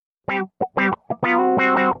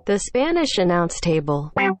The Spanish announce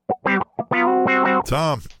table.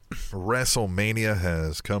 Tom, WrestleMania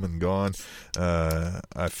has come and gone.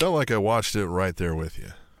 I felt like I watched it right there with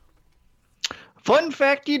you. Fun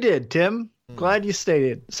fact you did, Tim. Glad you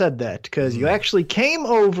said that, because you actually came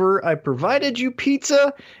over. I provided you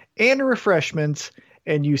pizza and refreshments,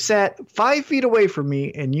 and you sat 5 feet away from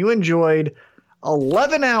me, and you enjoyed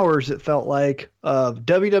 11 hours, it felt like, of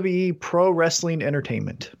WWE pro wrestling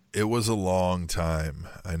entertainment. It was a long time.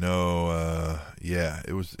 I know.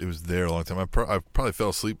 It was there a long time. I probably fell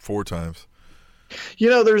asleep 4 times. You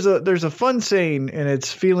know, there's a fun saying, and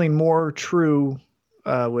it's feeling more true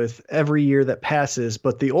with every year that passes.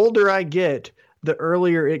 But the older I get, the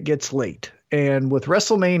earlier it gets late. And with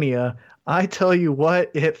WrestleMania, I tell you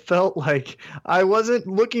what, it felt like I wasn't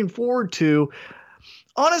looking forward to,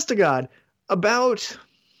 honest to God, about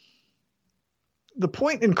the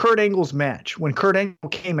point in Kurt Angle's match. When Kurt Angle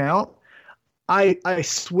came out, I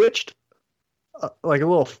switched like a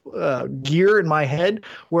little gear in my head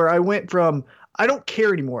where I went from, I don't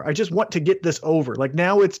care anymore, I just want to get this over. Like,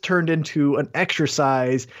 now it's turned into an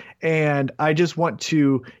exercise and I just want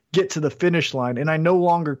to get to the finish line. And I no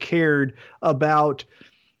longer cared about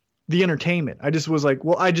the entertainment. I just was like,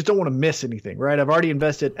 well, I just don't want to miss anything, right? I've already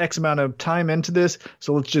invested X amount of time into this,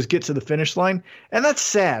 so let's just get to the finish line. And that's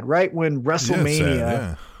sad, right? When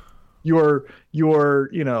WrestleMania, your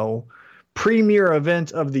premier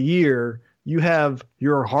event of the year, you have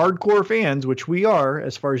your hardcore fans, which we are,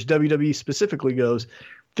 as far as WWE specifically goes,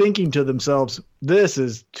 thinking to themselves, this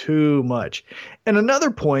is too much. And another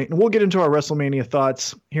point, and we'll get into our WrestleMania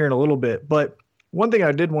thoughts here in a little bit, but one thing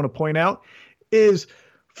I did want to point out is,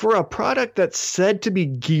 for a product that's said to be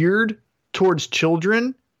geared towards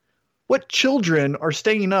children, what children are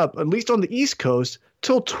staying up, at least on the East Coast,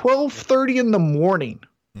 till 12:30 in the morning?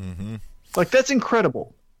 Mm-hmm. Like, that's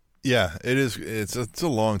incredible. Yeah, it is. It's a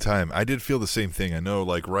long time. I did feel the same thing. I know,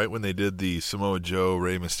 like, right when they did the Samoa Joe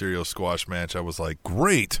Rey Mysterio squash match, I was like,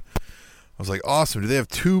 great. I was like, awesome. Do they have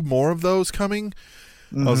 2 more of those coming?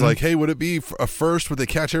 Mm-hmm. I was like, hey, would it be a first? Would they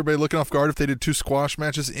catch everybody looking off guard if they did 2 squash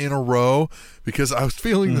matches in a row? Because I was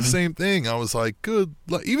feeling the same thing. I was like, good.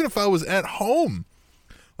 Even if I was at home,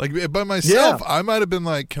 like by myself, I might have been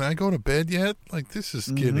like, can I go to bed yet? Like, this is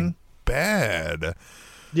getting bad.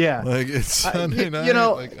 Yeah. Like, it's Sunday night. You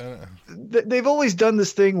know, like, they've always done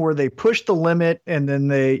this thing where they push the limit and then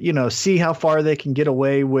they, see how far they can get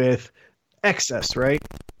away with excess, right?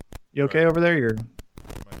 You okay over there?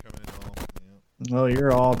 Well,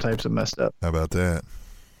 you're all types of messed up. How about that?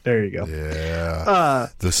 There you go. Yeah.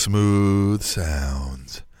 The smooth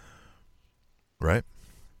sounds. Right?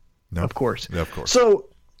 No? Of course. Yeah, of course. So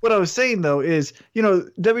what I was saying, though, is,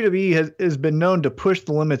 WWE has been known to push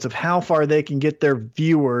the limits of how far they can get their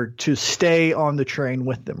viewer to stay on the train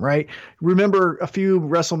with them, right? Remember a few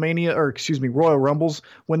Royal Rumbles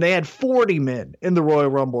when they had 40 men in the Royal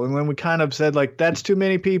Rumble. And then we kind of said, like, that's too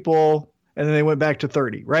many people. And then they went back to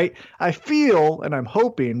 30, right? I feel, and I'm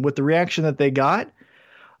hoping with the reaction that they got,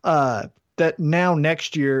 that now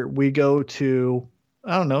next year we go to,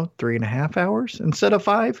 3.5 hours instead of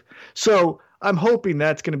 5. So I'm hoping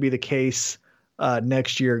that's going to be the case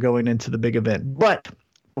next year going into the big event. But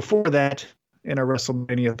before that, in our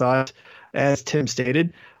WrestleMania thoughts, as Tim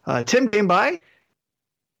stated, Tim came by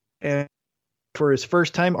and for his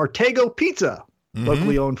first time, Artego Pizza.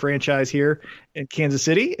 Locally owned franchise here in Kansas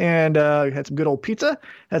City, and had some good old pizza,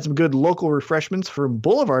 had some good local refreshments from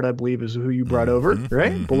Boulevard, I believe is who you brought over,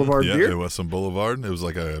 right? Boulevard beer. Yeah, it was some Boulevard. It was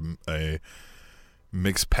like a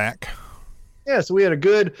mixed pack. Yeah, so we had a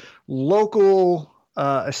good local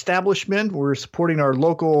establishment. We're supporting our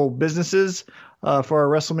local businesses for our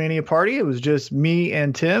WrestleMania party. It was just me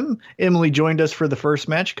and Tim. Emily joined us for the first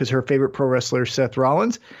match because her favorite pro wrestler is Seth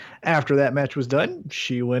Rollins. After that match was done,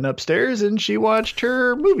 she went upstairs and she watched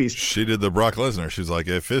her movies. She did the Brock Lesnar. She's like,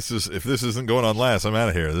 if this isn't going on last, I'm out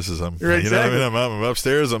of here. Exactly. You know what I mean? I'm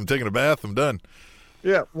upstairs. I'm taking a bath. I'm done.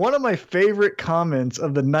 Yeah, one of my favorite comments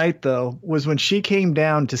of the night, though, was when she came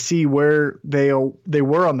down to see where they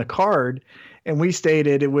were on the card, and we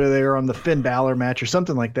stated where they were on the Finn Balor match or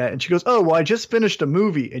something like that. And she goes, oh, well, I just finished a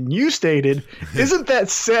movie. And you stated, isn't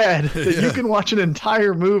that sad that you can watch an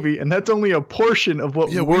entire movie and that's only a portion of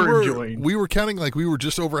what we're enjoying? We were counting like we were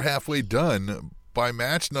just over halfway done by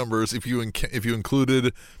match numbers if you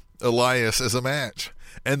included Elias as a match.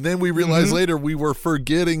 And then we realized later we were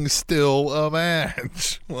forgetting still a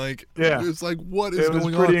match. Like, it was like, what is going on? It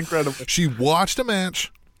was pretty incredible. She watched a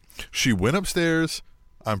match. She went upstairs.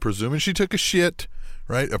 I'm presuming she took a shit,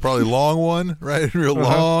 right? A probably long one, right? Real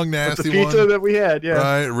long, nasty one. The pizza one. that we had, yeah.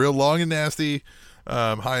 Right, real long and nasty.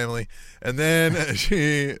 Hi, Emily. And then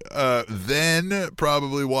she then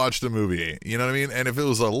probably watched a movie. You know what I mean? And if it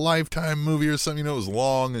was a Lifetime movie or something, it was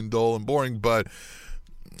long and dull and boring. But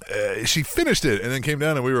she finished it and then came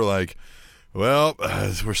down and we were like, well,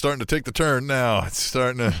 we're starting to take the turn now. It's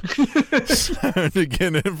starting to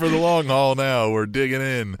get in for the long haul now. We're digging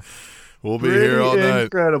in. We'll be here all night.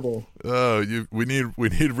 Incredible. Oh, we need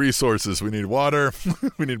resources. We need water.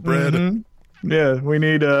 We need bread. Mm-hmm. Yeah, we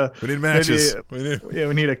need matches.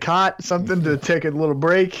 We need a cot, something to take a little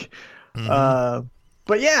break. Mm-hmm.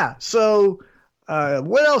 But yeah, so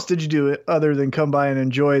what else did you do other than come by and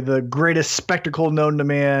enjoy the greatest spectacle known to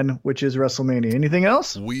man, which is WrestleMania? Anything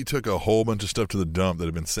else? We took a whole bunch of stuff to the dump that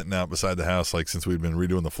had been sitting out beside the house, like since we'd been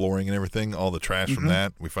redoing the flooring and everything. All the trash from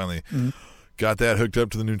that, we finally got that hooked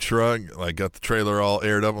up to the new truck. Like got the trailer all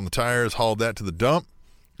aired up on the tires, hauled that to the dump,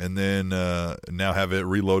 and then now have it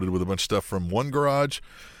reloaded with a bunch of stuff from one garage.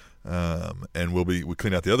 And we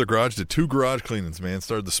cleaned out the other garage. Did 2 garage cleanings, man.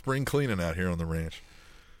 Started the spring cleaning out here on the ranch.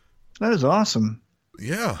 That is awesome.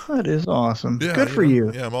 Yeah. That is awesome. Yeah, good for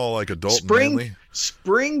you. Yeah, I'm all like adult and manly.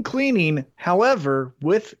 Spring cleaning, however,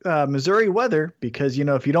 with Missouri weather, because,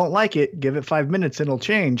 if you don't like it, give it 5 minutes and it'll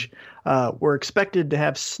change. We're expected to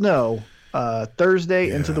have snow Thursday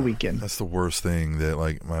into the weekend. That's the worst thing that,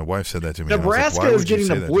 like, my wife said that to me. Nebraska is getting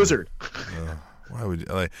a blizzard. Why would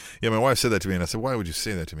you, my wife said that to me, and I said, why would you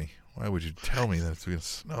say that to me? Why would you tell me that it's going to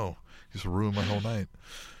snow? You just ruined my whole night.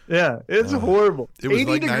 Yeah, it's horrible. It was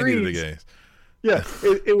 80 like degrees. 90 degrees. Yeah,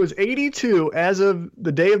 it was 82 as of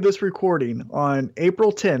the day of this recording on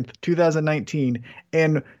April 10th, 2019.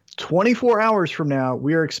 And 24 hours from now,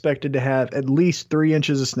 we are expected to have at least 3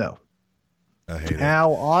 inches of snow. I hate it.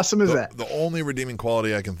 How awesome is that? The only redeeming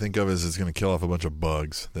quality I can think of is it's going to kill off a bunch of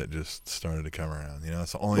bugs that just started to come around.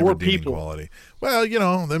 It's the only redeeming quality. Well,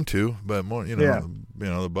 them too, but more,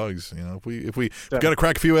 the bugs. If we got to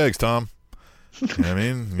crack a few eggs, Tom. I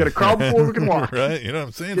mean, got to crawl before we can walk. Right? You know what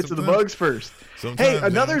I'm saying? Get to the bugs first. Hey,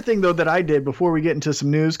 another thing, though, that I did before we get into some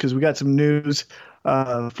news, because we got some news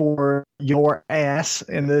for your ass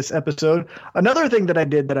in this episode. Another thing that I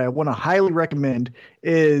did that I want to highly recommend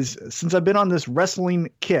is, since I've been on this wrestling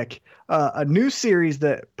kick, a new series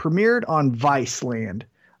that premiered on Viceland.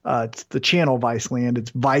 It's the channel Viceland.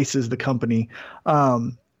 It's Vice is the company.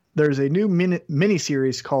 There's a new mini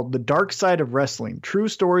series called The Dark Side of Wrestling, True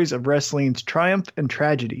Stories of Wrestling's Triumph and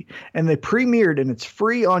Tragedy. And they premiered, and it's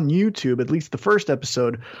free on YouTube, at least the first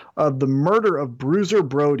episode, of the murder of Bruiser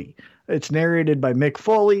Brody. It's narrated by Mick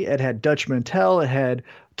Foley. It had Dutch Mantell. It had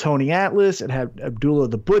Tony Atlas. It had Abdullah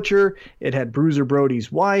the Butcher. It had Bruiser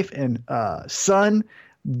Brody's wife and son.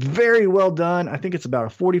 Very well done. I think it's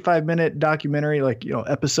about a 45-minute documentary,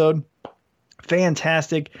 episode.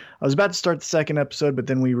 Fantastic. I was about to start the second episode, but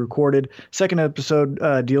then we recorded. Second episode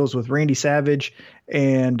deals with Randy Savage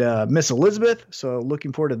and Miss Elizabeth, so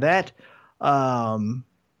looking forward to that.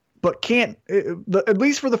 But at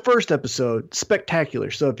least for the first episode,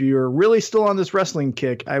 spectacular. So if you're really still on this wrestling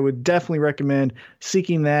kick, I would definitely recommend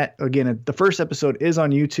seeking that. Again, the first episode is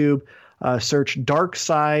on YouTube. Search Dark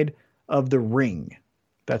Side of the Ring.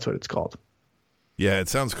 That's what it's called. Yeah, it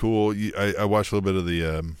sounds cool. I watched a little bit of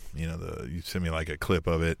the, you sent me like a clip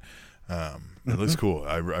of it. It looks cool.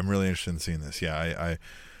 I'm really interested in seeing this. Yeah,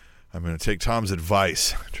 I'm going to take Tom's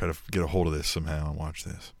advice, try to get a hold of this somehow and watch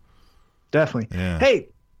this. Definitely. Yeah. Hey,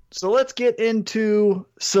 so let's get into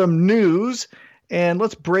some news and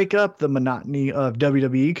let's break up the monotony of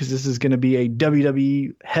WWE, because this is going to be a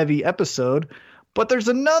WWE heavy episode. But there's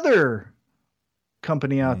another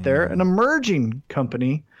company out there, an emerging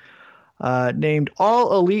company, named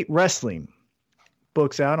All Elite Wrestling.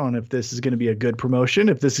 Books out on if this is going to be a good promotion,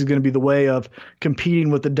 if this is going to be the way of competing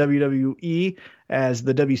with the WWE as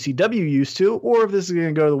the WCW used to, or if this is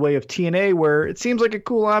going to go the way of TNA, where it seems like a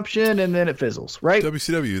cool option and then it fizzles, right?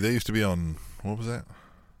 WCW, they used to be on, what was that?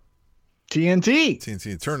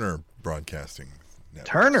 TNT, Turner Broadcasting Networks.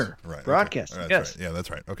 Turner right, Broadcasting, okay. yes. Right. Yeah, that's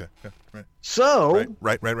right. Okay, yeah, right. So,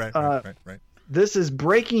 right. This is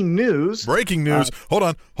breaking news. Breaking news.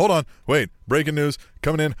 Hold on. Wait. Breaking news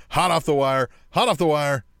coming in hot off the wire.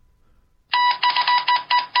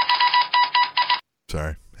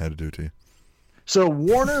 Sorry, had to do it to you. So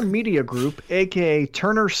Warner Media Group, aka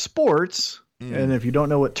Turner Sports, and if you don't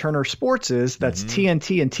know what Turner Sports is, that's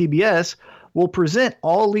TNT and TBS, will present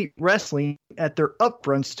All Elite Wrestling at their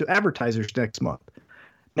upfronts to advertisers next month.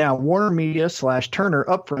 Now, Warner Media / Turner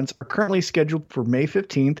upfronts are currently scheduled for May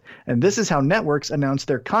 15th, and this is how networks announce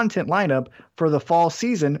their content lineup for the fall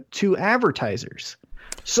season to advertisers.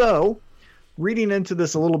 So, reading into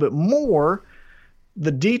this a little bit more,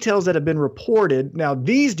 the details that have been reported, now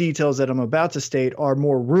these details that I'm about to state are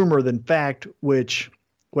more rumor than fact, which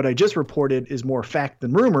what I just reported is more fact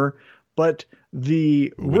than rumor. But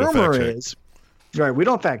the rumor is, right, we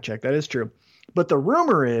don't fact check. That is true. But the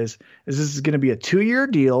rumor is this is going to be a 2-year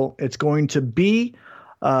deal. It's going to be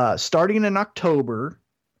starting in October,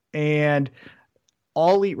 and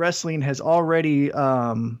All Elite Wrestling has already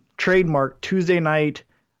trademarked Tuesday night.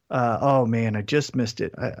 Oh man, I just missed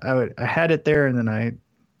it. I had it there and then it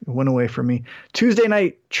went away from me. Tuesday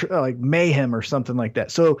night, like Mayhem or something like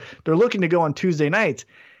that. So they're looking to go on Tuesday nights,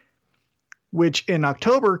 which in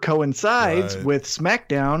October coincides with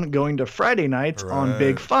SmackDown going to Friday nights on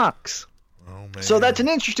Big Fox. Oh, man. So that's an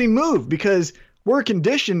interesting move because we're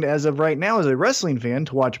conditioned as of right now as a wrestling fan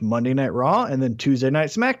to watch Monday Night Raw and then Tuesday Night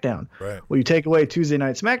SmackDown. Right. Well, you take away Tuesday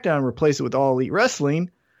Night SmackDown and replace it with All Elite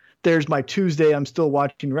Wrestling. There's my Tuesday. I'm still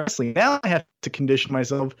watching wrestling. Now I have to condition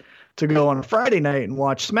myself to go on a Friday night and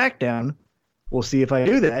watch SmackDown. We'll see if I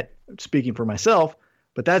do that, speaking for myself.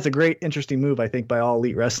 But that's a great, interesting move, I think, by All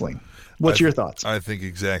Elite Wrestling. What's your thoughts? I think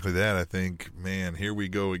exactly that. I think, man, here we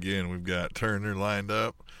go again. We've got Turner lined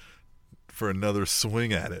up for another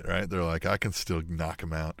swing at it, right? They're like, I can still knock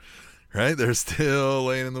him out. Right? They're still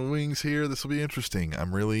laying in the wings here. This will be interesting.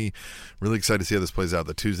 I'm really, really excited to see how this plays out.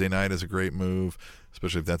 The Tuesday night is a great move,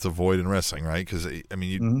 especially if that's a void in wrestling, right? Because, I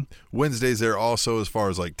mean, Wednesdays there also as far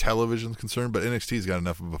as like television is concerned, but NXT's got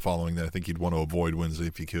enough of a following that I think you'd want to avoid Wednesday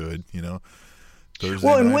if you could, you know?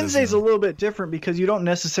 Well, and Wednesday's a little bit different because you don't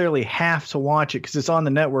necessarily have to watch it because it's on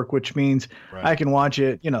the network, which means I can watch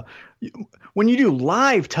it. You know, when you do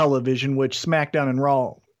live television, which SmackDown and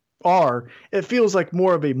Raw are, it feels like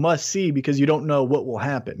more of a must see because you don't know what will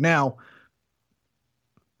happen. Now,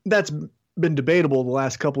 that's been debatable the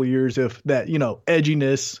last couple of years if that, you know,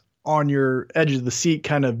 edginess on your edge of the seat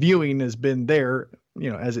kind of viewing has been there,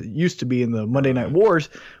 you know, as it used to be in the Monday Night Wars,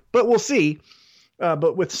 but we'll see.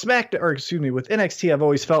 But with with NXT, I've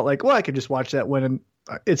always felt like, well, I could just watch that when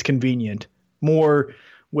it's convenient. More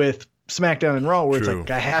with SmackDown and Raw, where it's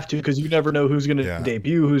like I have to because you never know who's going to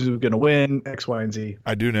debut, who's going to win, X, Y, and Z.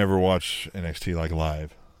 I do never watch NXT like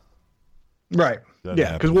live. Right.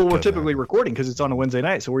 Because we're typically recording because it's on a Wednesday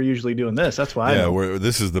night, so we're usually doing this. That's why. Yeah,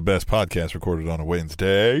 this is the best podcast recorded on a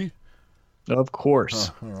Wednesday. Of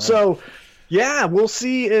course. So. Yeah, we'll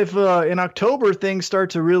see if in October things start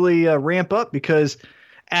to really ramp up because,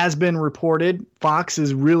 as been reported, Fox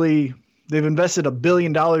is really they've invested $1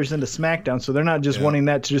 billion into SmackDown, so they're not just wanting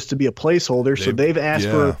that just to be a placeholder. So they've asked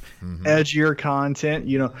for edgier content.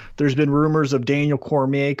 You know, there's been rumors of Daniel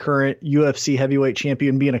Cormier, current UFC heavyweight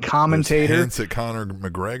champion, being a commentator. There's hints at Conor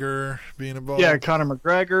McGregor being involved. Yeah, Conor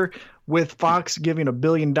McGregor. With Fox giving $1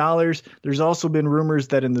 billion, there's also been rumors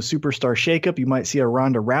that in the Superstar Shakeup, you might see a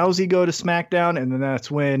Ronda Rousey go to SmackDown, and then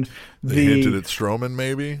that's when they hinted at Strowman,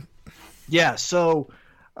 maybe. Yeah. So,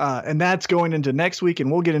 and that's going into next week,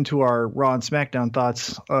 and we'll get into our Raw and SmackDown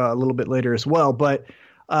thoughts a little bit later as well. But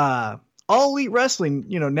All Elite Wrestling,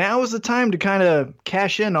 you know, now is the time to kind of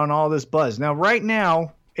cash in on all this buzz. Now, right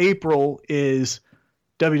now, April is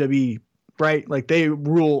WWE. Right, like they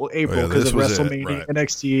rule April because of WrestleMania,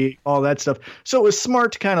 NXT, all that stuff. So it was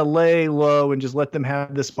smart to kind of lay low and just let them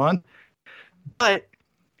have this month. But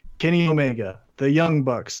Kenny Omega, the Young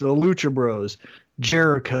Bucks, the Lucha Bros,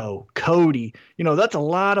 Jericho, Cody, you know, that's a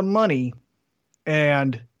lot of money.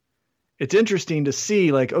 And it's interesting to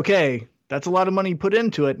see, like, okay, that's a lot of money put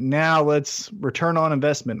into it. Now let's return on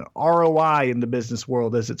investment, ROI in the business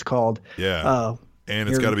world, as it's called. Yeah. And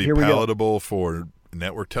it's got to be palatable for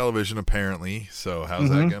network television, apparently. So how's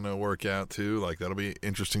that going to work out too? Like, that'll be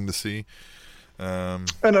interesting to see. And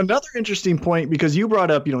another interesting point, because you brought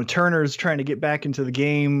up, you know, Turner's trying to get back into the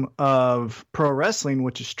game of pro wrestling,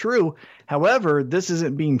 which is true. However, this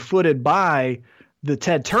isn't being footed by the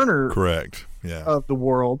Ted Turner of the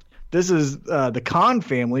world. This is the Khan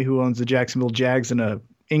family, who owns the Jacksonville Jags and a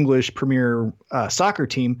English premier soccer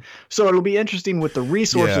team. So it'll be interesting with the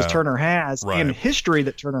resources Turner has and history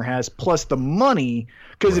that Turner has, plus the money.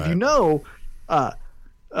 Because if you know,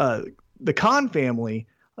 the Khan family,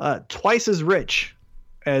 twice as rich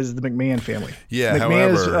as the McMahon family. Yeah.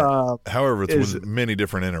 However, it's with many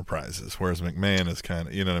different enterprises, whereas McMahon is kind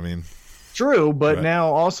of, you know what I mean? True. But now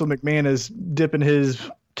also McMahon is dipping his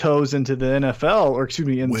toes into the NFL, or excuse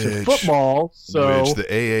me, into football. So which the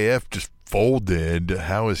AAF just folded.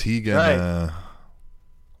 How is he gonna?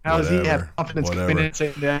 How does he have confidence coming in and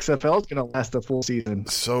saying the XFL is gonna last a full season?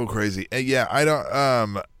 So crazy. Yeah, I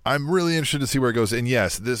don't. I'm really interested to see where it goes. And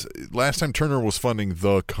yes, this last time Turner was funding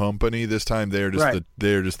the company. This time they're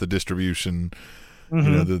just the distribution, you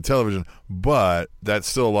know, the television. But that's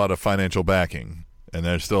still a lot of financial backing. And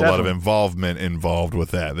there's still a lot of involvement involved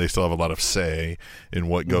with that. They still have a lot of say in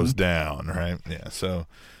what goes down, right? Yeah, so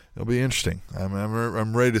it'll be interesting.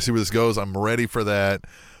 I'm ready to see where this goes. I'm ready for that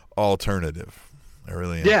alternative. I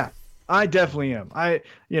really am. Yeah, I definitely am.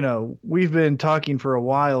 We've been talking for a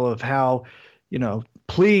while of how,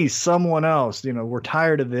 please, someone else. We're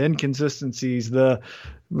tired of the inconsistencies, the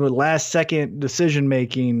last second decision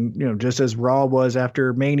making. Just as Raw was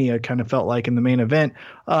after Mania, kind of felt like in the main event.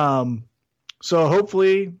 So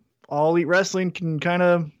hopefully, All Elite Wrestling can kind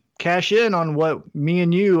of cash in on what me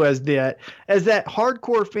and you, as that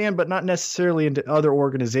hardcore fan, but not necessarily into other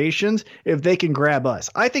organizations, if they can grab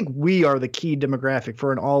us. I think we are the key demographic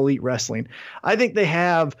for an All Elite Wrestling. I think they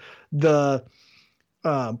have the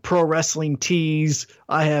pro wrestling tees.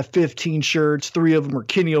 I have 15 shirts. 3 of them are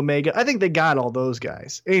Kenny Omega. I think they got all those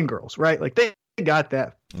guys and girls, right? Like they got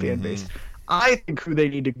that fan base. I think who they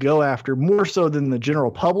need to go after more so than the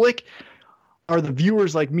general public are the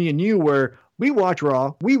viewers like me and you, where we watch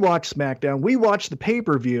Raw, we watch SmackDown, we watch the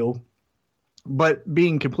pay-per-view, but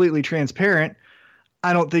being completely transparent,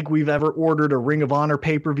 I don't think we've ever ordered a Ring of Honor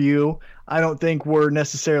pay-per-view. I don't think we're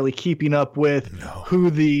necessarily keeping up with who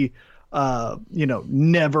the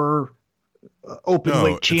never open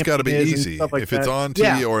weight champion is. It's got to be easy. Like if it's on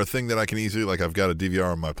TV or a thing that I can easily, like I've got a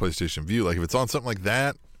DVR on my PlayStation View, like if it's on something like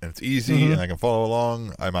that and it's easy and I can follow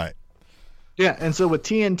along, I might. Yeah, and so with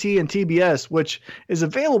TNT and TBS, which is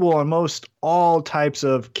available on most all types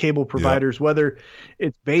of cable providers, whether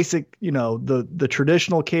it's basic, the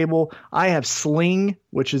traditional cable. I have Sling,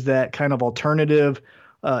 which is that kind of alternative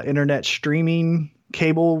internet streaming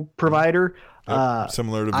cable provider.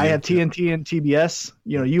 Similar to I have TNT and TBS.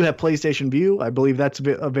 You have PlayStation View. I believe that's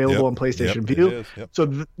available on PlayStation View. It is. Yep. So,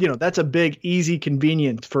 that's a big, easy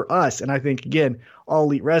convenience for us. And I think, again, All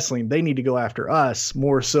Elite Wrestling, they need to go after us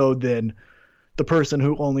more so than the person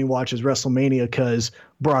who only watches WrestleMania because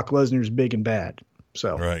Brock Lesnar's big and bad.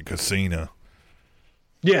 So right, Casino.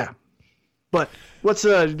 Yeah. But what's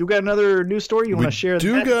do we got another news story you want to share?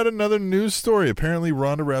 We got another news story. Apparently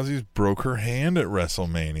Ronda Rousey broke her hand at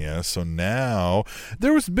WrestleMania. So now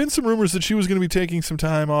there's been some rumors that she was going to be taking some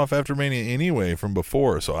time off after Mania anyway from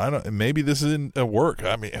before. So maybe this isn't a work.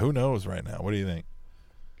 I mean, who knows right now? What do you think?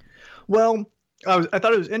 Well, I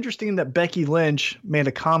thought it was interesting that Becky Lynch made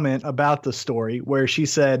a comment about the story where she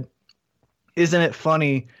said, "Isn't it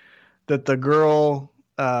funny that the girl,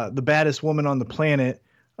 the baddest woman on the planet,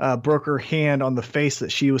 broke her hand on the face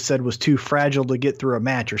that she said was too fragile to get through a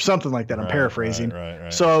match," or something like that. I'm paraphrasing.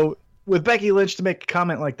 Right. So with Becky Lynch to make a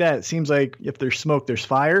comment like that, it seems like if there's smoke, there's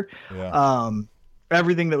fire. Yeah.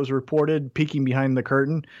 Everything that was reported, peeking behind the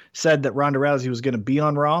curtain, said that Ronda Rousey was going to be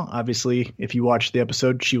on Raw. Obviously, if you watched the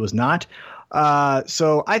episode, she was not.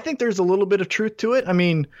 So I think there's a little bit of truth to it. I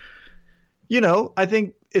mean, I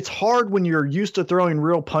think it's hard when you're used to throwing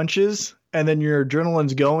real punches and then your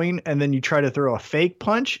adrenaline's going and then you try to throw a fake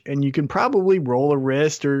punch and you can probably roll a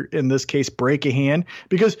wrist or in this case, break a hand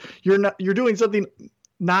because you're doing something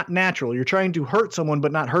not natural. You're trying to hurt someone,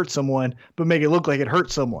 but not hurt someone, but make it look like it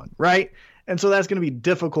hurts someone. Right. And so that's going to be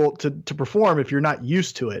difficult to perform if you're not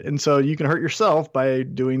used to it. And so you can hurt yourself by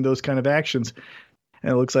doing those kind of actions.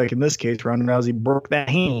 And it looks like in this case, Ronda Rousey broke that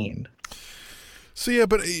hand. So, yeah,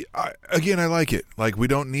 but again, I like it. Like, we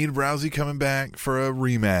don't need Rousey coming back for a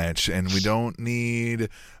rematch, and we don't need,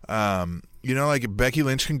 like Becky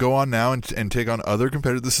Lynch can go on now and take on other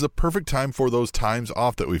competitors. This is a perfect time for those times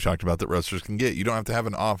off that we've talked about that wrestlers can get. You don't have to have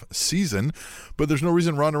an off season, but there's no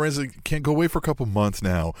reason Ronda Rousey can't go away for a couple months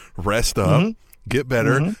now, rest up, get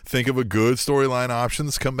better, think of a good storyline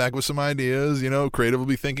options, come back with some ideas, creative will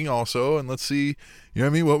be thinking also, and let's see,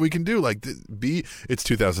 what we can do. Like, it's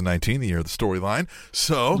 2019, the year of the storyline,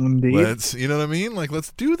 so let's, Like,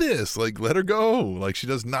 let's do this. Like, let her go. Like, she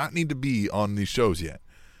does not need to be on these shows yet.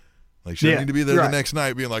 Like, she doesn't need to be there the next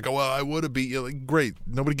night being like, oh, well, I would have beat you. Like, great.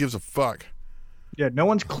 Nobody gives a fuck. Yeah, no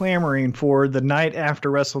one's clamoring for the night after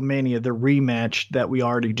WrestleMania, the rematch that we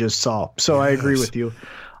already just saw. So I agree with you.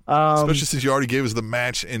 Especially since you already gave us the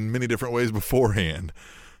match in many different ways beforehand.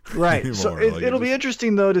 Right. So it'll be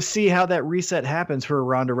interesting, though, to see how that reset happens for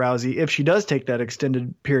Ronda Rousey if she does take that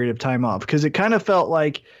extended period of time off. Because it kind of felt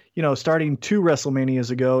like, starting 2 WrestleManias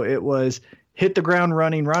ago, it was hit the ground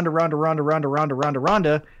running,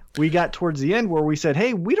 Ronda. We got towards the end where we said,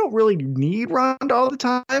 hey, we don't really need Ronda all the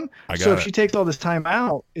time. So if she takes all this time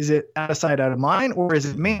out, is it out of sight, out of mind? Or is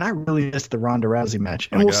it, man, I really missed the Ronda Rousey match?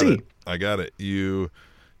 And we'll see. I got it.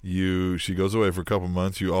 She goes away for a couple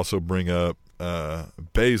months. You also bring up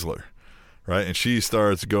Baszler, right? And she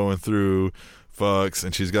starts going through fucks,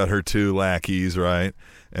 and she's got her 2 lackeys, right?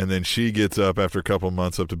 And then she gets up after a couple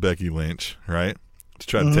months up to Becky Lynch, right? to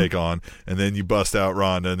try to take on, and then you bust out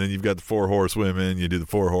Ronda, and then you've got the 4 horsewomen. You do the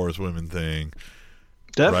 4 horsewomen thing.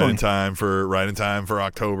 Definitely. Right in time for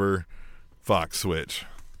October. Fox switch.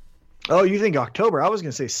 Oh, you think October? I was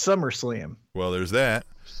going to say SummerSlam. Well, there's that.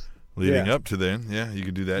 Leading up to then, yeah, you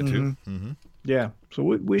could do that too. Mm-hmm. Yeah, so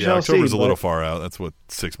we shall see. October's a little far out. That's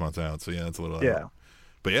 6 months out. So yeah, it's a little out.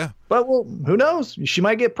 But yeah. But well, who knows? She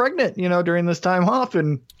might get pregnant, during this time off,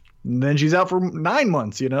 and then she's out for 9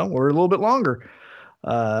 months, or a little bit longer.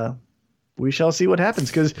 We shall see what happens,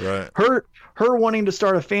 because her wanting to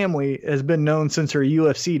start a family has been known since her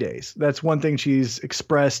UFC days. That's one thing she's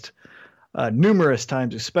expressed numerous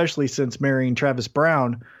times, especially since marrying Travis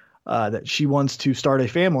Brown, that she wants to start a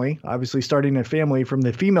family. Obviously, starting a family from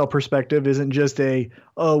the female perspective isn't just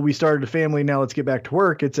we started a family, now let's get back to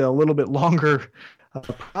work. It's a little bit longer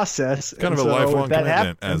process. Kind of a lifelong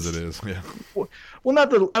commitment, as it is. Yeah. Well,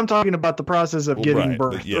 not that I'm talking about the process of giving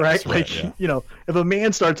birth, right? If a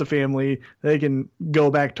man starts a family, they can go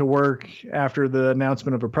back to work after the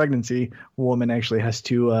announcement of a pregnancy. A woman actually has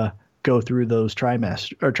to go through those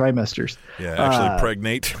trimesters. Yeah, actually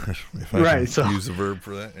pregnate. If I can use the verb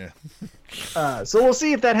for that. Yeah. So we'll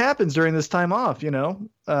see if that happens during this time off.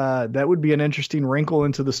 That would be an interesting wrinkle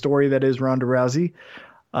into the story that is Ronda Rousey.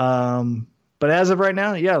 But as of right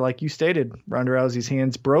now, like you stated, Ronda Rousey's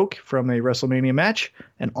hands broke from a WrestleMania match,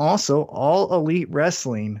 and also All Elite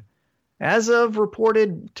Wrestling, as of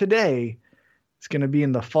reported today, is going to be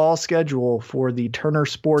in the fall schedule for the Turner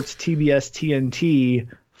Sports TBS TNT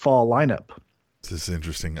fall lineup. This is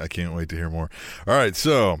interesting. I can't wait to hear more. All right,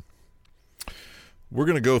 so we're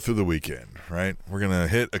going to go through the weekend, right? We're going to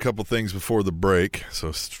hit a couple things before the break,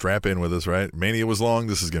 so strap in with us, right? Mania was long.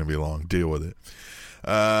 This is going to be long. Deal with it.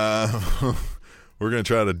 We're gonna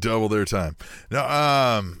try to double their time.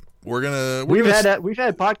 Now, we've had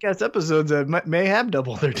podcast episodes that may have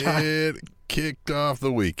doubled their time. It kicked off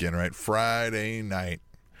the weekend, right? Friday night,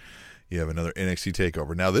 you have another NXT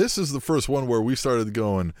takeover. Now, this is the first one where we started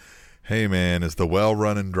going, "Hey, man, is the well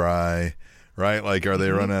running dry?" Right? Like, are they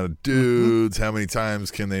running out of dudes? How many times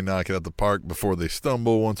can they knock it out the park before they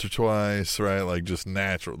stumble once or twice? Right? Like, just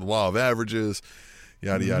natural, the law of averages.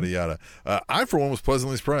 Yada, yada, yada. I, for one, was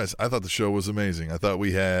pleasantly surprised. I thought the show was amazing.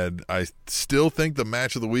 I still think the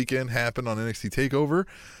match of the weekend happened on NXT TakeOver.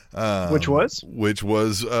 Which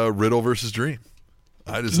was Riddle versus Dream.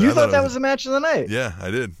 I thought that was the match of the night? Yeah, I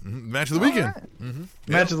did. Match of the weekend. Right. Mm-hmm.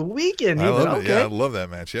 Match of the weekend. I love it. Yeah, I love that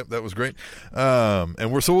match. Yep, that was great.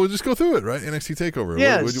 And we'll just go through it, right? NXT TakeOver.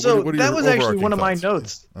 Yeah. What that was actually one of my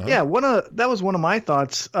notes. Uh-huh. Yeah, that was one of my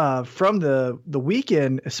thoughts from the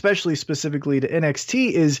weekend, especially specifically to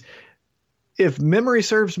NXT. Is, if memory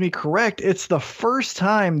serves me correct, it's the first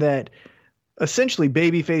time that essentially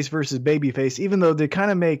babyface versus babyface, even though they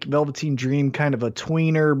kind of make Velveteen Dream kind of a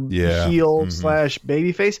tweener heel /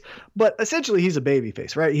 babyface, but essentially he's a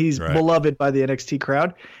babyface, right? He's beloved by the NXT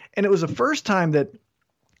crowd. And it was the first time that,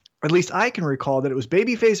 at least I can recall, that it was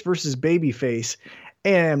babyface versus babyface.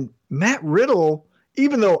 And Matt Riddle,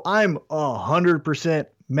 even though I'm 100%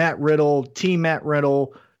 Matt Riddle, team Matt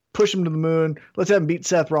Riddle, push him to the moon, let's have him beat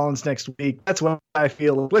Seth Rollins next week. That's what I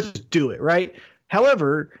feel. Let's just do it, right?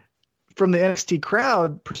 However, from the NXT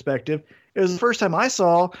crowd perspective, it was the first time I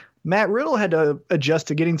saw Matt Riddle had to adjust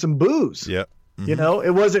to getting some boos. Yep. Mm-hmm.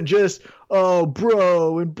 It wasn't just,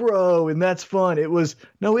 bro, and that's fun. It was,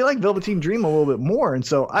 no, we like Velveteen Dream a little bit more. And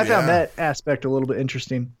so I found that aspect a little bit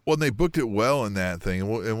interesting. Well, and they booked it well in that thing, and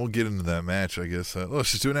we'll get into that match, I guess.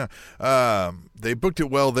 Let's just do it now. They booked it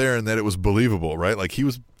well there in that it was believable, right? Like, he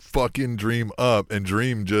was fucking Dream up, and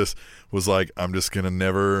Dream just was like, I'm just gonna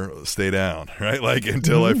never stay down, right? Like,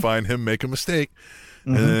 until I find him make a mistake.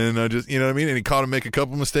 And then I just, and he caught him make a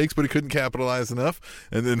couple mistakes, but he couldn't capitalize enough,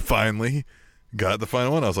 and then finally got the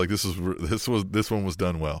final one. I was like, this one was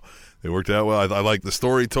done well. They worked out well. I like the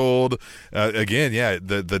story told. Again,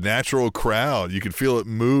 the natural crowd, you could feel it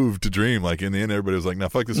move to Dream. Like, in the end, everybody was like, "Now,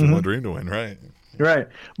 fuck this, we want Dream to win," right? Right.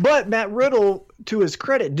 But Matt Riddle, to his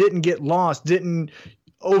credit, didn't get lost, didn't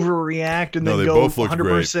overreact and then go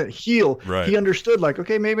 100% heel. Right. He understood, like,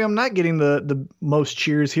 okay, maybe I'm not getting the most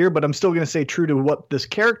cheers here, but I'm still going to stay true to what this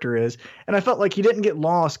character is. And I felt like he didn't get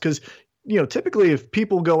lost because, typically if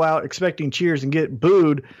people go out expecting cheers and get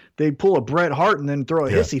booed, they pull a Bret Hart and then throw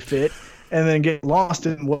a hissy fit and then get lost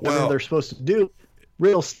in whatever they're supposed to do.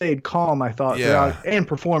 Riddle stayed calm, I thought, throughout, and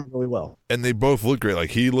performed really well. And they both looked great. Like,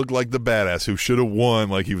 he looked like the badass who should have won.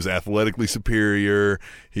 Like, he was athletically superior.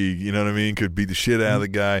 He, could beat the shit out of the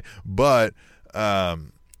guy. But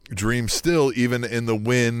Dream still, even in the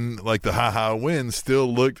win, like the haha win,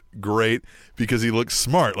 still looked great because he looked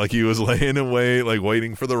smart, like he was laying away, like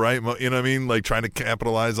waiting for the right, you know what I mean, like trying to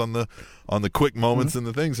capitalize on the quick moments and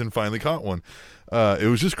the things, and finally caught one. It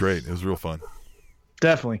was just great. It was real fun.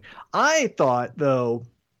 Definitely. I thought though,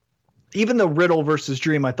 even the Riddle versus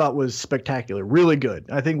Dream, I thought was spectacular, really good.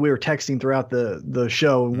 I think we were texting throughout the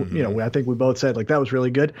show. You know, I think we both said like that was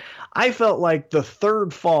really good. I felt like the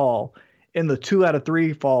third fall in the 2 out of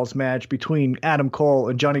 3 falls match between Adam Cole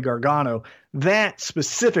and Johnny Gargano, that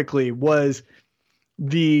specifically was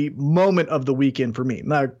the moment of the weekend for me.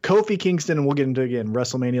 Now, Kofi Kingston, and we'll get into again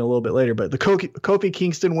WrestleMania a little bit later, but the Kofi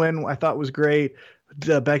Kingston win I thought was great.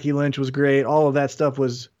 Becky Lynch was great. All of that stuff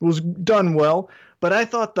was done well. But I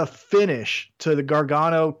thought the finish to the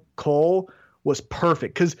Gargano Cole was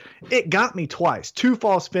perfect because it got me twice, 2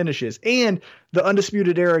 false finishes, and the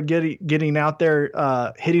Undisputed Era getting out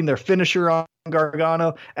there, hitting their finisher on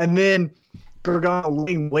Gargano, and then Gargano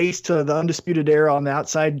laying waste to the Undisputed Era on the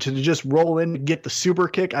outside to just roll in and get the super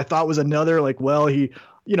kick. I thought was another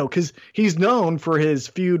because he's known for his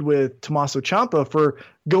feud with Tommaso Ciampa for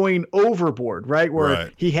going overboard, right?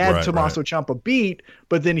 Where he had Tommaso Ciampa beat,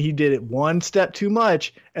 but then he did it one step too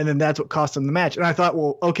much, and then that's what cost him the match. And I thought,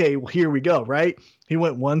 well, okay, well, here we go, right? He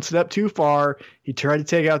went one step too far. He tried to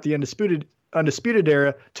take out the Undisputed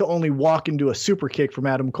Era to only walk into a super kick from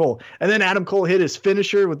Adam Cole. And then Adam Cole hit his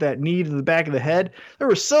finisher with that knee to the back of the head. There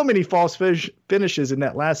were so many false finishes in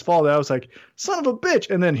that last fall that I was like, son of a bitch.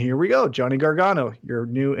 And then here we go, Johnny Gargano, your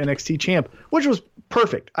new NXT champ, which was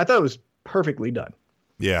perfect. I thought it was perfectly done.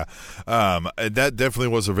 Yeah. That definitely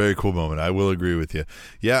was a very cool moment. I will agree with you.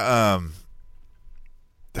 Yeah.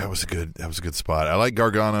 That was a good spot. I like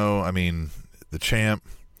Gargano. I mean, the champ,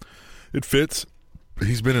 it fits.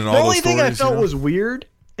 He's been in all those stories. The only thing I felt was weird,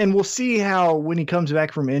 and we'll see how when he comes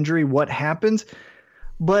back from injury, what happens.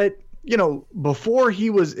 But, before he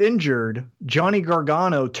was injured, Johnny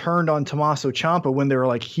Gargano turned on Tommaso Ciampa when they were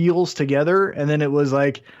like heels together. And then it was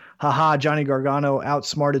like, haha, Johnny Gargano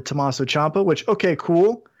outsmarted Tommaso Ciampa, which, okay,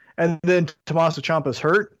 cool. And then Tommaso Ciampa's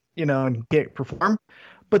hurt, and can't perform.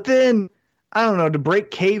 But then, I don't know, to break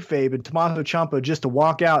kayfabe and Tommaso Ciampa just to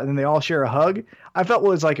walk out and then they all share a hug, I felt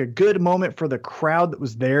was like a good moment for the crowd that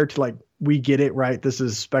was there to like, we get it, right? This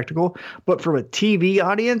is a spectacle. But for a TV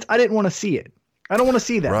audience, I didn't want to see it. I don't want to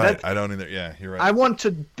see that. Right. I don't either. Yeah, you're right. I want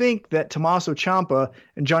to think that Tommaso Ciampa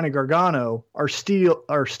and Johnny Gargano are still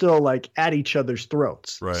like at each other's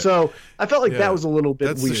throats. Right. So I felt like that was a little bit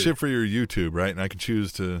That's weird. That's the shit for your YouTube, right? And I can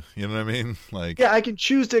choose to, you know what I mean? Like, yeah, I can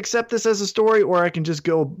choose to accept this as a story, or I can just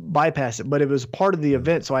go bypass it. But it was part of the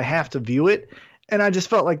event, so I have to view it. And I just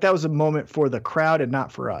felt like that was a moment for the crowd and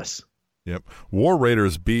not for us. Yep. War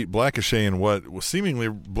Raiders beat Blackachet in what seemingly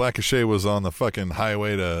Blackachet was on the fucking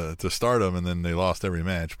highway to stardom, and then they lost every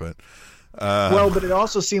match. But but it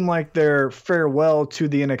also seemed like their farewell to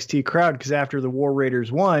the NXT crowd, because after the War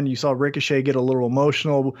Raiders won, you saw Ricochet get a little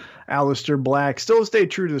emotional. Aleister Black still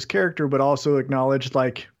stayed true to his character, but also acknowledged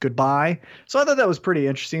like goodbye. So I thought that was pretty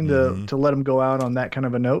interesting to let him go out on that kind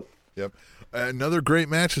of a note. Yep. Another great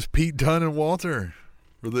match is Pete Dunne and Walter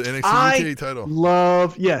for the NXT UK title.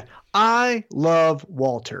 I love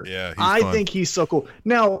Walter. Yeah, I think he's so cool.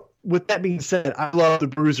 Now, with that being said, I love the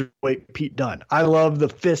bruiserweight Pete Dunne. I love the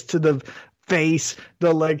fist to the face,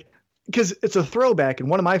 the leg, because it's a throwback. And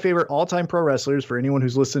one of my favorite all-time pro wrestlers, for anyone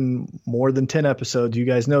who's listened more than 10 episodes, you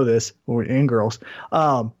guys know this, and girls,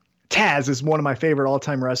 Taz is one of my favorite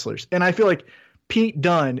all-time wrestlers. And I feel like Pete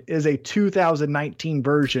Dunne is a 2019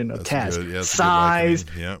 version of Taz. Yeah, size,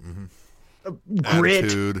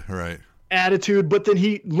 grit, attitude, but then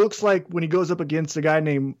he looks like when he goes up against a guy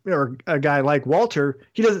like Walter,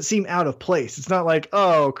 he doesn't seem out of place. It's not like,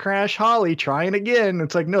 oh, Crash Holly trying again.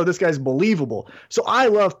 It's like, no, this guy's believable. So I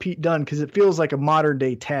love Pete Dunne because it feels like a modern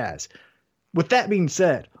day Taz. With that being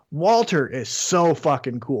said, Walter is so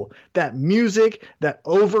fucking cool. That music, that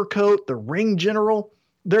overcoat, the ring general.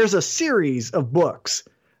 There's a series of books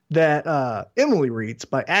that Emily reads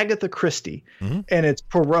by Agatha Christie, and it's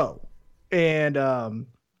Poirot. And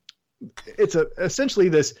it's essentially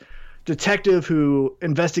this detective who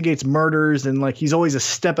investigates murders, and like he's always a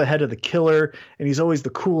step ahead of the killer, and he's always the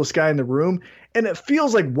coolest guy in the room. And it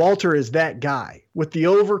feels like Walter is that guy with the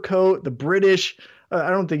overcoat, the British. I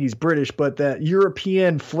don't think he's British, but that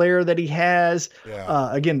European flair that he has.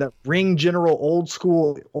 Yeah. Again, that ring general, old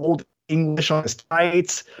school, old English on his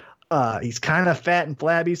tights. He's kind of fat and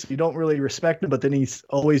flabby, so you don't really respect him, but then he's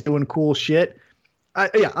always doing cool shit.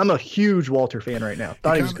 I'm a huge Walter fan right now.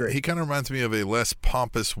 Thought he was great. He kind of reminds me of a less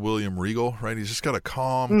pompous William Regal, right? He's just got a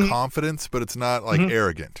calm confidence, but it's not like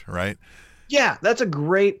arrogant, right? Yeah, that's a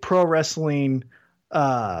great pro wrestling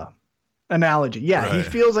analogy. Yeah, right. he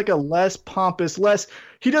feels like a less pompous,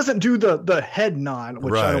 he doesn't do the head nod,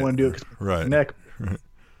 which I don't want to do because right. neck.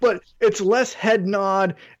 But it's less head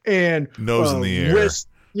nod and nose in the air. Wrist,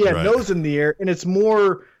 nose in the air, and it's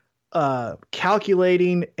more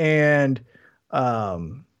calculating and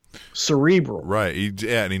cerebral. Right.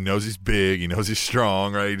 And he knows he's big. He knows he's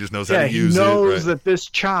strong. Right. He just knows how to use it. He knows right. that this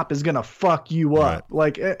chop is gonna fuck you up.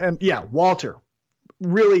 Like, and Walter.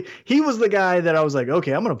 Really, he was the guy that I was like,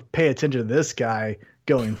 okay, I'm gonna pay attention to this guy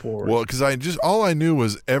going forward. Well, because all I knew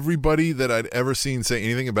was everybody that I'd ever seen say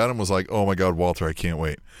anything about him was like, oh my God, Walter, I can't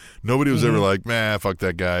wait. Nobody was ever like, man, fuck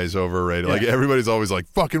that guy, he's overrated. Like everybody's always like,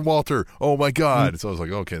 fucking Walter, oh my God. So I was like,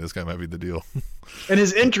 okay, this guy might be the deal. And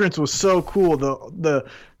his entrance was so cool. The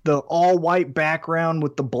all white background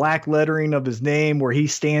with the black lettering of his name where he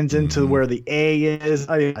stands into where the A is.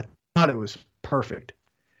 I thought it was perfect.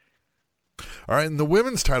 All right, in the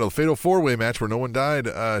women's title, fatal four-way match where no one died,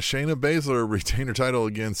 Shayna Baszler retained her title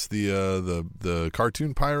against the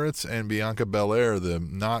Cartoon Pirates and Bianca Belair, the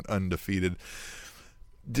not undefeated.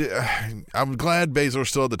 I'm glad Baszler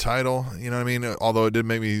still had the title, you know what I mean? Although it did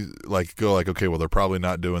make me go okay, well, they're probably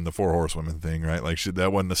not doing the four horsewomen thing, right? Like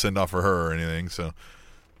that wasn't a send-off for her or anything, so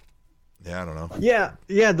yeah, I don't know. Yeah.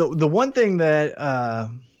 The one thing that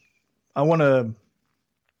I want to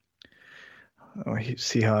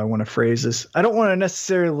see how I want to phrase this. I don't want to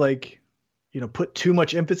necessarily put too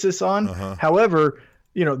much emphasis on. However,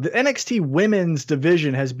 the NXT women's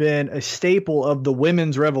division has been a staple of the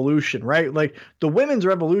women's revolution, right? Like the women's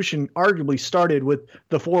revolution arguably started with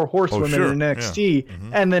the four horsewomen in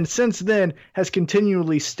NXT, and then since then has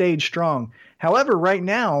continually stayed strong. However, right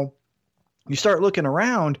now you start looking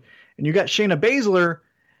around and you got Shayna Baszler,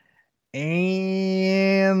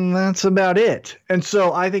 and that's about it. And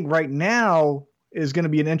so I think right now is going to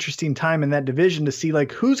be an interesting time in that division to see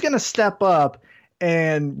who's going to step up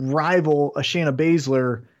and rival a Shayna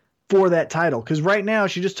Baszler for that title. Because right now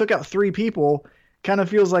she just took out 3 people. Kind of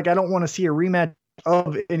feels like I don't want to see a rematch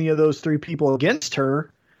of any of those 3 people against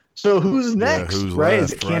her. So who's next, right?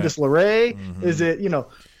 Is it Candice LeRae? Is it,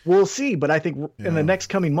 we'll see. But I think in the next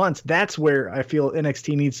coming months, that's where I feel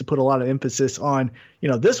NXT needs to put a lot of emphasis on,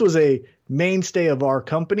 this was a mainstay of our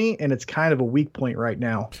company, and it's kind of a weak point right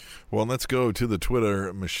now. Well, let's go to the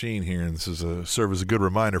Twitter machine here, and this is serve as a good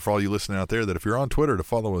reminder for all you listening out there that if you're on Twitter, to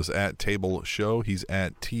follow us at Table Show. He's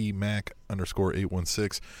at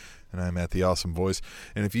TMac_816, and I'm at The Awesome Voice.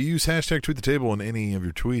 And if you use hashtag Tweet the Table in any of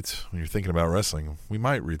your tweets when you're thinking about wrestling, we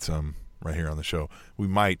might read some right here on the show. We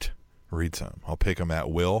might read some. I'll pick them at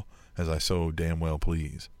will, as I so damn well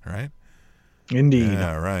please. All right? Indeed.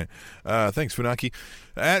 Yeah, right. Thanks, Funaki.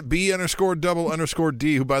 At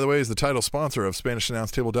B_double_D, who, by the way, is the title sponsor of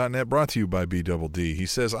SpanishAnnounceTable.net, brought to you by B double D. He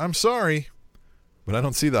says, I'm sorry, but I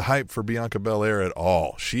don't see the hype for Bianca Belair at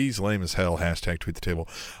all. She's lame as hell. Hashtag Tweet the Table.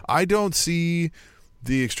 I don't see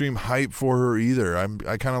the extreme hype for her either. I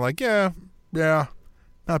kind of like, yeah,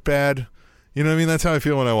 not bad. You know what I mean? That's how I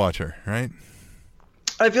feel when I watch her, right?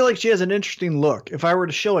 I feel like she has an interesting look. If I were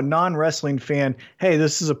to show a non-wrestling fan, hey,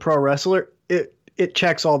 this is a pro wrestler, it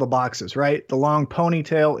checks all the boxes, right? The long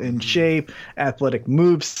ponytail in shape, athletic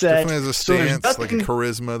moveset. Definitely has a stance, like a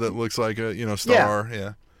charisma that looks like a star.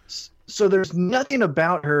 Yeah. So there's nothing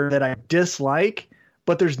about her that I dislike,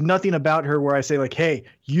 but there's nothing about her where I say hey,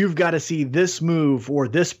 you've got to see this move or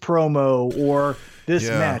this promo or this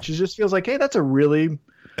match. It just feels like, hey, that's a really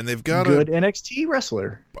and they've got good NXT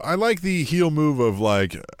wrestler. I like the heel move of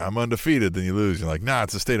I'm undefeated, then you lose. You're like, nah,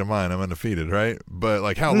 it's a state of mind. I'm undefeated, right?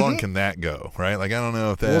 But how long can that go, right? I don't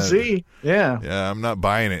know if that. We'll see. Yeah. Yeah, I'm not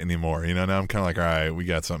buying it anymore. Now I'm kind of like, all right, we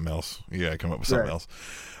got something else. You got to come up with something else.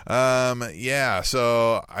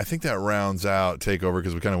 So I think that rounds out TakeOver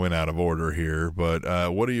because we kind of went out of order here. But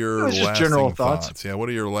what are your lasting general thoughts? Yeah, what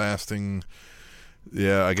are your lasting?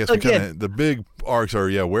 Yeah, I guess the big arcs are,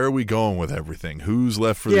 where are we going with everything? Who's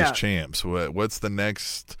left for these champs? What's the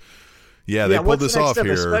next? Yeah, they pulled this off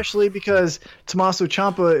here. Especially because Tommaso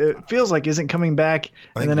Ciampa, it feels like, isn't coming back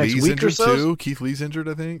in the next week or so. Too. Keith Lee's injured,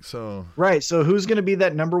 I think. So right. So who's going to be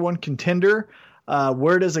that number one contender?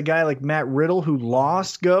 Where does a guy like Matt Riddle, who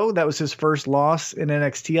lost, go? That was his first loss in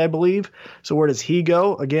NXT, I believe. So where does he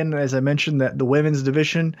go? Again, as I mentioned, that the women's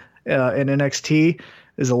division in NXT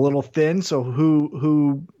is a little thin. So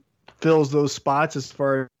who fills those spots as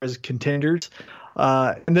far as contenders?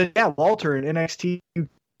 And then Walter in NXT.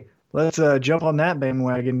 Let's jump on that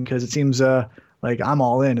bandwagon because it seems like I'm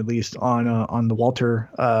all in, at least on the Walter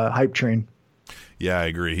hype train. Yeah, I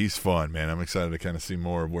agree. He's fun, man. I'm excited to kind of see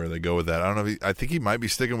more of where they go with that. I don't know. I think he might be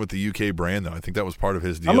sticking with the UK brand, though. I think that was part of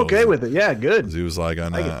his deal. I'm okay with it. Yeah, good. He was like,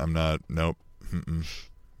 I'm not. Nope.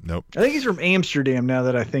 Nope. I think he's from Amsterdam now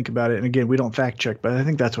that I think about it. And again, we don't fact check, but I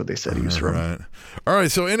think that's what they said he was from. Right. All right.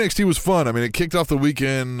 So NXT was fun. I mean, it kicked off the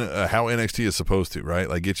weekend how NXT is supposed to, right?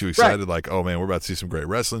 Like, get you excited, like, oh man, we're about to see some great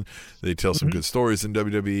wrestling. They tell some good stories in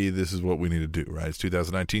WWE. This is what we need to do, right? It's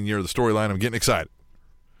 2019 year of the storyline. I'm getting excited.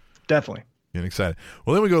 Definitely. Getting excited.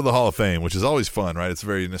 Well, then we go to the Hall of Fame, which is always fun, right? It's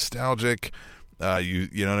very nostalgic.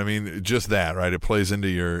 You know what I mean? Just that, right? It plays into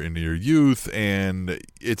your youth, and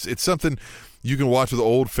it's something you can watch with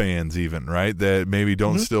old fans even, right? That maybe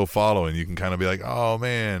don't still follow, and you can kind of be like, oh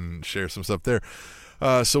man, share some stuff there.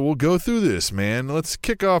 So we'll go through this, man. Let's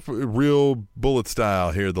kick off real bullet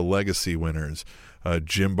style here. The legacy winners.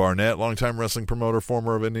 Jim Barnett, longtime wrestling promoter,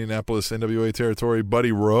 former of Indianapolis NWA territory.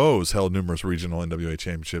 Buddy Rose held numerous regional NWA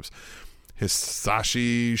championships.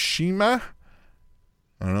 Hisashi Shima,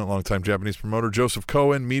 I don't know, longtime Japanese promoter. Joseph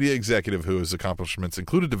Cohen, media executive, whose accomplishments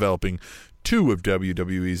included developing 2 of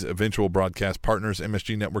WWE's eventual broadcast partners,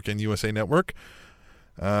 MSG Network and USA Network.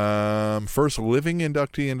 First living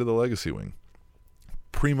inductee into the legacy wing.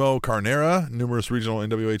 Primo Carnera, numerous regional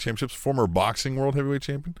NWA championships, former boxing world heavyweight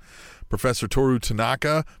champion. Professor Toru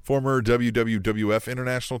Tanaka, former WWF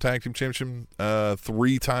International Tag Team Champion,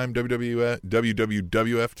 3-time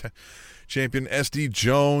WWF champion. SD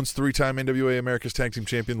Jones, 3-time NWA America's Tag Team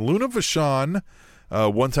Champion. Luna Vachon,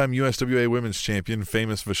 1-time USWA Women's Champion,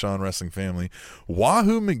 famous Vachon wrestling family.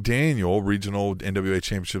 Wahoo McDaniel, regional NWA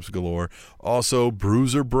championships galore. Also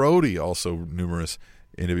Bruiser Brody, also numerous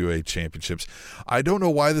NWA championships. I don't know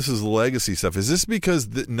why this is legacy stuff. Is this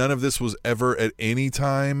because none of this was ever at any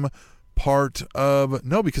time part of?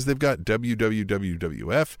 No, because they've got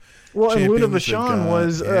WWF. Well, and Luna Vachon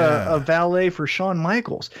was a valet for Shawn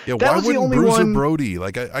Michaels. Yeah, that why was wouldn't the only Bruiser one. Brody?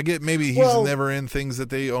 Like, I get maybe he's never in things that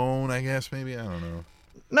they own. I guess maybe, I don't know.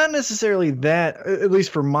 Not necessarily that, at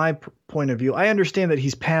least from my point of view. I understand that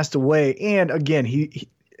he's passed away, and again,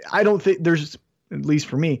 I don't think there's, at least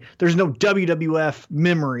for me, there's no WWF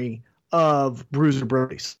memory of Bruiser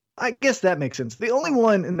Brody. I guess that makes sense. The only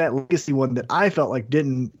one in that legacy one that I felt like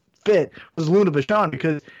didn't fit was Luna Vachon,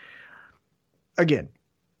 because, again,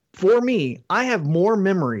 for me, I have more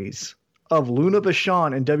memories of Luna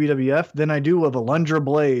Vachon in WWF than I do of Alundra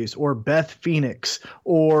Blaze or Beth Phoenix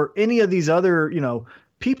or any of these other,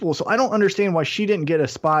 people. So I don't understand why she didn't get a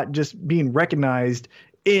spot just being recognized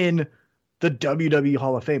in the WWE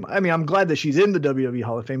Hall of Fame. I mean, I'm glad that she's in the WWE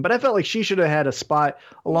Hall of Fame, but I felt like she should have had a spot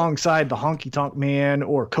alongside the Honky Tonk Man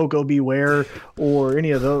or Coco Beware or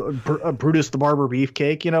any of the Brutus the Barber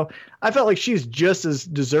Beefcake. I felt like she's just as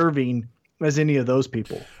deserving as any of those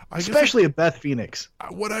people, especially a Beth Phoenix.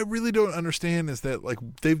 What I really don't understand is that, like,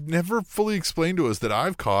 they've never fully explained to us that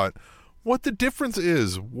I've caught what the difference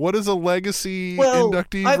is. What is a legacy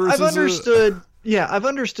inductee versus I've understood. Yeah, I've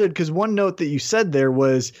understood, because one note that you said there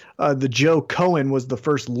was the Joe Cohen was the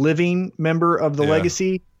first living member of the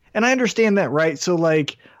legacy. And I understand that, right? So,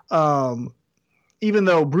 like, even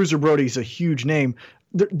though Bruiser Brody's a huge name,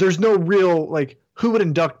 there's no real, like, who would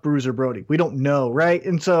induct Bruiser Brody? We don't know, right?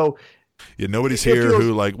 And so nobody's here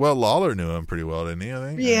who, like, well, Lawler knew him pretty well, didn't he? I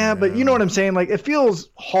think. Yeah, but you know what I'm saying? Like, it feels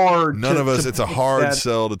hard. None of us, it's a hard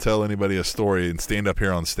sell to tell anybody a story and stand up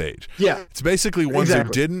here on stage. Yeah. It's basically ones who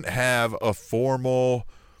didn't have a formal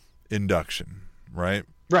induction, right?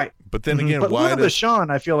 Right. But then again, but why Luna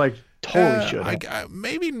Vachon, I feel like totally should.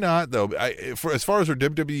 Maybe not, though. As far as her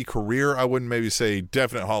WWE career, I wouldn't maybe say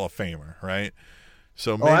definite Hall of Famer, right?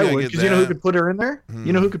 So maybe I would, because you know who could put her in there?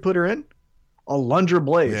 You know who could put her in? Alundra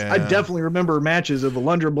Blaze. Yeah. I definitely remember matches of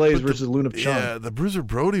Alundra Blaze versus Luna Vachon. Yeah, the Bruiser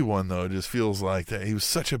Brody one, though, just feels like that he was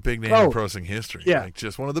such a big name in pro wrestling history. Yeah. Like,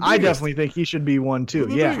 just one of the biggest. I definitely think he should be one, too.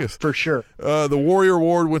 Yeah, biggest. For sure. The Warrior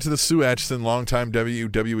Award went to the Sue Atchison, longtime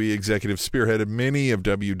WWE executive, spearheaded many of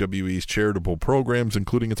WWE's charitable programs,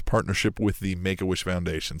 including its partnership with the Make-A-Wish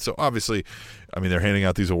Foundation. So, obviously, I mean, they're handing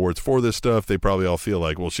out these awards for this stuff. They probably all feel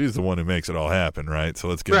like, well, she's the one who makes it all happen, right? So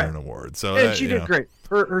let's give her an award. So, and she did great.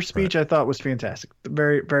 Her speech, I thought, was fantastic.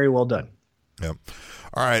 Very, very well done. Yep.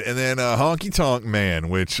 All right, and then Honky Tonk Man,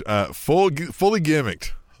 which fully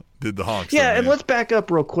gimmicked, did the honks. Yeah, and let's back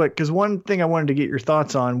up real quick, because one thing I wanted to get your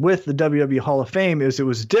thoughts on with the WWE Hall of Fame is it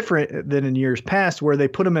was different than in years past, where they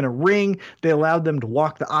put them in a ring. They allowed them to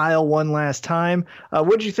walk the aisle one last time.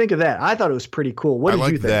 What did you think of that? I thought it was pretty cool. What did you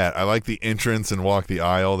think? That. I like the entrance and walk the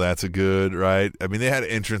aisle. That's a good, right? I mean, they had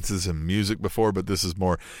entrances and music before, but this is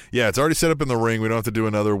more, it's already set up in the ring. We don't have to do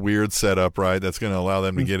another weird setup, right? That's going to allow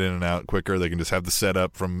them to get in and out quicker. They can just have the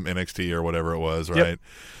setup from NXT or whatever it was, right?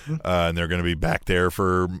 Yep. And they're going to be back there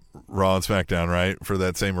for Raw and SmackDown, right, for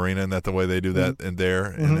that same arena, and that's the way they do that in there.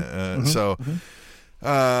 And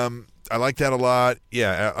I like that a lot.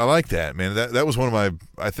 Yeah, I like that, man. That was one of my.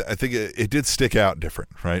 I think it did stick out different,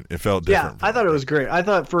 right? It felt different. Yeah, I thought it was great. I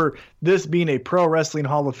thought for this being a Pro Wrestling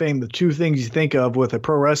Hall of Fame, the two things you think of with a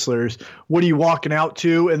pro wrestler is what are you walking out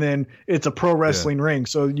to, and then it's a pro wrestling ring.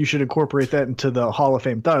 So you should incorporate that into the Hall of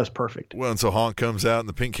Fame. Thought it was perfect. Well, and so Honk comes out in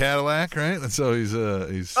the pink Cadillac, right? And so he's.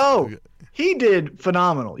 Oh, he did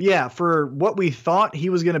phenomenal. Yeah, for what we thought he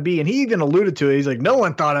was going to be. And he even alluded to it. He's like, no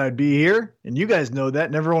one thought I'd be here. And you guys know that.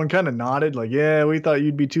 And everyone kind of nodded like, yeah, we thought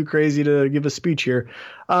you'd be too crazy to give a speech here.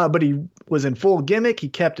 But he was in full gimmick. He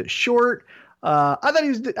kept it short. I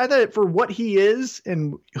thought for what he is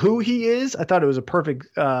and who he is, I thought it was a perfect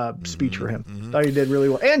speech for him. Thought he did really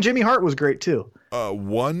well. And Jimmy Hart was great too.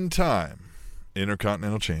 One-time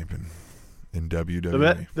Intercontinental Champion in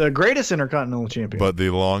WWE. The greatest Intercontinental Champion. But the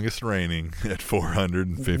longest reigning at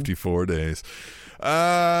 454 days.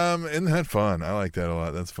 Isn't that fun? I like that a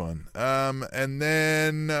lot. That's fun. And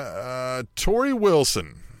then Tori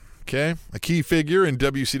Wilson. Okay, a key figure in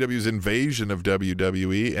WCW's invasion of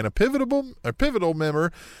WWE and a pivotal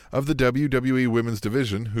member of the WWE Women's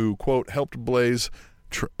Division who, quote, helped blaze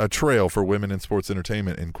a trail for women in sports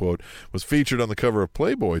entertainment, end quote, was featured on the cover of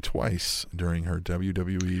Playboy twice during her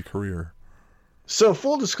WWE career. So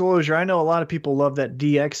full disclosure, I know a lot of people love that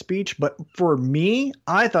DX speech, but for me,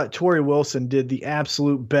 I thought Tori Wilson did the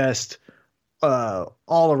absolute best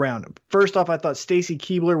all around. First off, I thought Stacy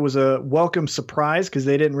Keibler was a welcome surprise because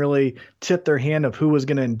they didn't really tip their hand of who was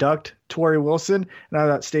going to induct Tori Wilson, and I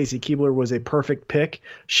thought Stacy Keibler was a perfect pick.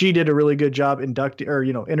 She did a really good job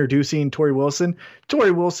introducing Tori Wilson.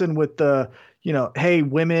 Tori Wilson with the hey,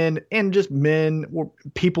 women and just men or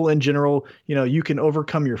people in general, you can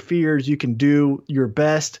overcome your fears. You can do your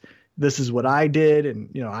best. This is what I did. And,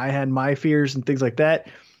 I had my fears and things like that.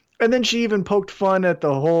 And then she even poked fun at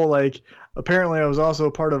the whole, apparently I was also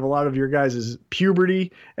a part of a lot of your guys'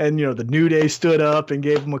 puberty. And, the New Day stood up and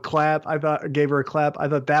gave her a clap. I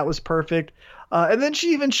thought that was perfect. And then she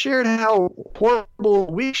even shared how horrible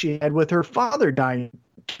a week she had with her father dying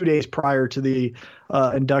 2 days prior to the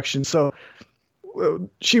induction. So,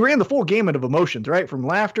 she ran the full gamut of emotions, right? From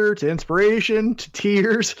laughter to inspiration to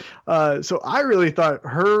tears. So I really thought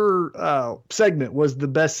her segment was the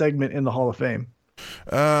best segment in the Hall of Fame.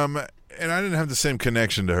 And I didn't have the same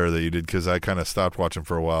connection to her that you did because I kind of stopped watching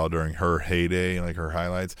for a while during her heyday, like her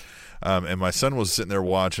highlights. And my son was sitting there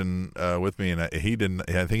watching with me, and he didn't.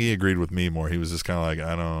 I think he agreed with me more. He was just kind of like,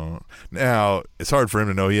 I don't. Now it's hard for him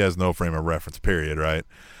to know he has no frame of reference. Period. Right.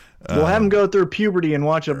 We'll have him go through puberty and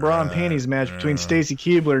watch a bra and panties match between Stacy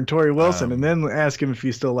Keibler and Tori Wilson, and then ask him if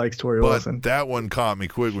he still likes Tori Wilson. That one caught me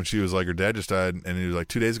quick when she was like, her dad just died, and he was like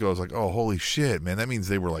 2 days ago. I was like, oh, holy shit, man! That means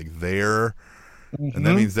they were like there, and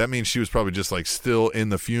that means she was probably just like still in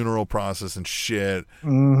the funeral process and shit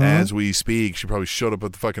as we speak. She probably showed up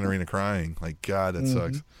at the fucking arena crying. Like, God, that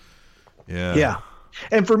sucks. Yeah.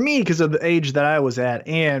 And for me, because of the age that I was at,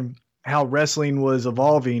 and how wrestling was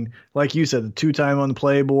evolving, like you said, the 2-time on the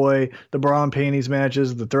Playboy, the bra and panties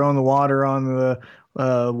matches, the throwing the water on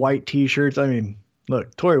the white T-shirts. I mean,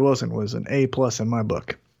 look, Tori Wilson was an A+ in my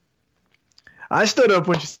book. I stood up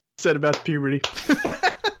when she said about the puberty.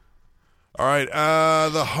 All right,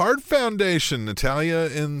 the Hart Foundation, Natalia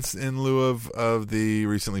in lieu of the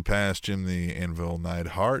recently passed Jim the Anvil Knight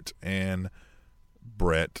Hart and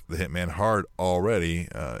Bret the Hitman Hart already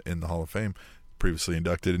in the Hall of Fame. Previously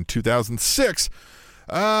inducted in 2006.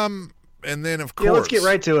 And then, of course... let's get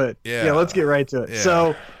right to it. Let's get right to it. Yeah.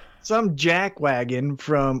 So, some jackwagon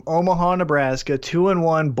from Omaha, Nebraska,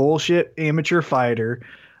 2-1 bullshit amateur fighter,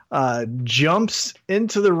 jumps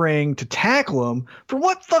into the ring to tackle him. For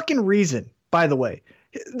what fucking reason, by the way?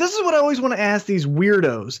 This is what I always want to ask these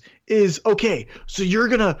weirdos is, okay, so you're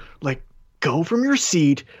going to, go from your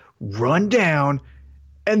seat, run down,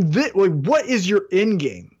 and what is your end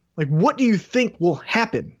game? What do you think will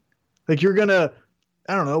happen? You're going to,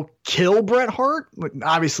 I don't know, kill Bret Hart?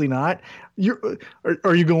 Obviously not.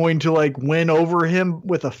 Are you going to win over him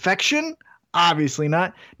with affection? Obviously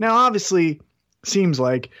not. Now, obviously, seems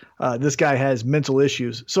like this guy has mental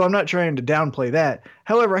issues, so I'm not trying to downplay that.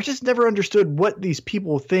 However, I just never understood what these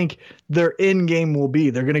people think their end game will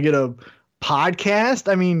be. They're going to get a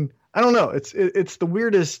podcast? I mean, I don't know. It's the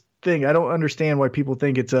weirdest thing. I don't understand why people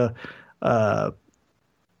think it's a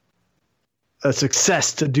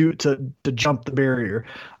success to jump the barrier.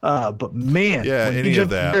 But man, any of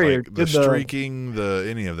that, the streaking,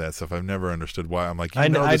 any of that stuff, I've never understood why. I'm like, this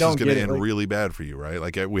is going to end really bad for you, right?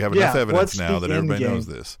 We have enough evidence now that everybody knows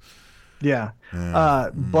this. Yeah.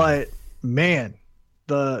 But man,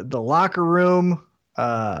 the locker room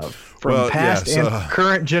from past and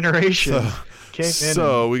current generation came in.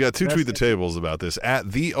 So we got two tweet the tables about this.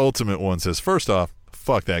 At the Ultimate One says, first off,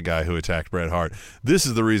 fuck that guy who attacked Bret Hart. This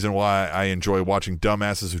is the reason why I enjoy watching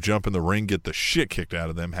dumbasses who jump in the ring get the shit kicked out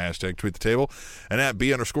of them. Hashtag tweet the table. And at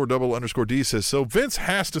B_double_D says, so Vince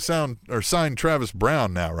has to sign Travis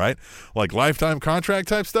Brown now, right? Like lifetime contract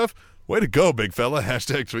type stuff? Way to go, big fella.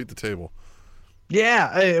 Hashtag tweet the table.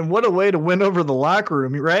 Yeah, and what a way to win over the locker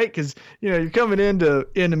room, right? Because, you're coming into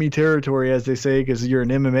enemy territory, as they say, because you're an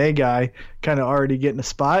MMA guy, kind of already getting a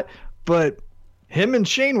spot. But him and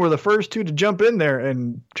Shane were the first two to jump in there,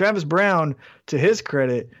 and Travis Brown, to his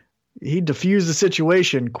credit, he diffused the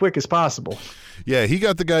situation quick as possible. Yeah, he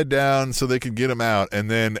got the guy down so they could get him out,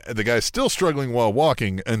 and then the guy's still struggling while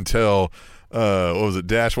walking until what was it,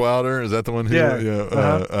 Dash Wilder? Is that the one who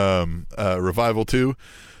Revival 2?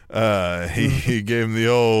 He gave him the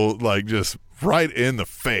old, like, just right in the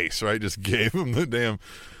face, right? Just gave him the damn,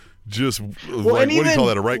 what do you call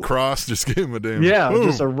that, a right cross? Just gave him a damn boom.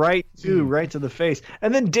 Just a right to the face.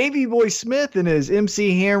 And then Davey Boy Smith in his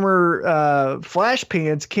MC Hammer flash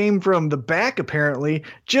pants came from the back, apparently,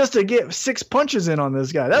 just to get 6 punches in on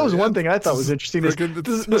this guy. That was one thing I thought was interesting.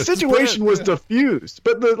 The situation was diffused,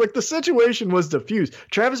 but the situation was diffused.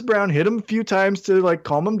 Travis Brown hit him a few times to, like,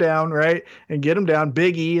 calm him down, right, and get him down.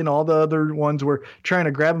 Big E and all the other ones were trying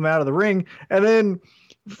to grab him out of the ring, and then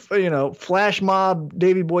Flash Mob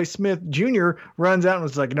Davey Boy Smith Jr. runs out and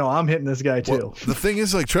was like, no, I'm hitting this guy too. Well, the thing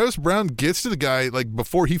is, like, Travis Brown gets to the guy, like,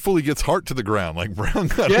 before he fully gets Hart to the ground. Like, Brown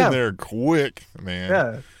got in there quick, man.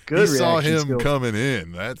 Yeah, good. He saw him coming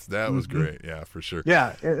in. That was great. Yeah, for sure.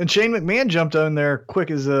 Yeah, and Shane McMahon jumped in there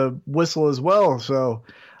quick as a whistle as well. So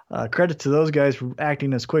credit to those guys for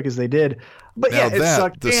acting as quick as they did. But now it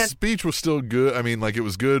sucked. The speech was still good. I mean, like, it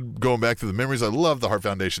was good going back to the memories. I love the Hart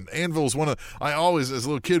Foundation. Anvil was I always, as a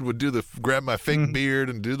little kid, would grab my fake beard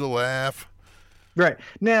and do the laugh. Right.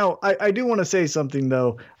 Now, I do want to say something,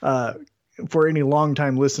 though, for any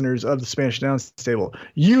longtime listeners of the Spanish Announce Table.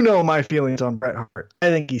 My feelings on Bret Hart. I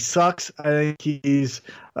think he sucks. I think he's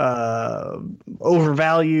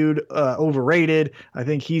overvalued, overrated. I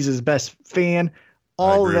think he's his best fan.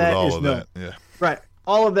 All of that is known. Yeah. Right.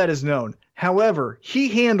 All of that is known. However, he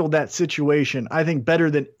handled that situation, I think, better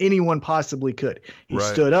than anyone possibly could. He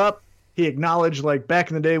stood up. He acknowledged, like, back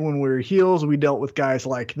in the day when we were heels, we dealt with guys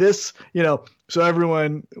like this, so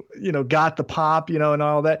everyone, got the pop, and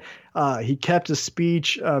all that. He kept his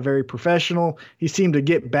speech very professional. He seemed to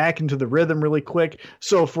get back into the rhythm really quick.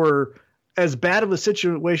 So for as bad of a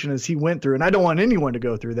situation as he went through, and I don't want anyone to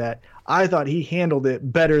go through that, I thought he handled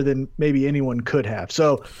it better than maybe anyone could have.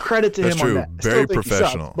 So credit to him on that. Very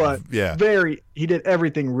professional. He did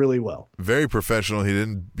everything really well. Very professional. He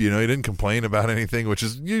didn't complain about anything, which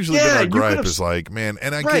is usually been our gripe is like, man,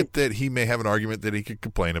 and I get that he may have an argument that he could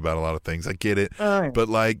complain about a lot of things. I get it. But,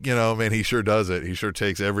 like, man, he sure does it. He sure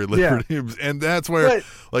takes every liberty. Yeah. And that's where,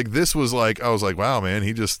 like, this was like, I was like, wow, man,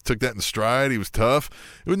 he just took that in stride. He was tough.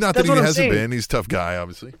 It was not that he hasn't been. He's a tough guy,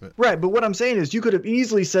 obviously. But. Right. But what I'm saying is you could have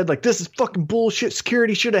easily said, like, this is fucking bullshit.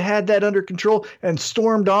 Security should have had that under control and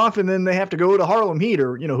stormed off, and then they have to go to Harlem Heat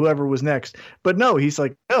or, whoever was next. But no, he's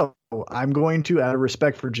like, no, I'm going to, out of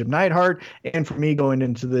respect for Jim Neidhart and for me going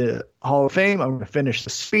into the Hall of Fame, I'm going to finish the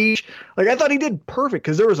speech. Like, I thought he did perfect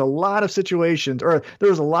because there was a lot of situations, or there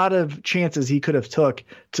was a lot of chances he could have took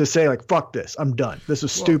to say, like, fuck this, I'm done. This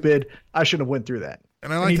was stupid. I shouldn't have went through that.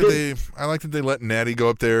 And I like that they let Natty go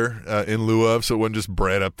up there in lieu of, so it wasn't just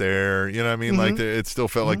Brett up there. You know what I mean? Like, it still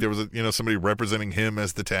felt like there was somebody representing him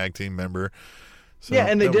as the tag team member. So yeah,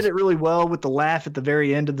 and they did it really well with the laugh at the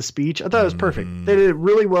very end of the speech. I thought it was perfect. They did it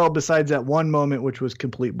really well besides that one moment, which was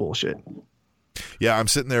complete bullshit. Yeah, I'm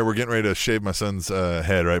sitting there. We're getting ready to shave my son's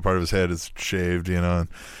head, right? Part of his head is shaved, and I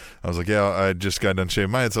was like, yeah, I just got done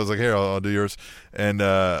shaving my head. So I was like, here, I'll do yours. And,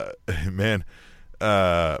 man,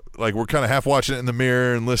 like, we're kind of half watching it in the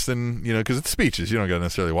mirror and listening, because it's speeches. You don't got to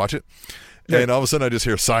necessarily watch it. Yeah. And all of a sudden I just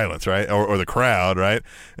hear silence, right? Or the crowd, right?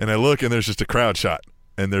 And I look, and there's just a crowd shot.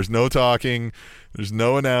 And there's no talking, there's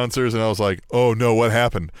no announcers, and I was like, oh, no, what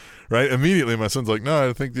happened? Right? Immediately, my son's like, no,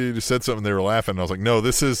 I think they just said something, they were laughing. And I was like, no,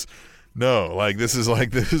 this is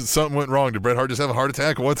something went wrong. Did Bret Hart just have a heart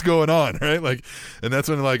attack? What's going on? Right? Like, and that's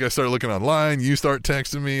when, like, I started looking online, you start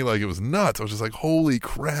texting me, like, it was nuts. I was just like, holy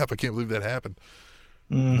crap, I can't believe that happened.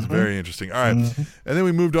 It was very interesting. All right. And then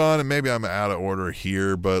we moved on, and maybe I'm out of order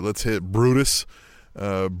here, but let's hit Brutus.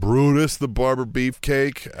 Brutus the Barber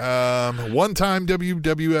Beefcake, one-time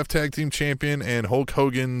WWF Tag Team Champion, and Hulk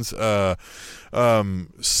Hogan's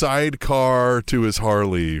sidecar to his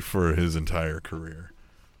Harley for his entire career.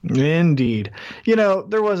 Indeed.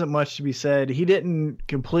 There wasn't much to be said. He didn't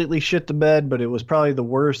completely shit the bed, but it was probably the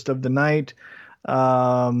worst of the night.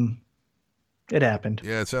 It happened.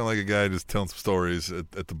 Yeah, it sounded like a guy just telling some stories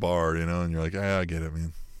at the bar, and you're like, I get it,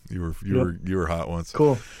 man. You were hot once.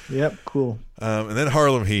 Cool. Yep. Cool. And then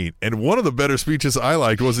Harlem Heat. And one of the better speeches I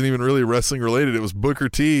liked wasn't even really wrestling related. It was Booker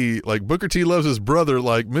T. Like, Booker T loves his brother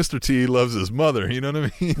like Mr. T loves his mother. You know what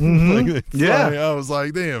I mean? Mm-hmm. I was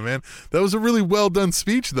like, damn, man. That was a really well done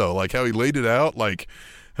speech, though. Like, how he laid it out. Like,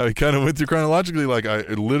 how he kind of went through chronologically. Like, I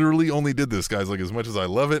literally only did this, guys. Like, as much as I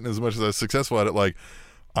love it and as much as I was successful at it, like,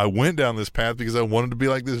 I went down this path because I wanted to be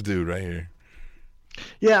like this dude right here.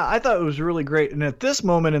 Yeah, I thought it was really great. And at this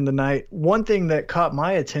moment in the night, one thing that caught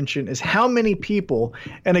my attention is how many people,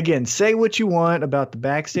 and again, say what you want about the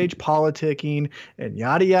backstage politicking and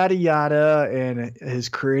yada, yada, yada, and his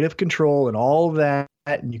creative control and all of that.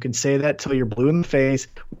 And you can say that till you're blue in the face.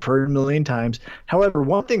 We've heard it a million times. However,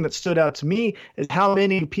 one thing that stood out to me is how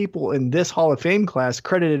many people in this Hall of Fame class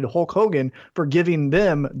credited Hulk Hogan for giving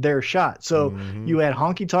them their shot. So you had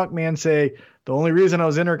Honky Tonk Man say, the only reason I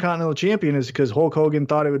was Intercontinental Champion is because Hulk Hogan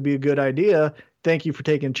thought it would be a good idea. Thank you for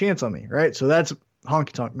taking a chance on me, right? So that's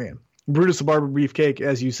Honky Tonk Man. Brutus the Barber Beefcake,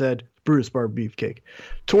 as you said, Brutus Barber Beefcake.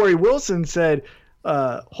 Torrie Wilson said,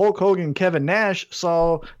 Hulk Hogan, Kevin Nash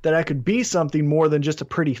saw that I could be something more than just a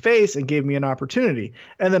pretty face and gave me an opportunity.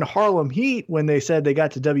 And then Harlem Heat, when they said they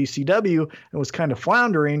got to WCW and was kind of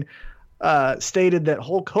floundering, stated that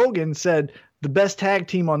Hulk Hogan said, the best tag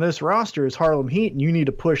team on this roster is Harlem Heat, and you need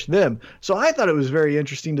to push them. So I thought it was very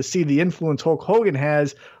interesting to see the influence Hulk Hogan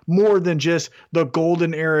has more than just the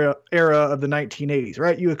golden era of the 1980s,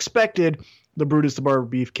 right? You expected the Brutus the Barber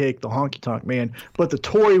Beefcake, the Honky Tonk Man, but the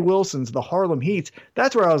Torrie Wilsons, the Harlem Heats,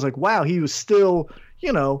 that's where I was like, wow, he was still,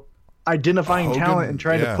 identifying Hogan, talent and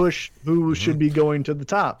trying to push who should be going to the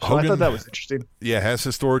top. So Hogan, I thought that was interesting. Yeah, has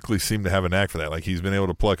historically seemed to have a knack for that. Like, he's been able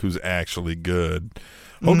to pluck who's actually good.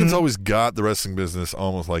 Hogan's always got the wrestling business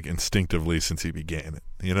almost like instinctively since he began it.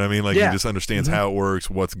 You know what I mean? Like, he just understands how it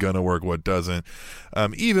works, what's going to work, what doesn't.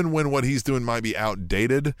 Even when what he's doing might be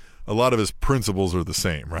outdated, a lot of his principles are the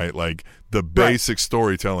same, right? Like, the basic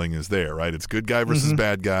storytelling is there, right? It's good guy versus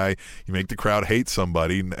bad guy. You make the crowd hate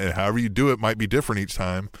somebody, and however you do it might be different each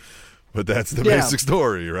time, but that's the basic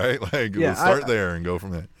story, right? Like, we'll start there and go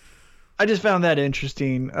from there. I just found that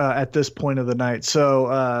interesting at this point of the night.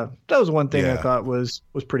 So that was one thing I thought was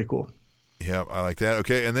pretty cool. Yeah, I like that.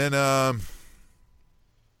 Okay, and then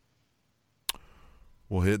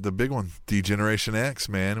we'll hit the big one, D-Generation X,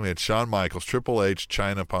 man. We had Shawn Michaels, Triple H,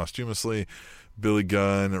 Chyna posthumously, Billy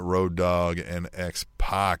Gunn, Road Dogg, and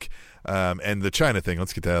X-Pac. And the Chyna thing,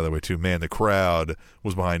 let's get that out of the way too. Man, the crowd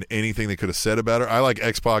was behind anything they could have said about her. I like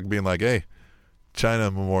X-Pac being like, hey,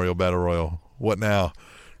 Chyna Memorial Battle Royal, what now?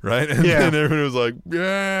 Right? And then everyone was like,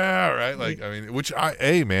 yeah, right? Like, I mean,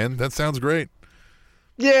 hey, man, that sounds great.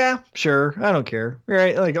 Yeah, sure. I don't care.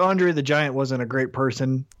 Right? Like, Andre the Giant wasn't a great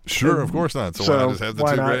person. Sure, of course not. So why not just have the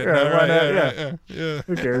two great? Why not? Yeah.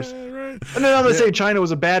 Who cares? Right. And then I'm not saying Chyna was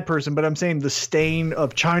a bad person, but I'm saying the stain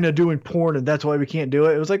of Chyna doing porn, and that's why we can't do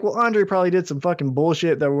it. It was like, well, Andre probably did some fucking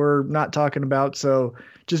bullshit that we're not talking about. So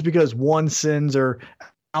just because one sins are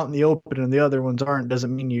out in the open and the other ones aren't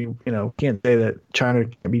doesn't mean you can't say that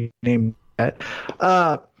Chyna can be named that.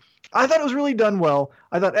 I thought it was really done well.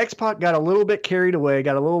 I thought X-Pac got a little bit carried away,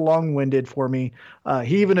 got a little long-winded for me.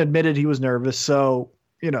 He even admitted he was nervous, so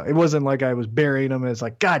it wasn't like I was burying him. It's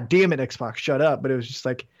like, God damn it, X-Pac, shut up. But it was just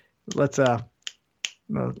like, let's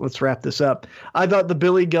wrap this up. I thought the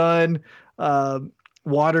Billy Gunn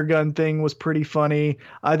water gun thing was pretty funny.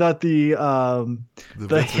 I thought the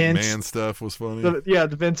Vince hints, McMahon stuff was funny.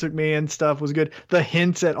 The Vince McMahon stuff was good. The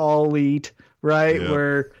hints at All Elite, right? Yeah.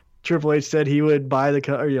 Where Triple H said he would buy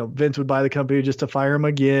Vince would buy the company just to fire him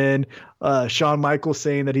again. Shawn Michaels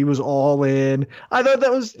saying that he was all in. I thought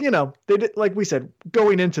that was, they did, like we said,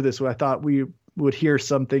 going into this, I thought we would hear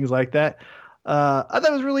some things like that. I thought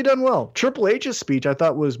it was really done well. Triple H's speech, I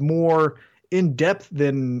thought, was more in depth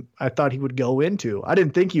than I thought he would go into. I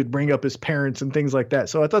didn't think he'd bring up his parents and things like that.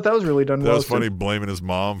 So I thought that was really done well. That was funny, blaming his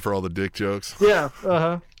mom for all the dick jokes. Yeah.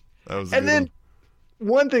 That was and then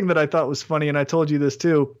one thing that I thought was funny, and I told you this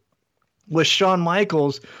too, was Shawn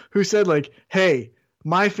Michaels, who said, like, hey,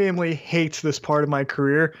 my family hates this part of my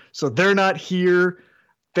career, so they're not here.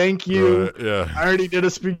 Thank you. I already did a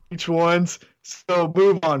speech once. So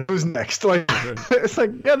move on. Who's next? Like, it's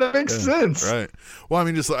like, yeah, that makes sense. Right. Well,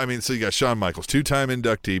 so you got Shawn Michaels, 2-time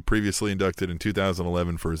inductee, previously inducted in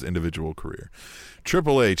 2011 for his individual career.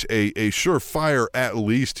 Triple H, a surefire at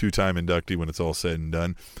least 2-time inductee when it's all said and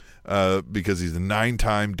done, because he's a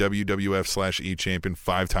 9-time WWF/E champion,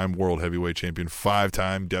 5-time World Heavyweight champion,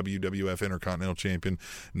 5-time WWF Intercontinental champion,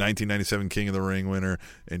 1997 King of the Ring winner,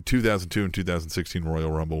 and 2002 and 2016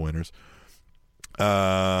 Royal Rumble winners.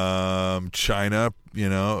 China,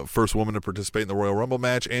 first woman to participate in the Royal Rumble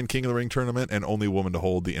match and King of the Ring tournament, and only woman to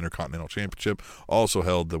hold the Intercontinental Championship. Also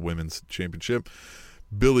held the Women's Championship.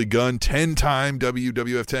 Billy Gunn, 10-time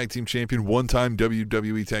WWF Tag Team Champion, 1-time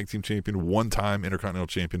WWE Tag Team Champion, 1-time Intercontinental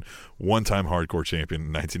Champion, 1-time Hardcore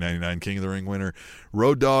Champion, 1999 King of the Ring winner.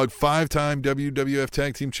 Road Dogg, 5-time WWF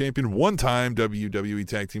Tag Team Champion, 1-time WWE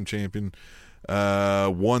Tag Team Champion,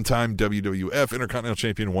 1-time WWF Intercontinental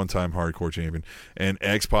Champion, 1-time Hardcore Champion. And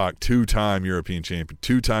X-Pac, 2-time European Champion,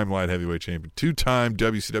 2-time Light Heavyweight Champion, 2-time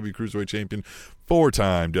WCW Cruiserweight Champion,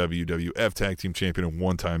 4-time WWF Tag Team Champion, and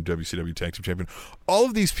 1-time WCW Tag Team Champion. All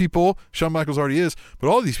of these people, Shawn Michaels already is, but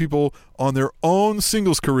all of these people on their own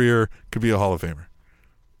singles career could be a Hall of Famer.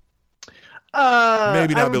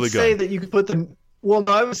 Maybe not Billy Gunn. I would say that you could put them. Well,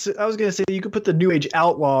 no, I was going to say you could put the New Age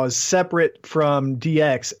Outlaws separate from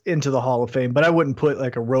DX into the Hall of Fame, but I wouldn't put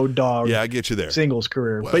like a Road Dogg. Yeah, I get you there. Singles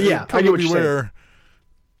career, well, but yeah, I get what you're saying.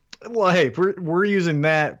 Well, hey, we're using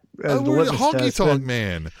that as the litmus honky test. Tonk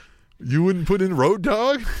Man. You wouldn't put in Road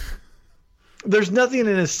Dogg? There's nothing in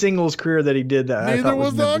his singles career that he did that. Neither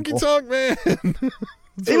was the Honky Tonk Man.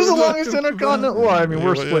 He was the longest Intercontinental. Well, I mean,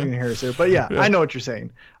 we're splitting hairs here, but yeah, I know what you're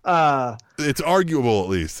saying. It's arguable, at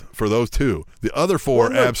least, for those two. The other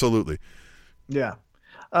four, absolutely. Yeah.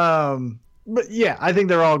 But yeah, I think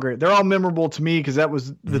they're all great. They're all memorable to me because that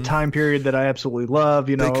was the time period that I absolutely love.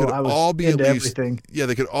 They could I was all be into at least, everything. Yeah,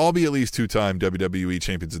 they could all be at least 2-time WWE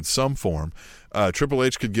champions in some form. Triple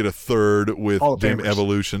H could get a third with Damn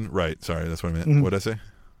Evolution. Right. Sorry, that's what I meant. Mm-hmm. What did I say?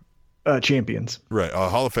 Champions. Right.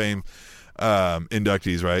 Hall of Fame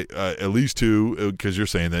inductees, right? At least 2, because you're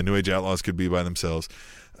saying that New Age Outlaws could be by themselves.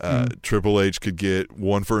 Triple H could get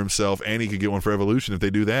one for himself, and he could get one for Evolution if they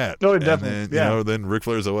do that. Oh, definitely. Then, then Ric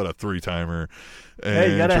Flair's a 3-timer. And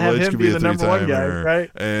hey, you gotta Triple have H him be the number one guy, right?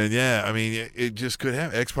 And yeah, I mean, it just could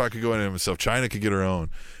happen. X-Pac could go into himself. China could get her own.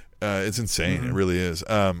 It's insane. It really is.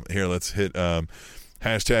 Here, let's hit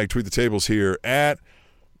hashtag tweet the tables here at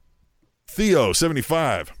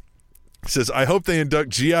Theo75. Says, I hope they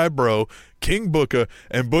induct G.I. Bro, King Booker,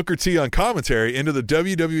 and Booker T on commentary into the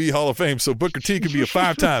WWE Hall of Fame so Booker T could be a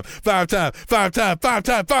five-time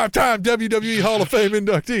WWE Hall of Fame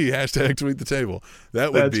inductee. Hashtag tweet the table.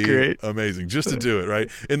 That would be great. Amazing. Just to do it, right?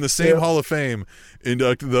 In the same Hall of Fame,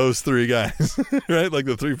 induct those 3 guys, right? Like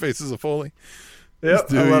the 3 faces of Foley.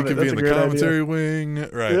 Yep, I love it. He could be in the commentary wing.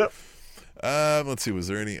 Right. Yep. Let's see. Was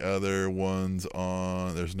there any other ones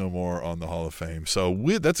on? There's no more on the Hall of Fame. So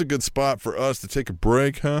that's a good spot for us to take a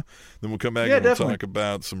break, huh? Then we'll come back and we'll talk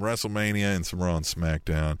about some WrestleMania and some Raw and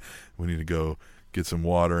SmackDown. We need to go get some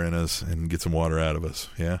water in us and get some water out of us.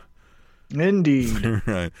 Yeah? Indeed.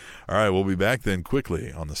 Right. All right. We'll be back then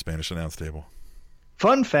quickly on the Spanish Announce Table.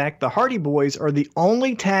 Fun fact, the Hardy Boys are the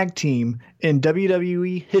only tag team in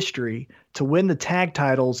WWE history to win the tag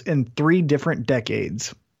titles in 3 different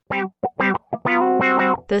decades.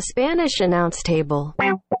 The Spanish Announce Table.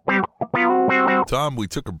 Tom, we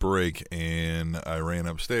took a break and I ran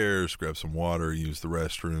upstairs, grabbed some water, used the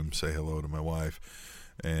restroom, say hello to my wife.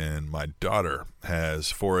 And my daughter has,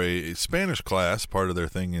 for a Spanish class, part of their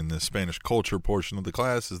thing in the Spanish culture portion of the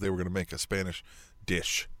class is they were going to make a Spanish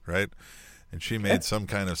dish, right? And she made some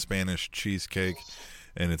kind of Spanish cheesecake,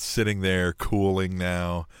 and it's sitting there cooling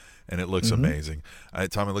now, and it looks amazing.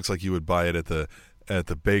 Tom, it looks like you would buy it at the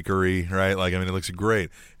bakery, right? Like, I mean, it looks great,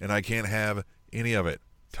 and I can't have any of it,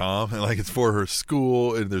 Tom. And like, it's for her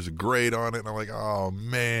school, and there's a grade on it, and I'm like, oh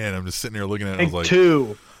man, I'm just sitting here looking at it. And I was like,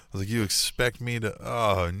 2. I was like, you expect me to?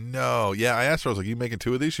 Oh no, yeah. I asked her, I was like, you making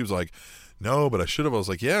 2 of these? She was like, no, but I should have. I was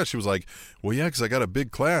like, yeah. She was like, well, yeah, because I got a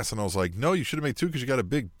big class, and I was like, no, you should have made 2 because you got a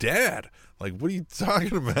big dad. Like, what are you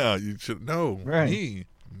talking about? You should know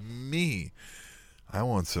me. I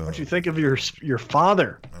want some. What you think of your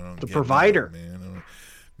father, the provider? That, man.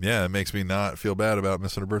 Yeah, it makes me not feel bad about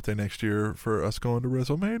missing her birthday next year for us going to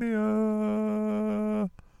WrestleMania.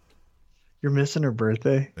 You're missing her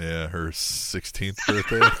birthday? Yeah, her 16th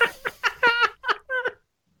birthday.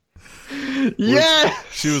 Yeah.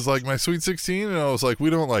 She was like, my sweet 16, and I was like, we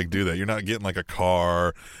don't like do that. You're not getting like a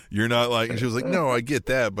car. You're not like, and she was like, no, I get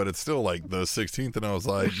that, but it's still like the 16th. And I was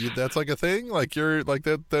like, that's like a thing? Like, you're like,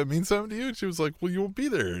 that means something to you? And she was like, well, you won't be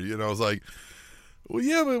there. You know, I was like, well,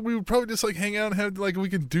 yeah, but we would probably just like hang out and have like, we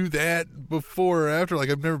can do that before or after. Like,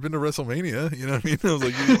 I've never been to WrestleMania. You know what I mean? I was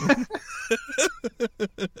like,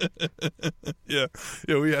 yeah,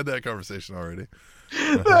 we had that conversation already.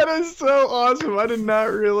 That is so awesome. I did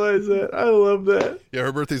not realize that. I love that. Yeah,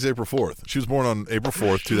 her birthday's April 4th. She was born on April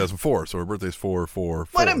 4th, 2004. So her birthday's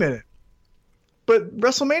 4/4/4. Wait a minute. But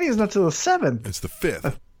WrestleMania is not till the 7th. It's the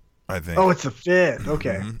 5th. I think. Oh, it's the 5th.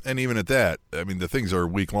 Okay. Mm-hmm. And even at that, I mean, the things are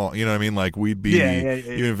week long. You know what I mean? Like, we'd be,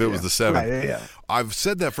 even if it was the 7th. Right, yeah. I've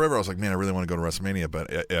said that forever. I was like, man, I really want to go to WrestleMania,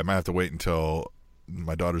 but I might have to wait until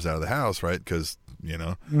my daughter's out of the house, right? Because,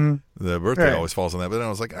 the birthday always falls on that. But then I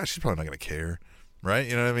was like, she's probably not going to care. Right?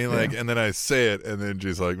 You know what I mean? Like, and then I say it, and then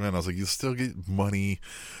she's like, man, I was like, you still get money.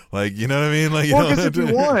 Like, you know what I mean? Like, because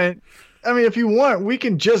if you want, we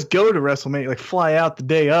can just go to WrestleMania, like fly out the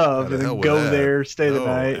day of and then go there, stay the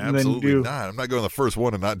night, and then do. Not. I'm not going to the first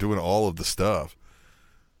one and not doing all of the stuff.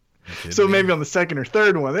 So maybe on the second or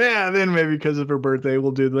third one, then maybe because of her birthday,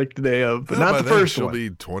 we'll do like the day of, but not the first she'll one. She'll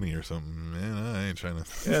be 20 or something. Man, I ain't trying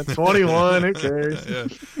to. 21. Who cares? Yeah.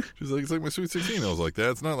 She's like, it's like my Sweet 16. I was like,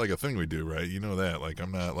 that's not like a thing we do, right? You know that. Like,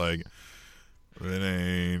 I'm not like, it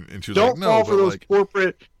ain't. And she was like, no, don't fall for those like,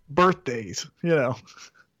 corporate birthdays, Well,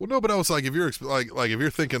 no, but I was like, if you're like if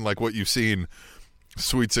you're thinking like what you've seen,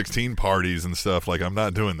 Sweet 16 parties and stuff, like I'm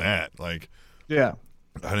not doing that. Like, yeah,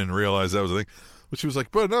 I didn't realize that was a thing. But she was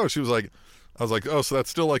like, but no, she was like, I was like, oh, so that's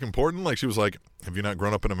still like important? Like, she was like, have you not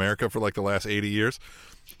grown up in America for like the last 80 years?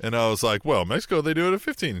 And I was like, well, Mexico, they do it at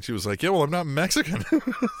 15. And she was like, yeah, well, I'm not Mexican.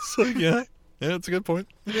 So yeah, that's a good point.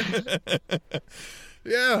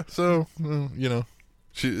 Yeah, so,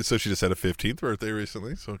 she just had a 15th birthday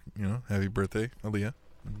recently. So, happy birthday, Aaliyah.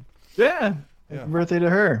 Yeah. Happy birthday to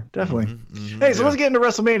her, definitely. Hey, so let's get into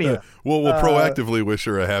WrestleMania. We'll proactively wish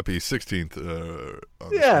her a happy 16th. On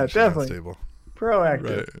the definitely. Table.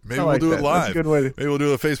 Proactive. Right. Maybe we'll do it live. That's a good way Maybe we'll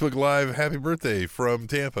do a Facebook Live happy birthday from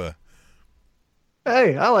Tampa.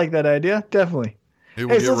 Hey, I like that idea. Definitely. So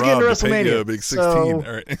let's get into WrestleMania. A big 16. All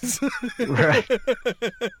right. Right.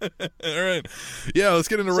 All right. Yeah, let's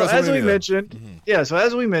get into WrestleMania.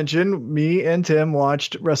 As we mentioned, me and Tim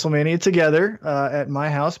watched WrestleMania together at my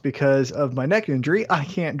house because of my neck injury. I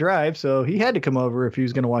can't drive, so he had to come over if he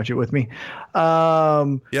was going to watch it with me.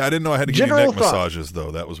 I didn't know I had to give you neck massages, though.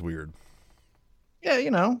 That was weird.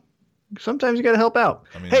 Yeah, sometimes you got to help out.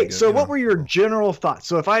 What were your general thoughts?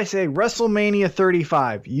 So if I say WrestleMania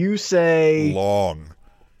 35, you say long.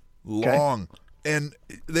 And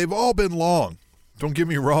they've all been long. Don't get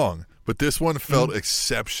me wrong, but this one felt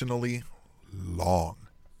exceptionally long.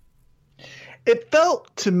 It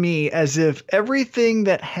felt to me as if everything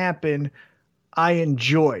that happened I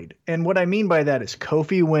enjoyed. And what I mean by that is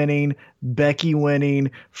Kofi winning, Becky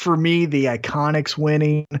winning, for me the Iconics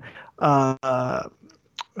winning,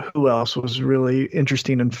 who else was really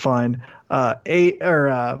interesting and fun?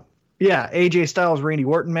 AJ Styles Randy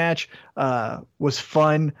Orton match was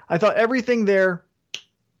fun. I thought everything there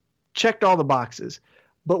checked all the boxes.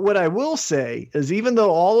 But what I will say is, even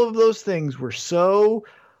though all of those things were so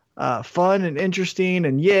fun and interesting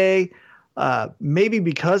and yay, maybe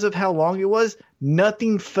because of how long it was,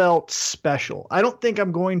 nothing felt special. I don't think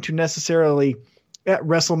I'm going to necessarily at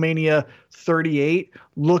WrestleMania 38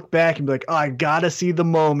 look back and be like, oh, I gotta see the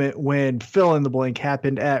moment when fill in the blank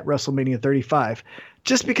happened at WrestleMania 35,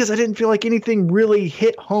 just because I didn't feel like anything really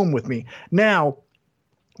hit home with me. Now,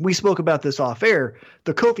 we spoke about this off air.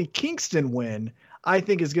 The Kofi Kingston win, I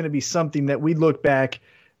think, is going to be something that we look back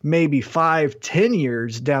maybe 5-10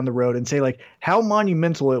 years down the road and say, like, how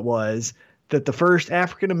monumental it was that the first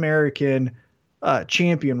African-American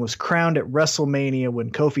champion was crowned at WrestleMania when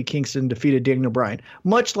Kofi Kingston defeated Daniel Bryan.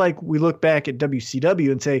 Much like we look back at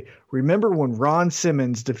WCW and say, remember when Ron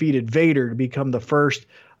Simmons defeated Vader to become the first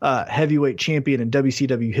heavyweight champion in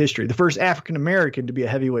WCW history, the first African-American to be a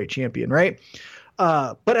heavyweight champion, right?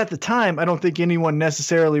 But at the time, I don't think anyone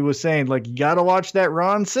necessarily was saying, like, you got to watch that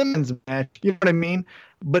Ron Simmons match. You know what I mean?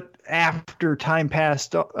 But after time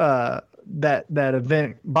passed that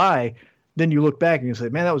event by, then you look back and you say,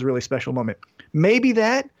 man, that was a really special moment. Maybe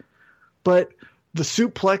that, but the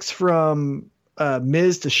suplex from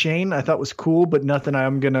Miz to Shane I thought was cool, but nothing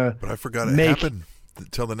I'm going to But I forgot it happened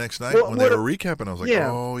until the next night when they were recapping. I was like,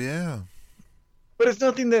 oh, yeah. But it's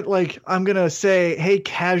nothing that, like, I'm going to say, hey,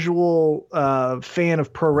 casual fan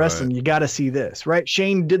of pro wrestling, you got to see this, right?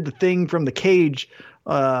 Shane did the thing from the cage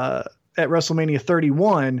at WrestleMania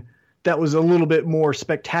 31 that was a little bit more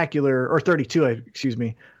spectacular, or 32, excuse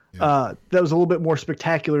me. Yeah. That was a little bit more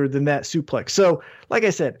spectacular than that suplex. So, like I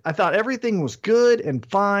said, I thought everything was good and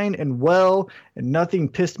fine and well, and nothing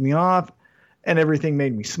pissed me off, and everything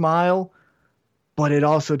made me smile. But it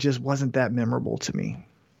also just wasn't that memorable to me.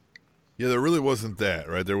 Yeah, there really wasn't that,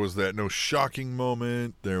 right? There was that no shocking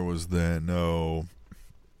moment. There was that no,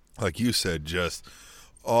 like you said, just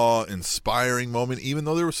awe-inspiring moment, even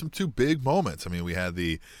though there were some two big moments. I mean, we had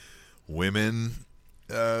the women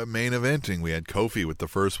main eventing. We had Kofi with the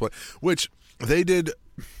first one, which they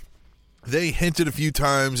hinted a few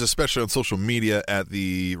times, especially on social media, at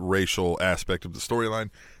the racial aspect of the storyline.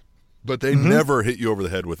 but they never hit you over the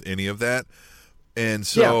head with any of that. And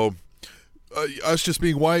so us just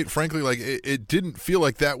being white, frankly, like it didn't feel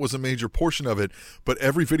like that was a major portion of it. But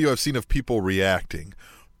every video I've seen of people reacting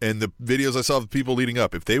and the videos I saw of people leading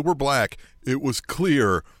up, if they were black, it was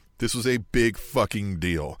clear this was a big fucking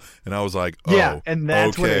deal. And I was like, oh, and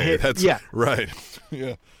that's when it hit. That's right.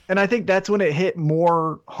 Yeah. And I think that's when it hit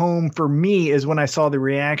more home for me, is when I saw the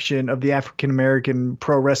reaction of the African-American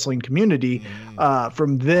pro wrestling community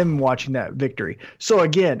from them watching that victory. So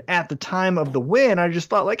again, at the time of the win, I just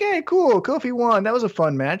thought like, hey, cool, Kofi won. That was a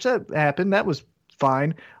fun match. That happened. That was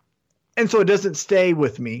fine. And so it doesn't stay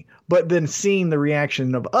with me. But then seeing the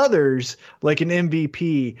reaction of others, like an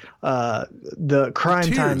MVP, the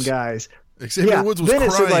Crime Time guys. Xavier Woods was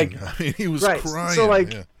crying. Like, I mean, he was crying. So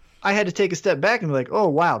like, I had to take a step back and be like, oh,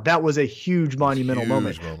 wow, that was a huge monumental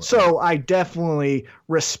moment. So I definitely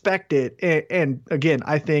respect it. And again,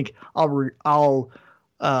 I think I'll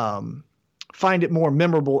find it more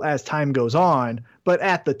memorable as time goes on. But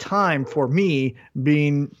at the time, for me,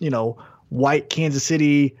 being, white Kansas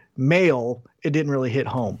City male, it didn't really hit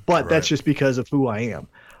home. But that's just because of who I am.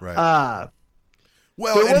 Right.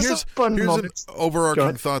 Well, and here's an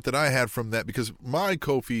overarching thought that I had from that, because my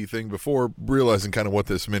Kofi thing before realizing kind of what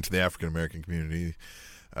this meant to the African-American community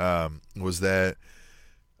was that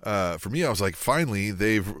for me, I was like, finally,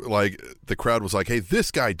 the crowd was like, hey, this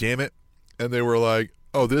guy, damn it. And they were like,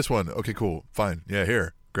 oh, this one. Okay, cool. Fine. Yeah,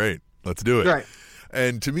 here. Great. Let's do it. Right.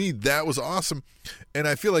 And to me, that was awesome. And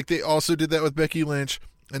I feel like they also did that with Becky Lynch.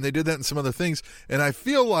 And they did that in some other things. And I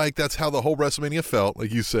feel like that's how the whole WrestleMania felt,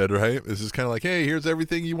 like you said, right? This is kind of like, hey, here's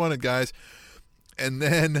everything you wanted, guys. And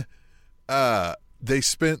then they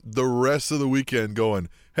spent the rest of the weekend going,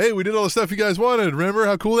 hey, we did all the stuff you guys wanted. Remember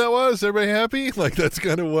how cool that was? Everybody happy? Like, that's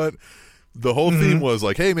kind of what the whole theme was.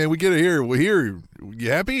 Like, hey, man, we get it here. We're here. You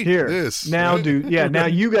happy? Here. This. Now, right? dude. Yeah, now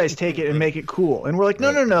you guys take it and make it cool. And we're like,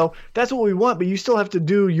 no. That's what we want, but you still have to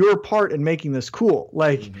do your part in making this cool.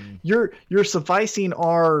 Like, you're sufficing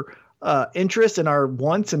our interests and our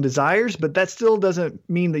wants and desires, but that still doesn't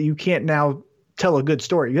mean that you can't now tell a good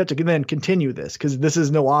story. You have to then continue this, because this is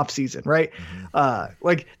no off season, right?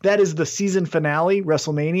 Like, that is the season finale,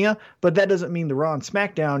 WrestleMania, but that doesn't mean the Raw and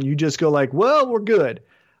SmackDown, you just go like, well, we're good.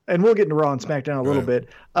 And we'll get into Raw and SmackDown a little bit.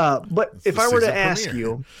 But if I were to ask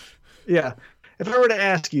you,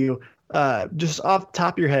 just off the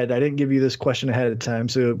top of your head, I didn't give you this question ahead of time,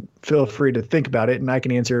 so feel free to think about it, and I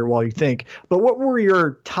can answer it while you think. But what were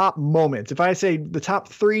your top moments? If I say the top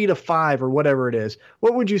 3 to 5 or whatever it is,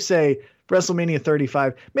 what would you say WrestleMania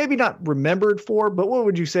 35, maybe not remembered for, but what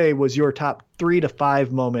would you say was your top 3 to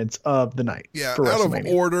 5 moments of the night? Yeah, out of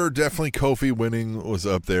order, definitely Kofi winning was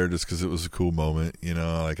up there just because it was a cool moment.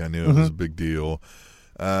 Like, I knew it was a big deal.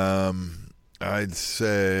 I'd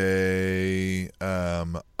say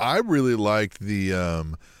I really liked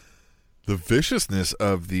the viciousness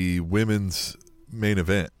of the women's main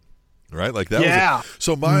event. Right, like that was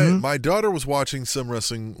so my daughter was watching some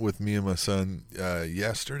wrestling with me and my son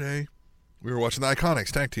yesterday. We were watching the Iconics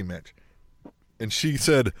tag team match, and she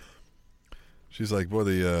said, she's like, boy,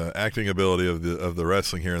 the acting ability of the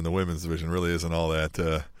wrestling here in the women's division really isn't all that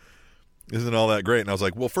great. And I was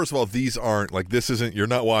like, well, first of all, these aren't, like, this isn't, you're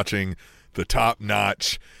not watching the top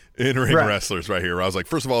notch in-ring wrestlers right here. I was like,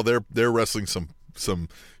 first of all, they're wrestling some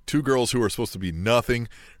two girls who are supposed to be nothing,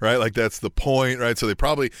 right? Like, that's the point, right? So I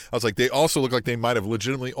was like, they also look like they might have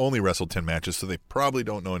legitimately only wrestled 10 matches, so they probably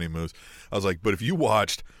don't know any moves. I was like, but if you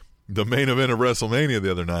watched the main event of WrestleMania the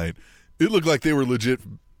other night, it looked like they were legit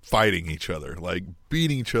fighting each other, like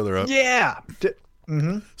beating each other up. Yeah.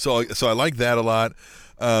 So I like that a lot.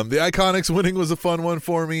 The Iconics winning was a fun one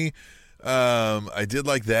for me. I did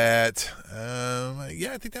like that.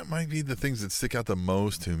 I think that might be the things that stick out the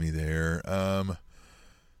most to me there. I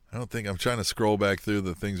don't think, I'm trying to scroll back through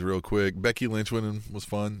the things real quick. Becky Lynch winning was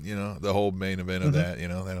fun, the whole main event of that,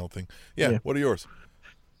 that whole thing. Yeah. What are yours?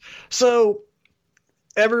 So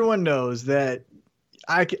everyone knows that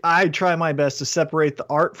I try my best to separate the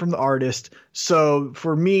art from the artist. So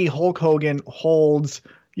for me, Hulk Hogan holds,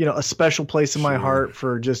 a special place in my heart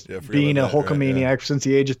for just being a Hulkamaniac since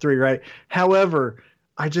the age of 3, right? However,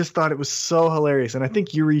 I just thought it was so hilarious, and I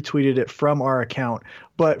think you retweeted it from our account.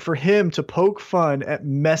 But for him to poke fun at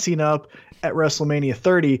messing up at WrestleMania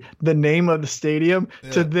 30, the name of the stadium,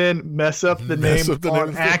 to then mess up the name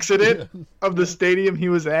on accident of the stadium he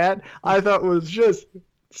was at, I thought was just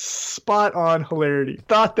spot on hilarity.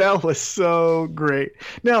 Thought that was so great.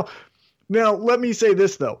 Now let me say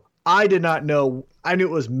this though. I did not know I knew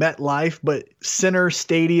it was MetLife, but Center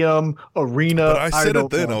Stadium Arena. But I said it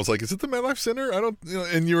then. know. I was like, "Is it the MetLife Center?" I don't,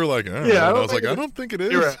 and you were like, "I don't Yeah, know." I And don't I was like, think "I don't think it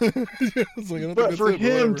is." You're right. I was like, I don't But think for that's it,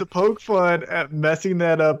 him whatever. to poke fun at messing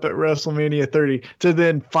that up at WrestleMania 30, to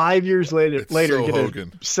then 5 years later It's so get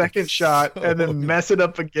Hogan. a second It's shot so and then Hogan. mess it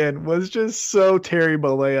up again was just so Terry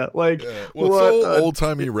Bollea. Like, Yeah. Well, what it's a- so old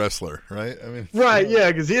timey wrestler, right? I mean, right?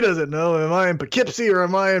 Yeah, because he doesn't know. Am I in Poughkeepsie or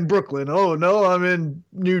am I in Brooklyn? Oh no, I'm in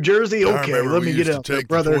New Jersey. I Okay, remember let we me used get to out there, take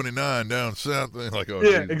the brother. 29 down south. Like, oh,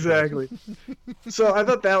 Yeah, Jesus. exactly. So I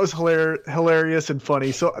thought that was hilarious and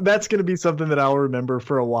funny. So that's going to be something that I'll remember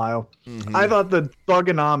for a while. Mm-hmm. I thought the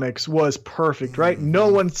thugonomics was perfect, right? No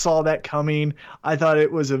one saw that coming. I thought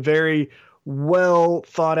it was a very well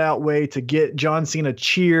thought out way to get John Cena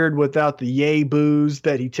cheered without the yay boos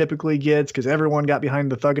that he typically gets because everyone got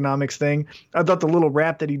behind the thugonomics thing. I thought the little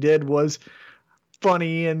rap that he did was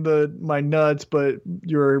funny and my nuts, but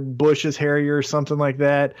your bush is hairier or something like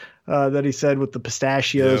that, that he said with the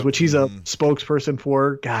pistachios, Yep. which he's a spokesperson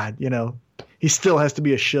for. God, he still has to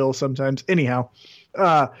be a shill sometimes. Anyhow,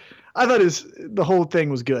 I thought the whole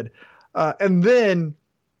thing was good. And then,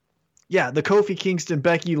 the Kofi Kingston,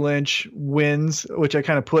 Becky Lynch wins, which I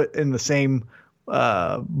kind of put in the same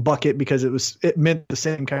bucket because it meant the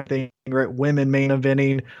same kind of thing, right? Women main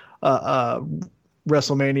eventing,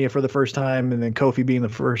 WrestleMania for the first time, and then Kofi being the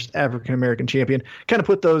first African American champion. Kind of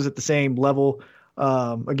put those at the same level.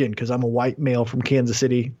 Again, because I'm a white male from Kansas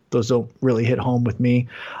City, those don't really hit home with me.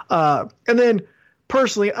 And then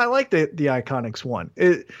personally, I like the Iconics one.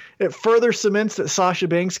 It further cements that Sasha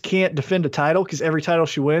Banks can't defend a title because every title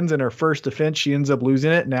she wins in her first defense, she ends up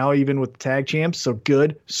losing it. Now even with the tag champs, so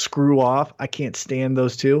good. Screw off. I can't stand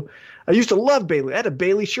those two. I used to love Bayley. I had a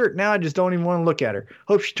Bayley shirt. Now I just don't even want to look at her.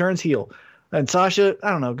 Hope she turns heel. And Sasha,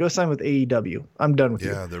 I don't know, go sign with AEW. I'm done with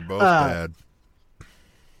you. Yeah, they're both bad.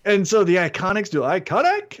 And so the Iconics do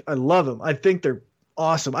Iconic. I love them. I think they're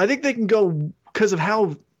awesome. I think they can go because of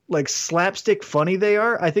how like slapstick funny they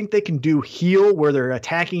are. I think they can do heel where they're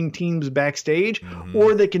attacking teams backstage,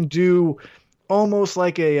 or they can do almost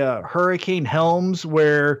like a Hurricane Helms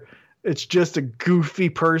where it's just a goofy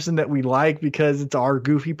person that we like because it's our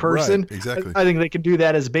goofy person. Right, exactly. I think they can do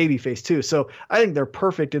that as babyface too. So I think they're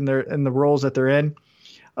perfect in the roles that they're in.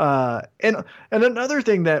 And another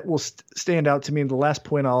thing that will stand out to me, the last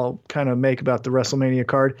point I'll kind of make about the WrestleMania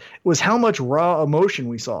card, was how much raw emotion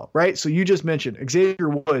we saw, right? So you just mentioned Xavier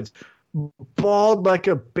Woods bawled like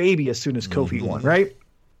a baby as soon as Kofi won, right?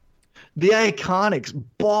 The Iconics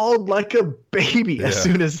bawled like a baby as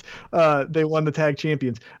soon as they won the tag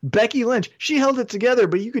champions. Becky Lynch, she held it together,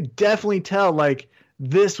 but you could definitely tell like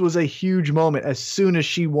this was a huge moment as soon as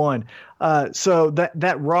she won. So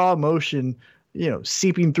that raw emotion,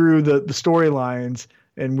 seeping through the storylines,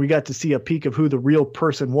 and we got to see a peek of who the real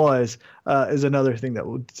person was, is another thing that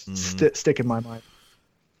would stick in my mind.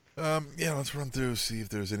 Let's run through, see if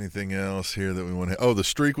there's anything else here that we want to. Oh, the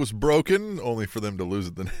streak was broken, only for them to lose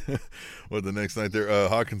it the next night there.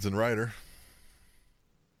 Hawkins and Ryder.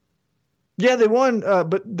 Yeah, they won,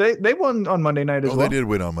 but they won on Monday night as well. Oh, they did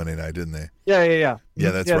win on Monday night, didn't they? Yeah.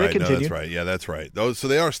 Yeah, that's right. No, that's right. Yeah, that's right. So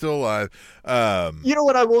they are still alive. You know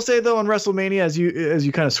what I will say though on WrestleMania, as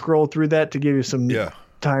you kind of scroll through that to give you some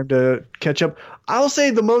time to catch up, I'll say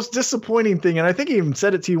the most disappointing thing, and I think I even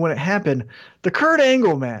said it to you when it happened, the Kurt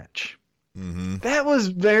Angle match. Mm-hmm. That was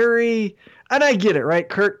very, and I get it, right?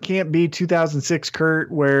 Kurt can't be 2006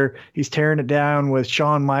 Kurt where he's tearing it down with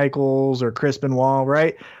Shawn Michaels or Chris Benoit,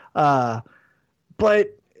 right?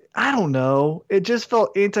 But I don't know. It just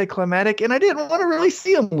felt anticlimactic, and I didn't want to really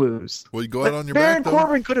see him lose. Well, you go out on your Baron back, though.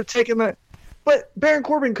 Corbin could have taken that. But Baron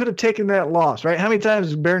Corbin could have taken that loss, right? How many times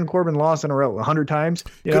has Baron Corbin lost in a row? 100 times?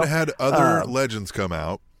 Could have had other legends come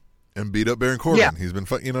out and beat up Baron Corbin. Yeah. He's been,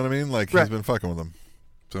 you know what I mean? Like, right. He's been fucking with them.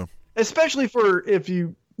 So, especially for if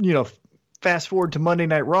you fast forward to Monday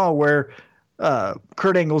Night Raw where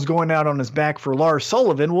Kurt Angle's going out on his back for Lars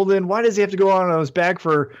Sullivan. Well, then why does he have to go out on his back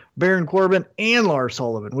for Baron Corbin and Lars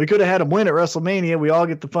Sullivan? We could have had him win at WrestleMania. We all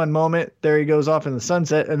get the fun moment. There he goes off in the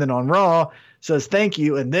sunset. And then on Raw says thank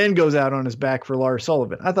you and then goes out on his back for Lars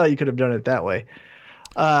Sullivan. I thought you could have done it that way.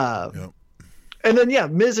 And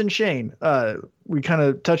then, Miz and Shane, we kind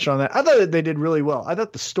of touched on that. I thought that they did really well. I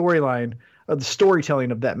thought the storyline of the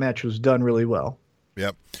storytelling of that match was done really well.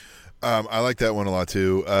 Yep. I like that one a lot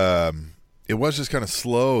too. It was just kind of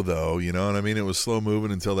slow, though. You know what I mean? It was slow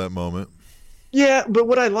moving until that moment. Yeah, but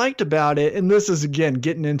what I liked about it, and this is, again,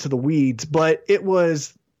 getting into the weeds, but it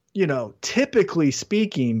was, typically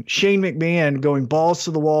speaking, Shane McMahon going balls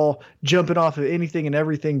to the wall, jumping off of anything and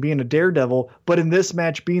everything, being a daredevil, but in this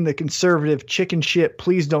match being the conservative chicken shit,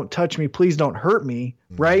 please don't touch me, please don't hurt me,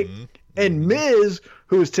 right? And Miz,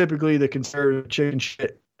 who is typically the conservative chicken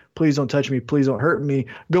shit, please don't touch me, please don't hurt me,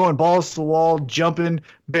 going balls to the wall, jumping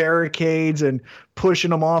barricades and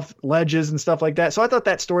pushing them off ledges and stuff like that. So I thought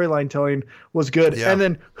that storyline telling was good. Yeah. And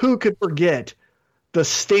then who could forget the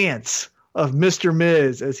stance of Mr.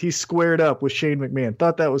 Miz as he squared up with Shane McMahon?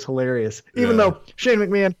 Thought that was hilarious. Even though Shane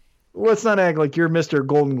McMahon, let's not act like you're Mr.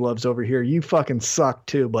 Golden Gloves over here. You fucking suck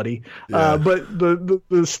too, buddy. Yeah. But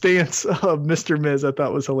the stance of Mr. Miz I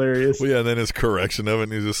thought was hilarious. Well, yeah, and then his correction of it,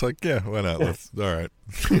 and he's just like, yeah, why not? Let's, all right.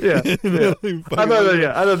 Yeah. I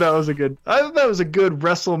thought that was a good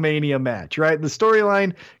WrestleMania match, right? The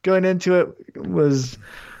storyline going into it was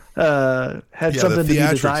had something to be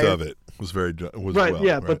desired. The theatrics of it was very was right. well,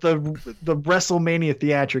 Yeah, right. but the WrestleMania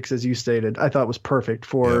theatrics, as you stated, I thought was perfect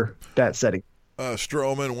for that setting.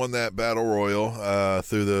 Strowman won that battle royal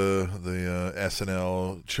through the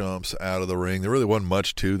SNL chumps out of the ring. There really wasn't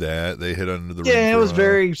much to that. They hit under the ring. Yeah, it was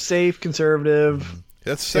very safe, conservative. Mm-hmm.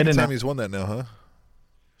 That's the second time he's won that now, huh?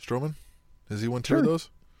 Strowman? Has he won two of those?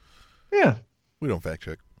 Yeah. We don't fact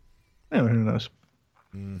check. Yeah, who knows?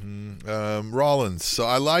 Mm-hmm. Rollins. So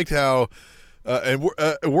I liked how, and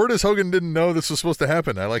word is Hogan didn't know this was supposed to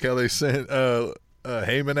happen. I like how they sent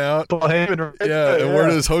Heyman out. Paul Heyman, right? Yeah, and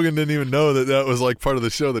word is Hogan didn't even know that was like part of the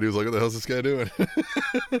show, that he was like, what the hell's this guy doing?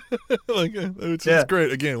 Like, it's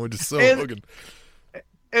great. Again, we're just so Hogan.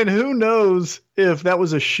 And who knows if that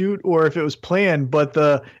was a shoot or if it was planned, but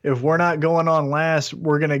if we're not going on last,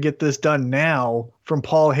 we're going to get this done now from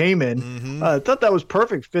Paul Heyman. Mm-hmm. I thought that was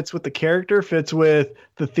perfect. Fits with the character, fits with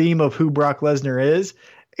the theme of who Brock Lesnar is.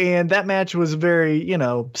 And that match was very,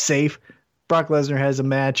 safe. Brock Lesnar has a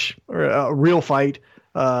match, or a real fight,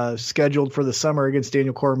 scheduled for the summer against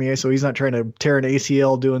Daniel Cormier, so he's not trying to tear an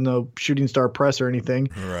ACL doing the shooting star press or anything.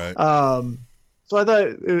 Right. So I thought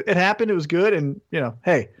it happened. It was good. And,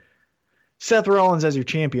 hey, Seth Rollins as your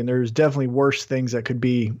champion, there's definitely worse things that could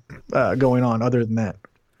be going on other than that.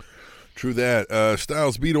 True that.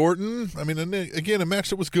 Styles beat Orton. I mean, again, a match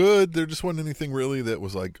that was good. There just wasn't anything really that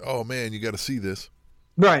was like, oh, man, you got to see this.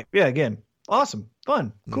 Right. Yeah, again, awesome,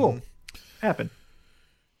 fun, cool. Happened.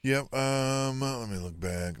 Yep. Let me look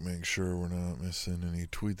back, make sure we're not missing any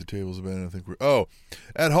tweet the tables about it. I think we're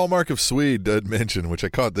at Hallmark of Swede did mention, which I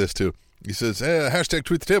caught this too. He says, hashtag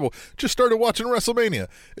tweet the table. Just started watching WrestleMania.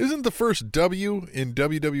 Isn't the first W in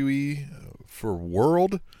WWE for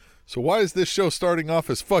World? So why is this show starting off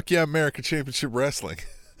as Fuck Yeah America Championship Wrestling?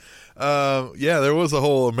 Yeah, there was a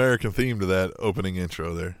whole American theme to that opening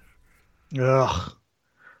intro there. Ugh.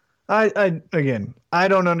 I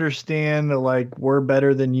don't understand the, like, we're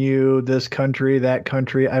better than you, this country, that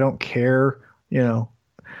country. I don't care.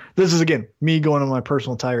 This is, again, me going on my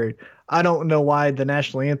personal tirade. I don't know why the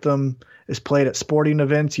national anthem is played at sporting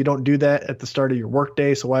events. You don't do that at the start of your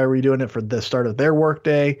workday. So why are we doing it for the start of their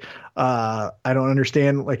workday? I don't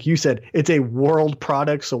understand. Like you said, it's a world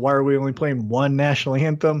product. So why are we only playing one national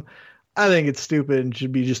anthem? I think it's stupid and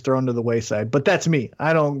should be just thrown to the wayside. But that's me.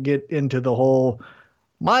 I don't get into the whole,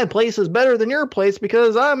 my place is better than your place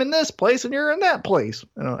because I'm in this place and you're in that place.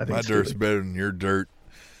 I think my dirt's better than your dirt.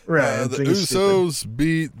 Right. The Usos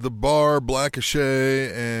beat The Bar,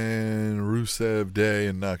 Blackachet, and Rusev Day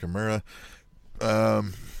and Nakamura.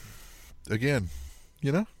 Again,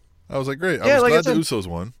 I was like, great. I was glad the Usos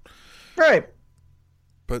won. Right.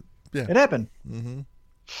 But, yeah. It happened. Mm-hmm.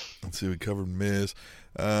 Let's see. We covered Miz.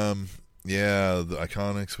 Yeah, the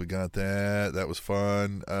Iconics, we got that. That was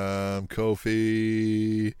fun.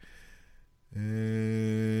 Kofi.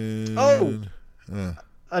 And,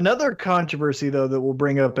 another controversy, though, that we'll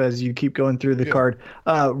bring up as you keep going through the card.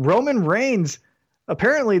 Roman Reigns,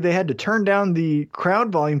 apparently they had to turn down the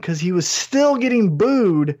crowd volume because he was still getting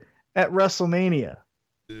booed at WrestleMania.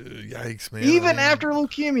 Yikes, man. Even after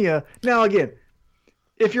leukemia. Now, again,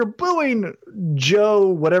 if you're booing Joe,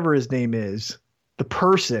 whatever his name is, the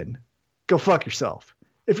person, go fuck yourself.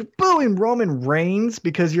 If you're booing Roman Reigns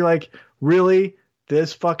because you're like, really?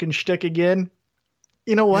 This fucking shtick again?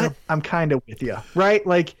 You know what? Yeah. I'm kind of with you, right?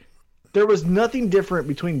 Like, there was nothing different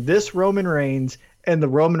between this Roman Reigns and the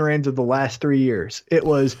Roman Reigns of the last 3 years. It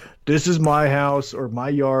was, this is my house or my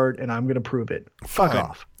yard, and I'm going to prove it. Fuck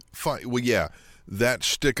off. Fine. Well, yeah, that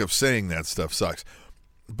shtick of saying that stuff sucks.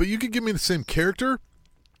 But you could give me the same character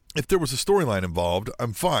if there was a storyline involved.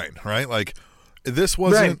 I'm fine, right? Like, this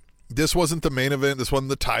wasn't the main event. This wasn't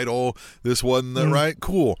the title. This wasn't the right.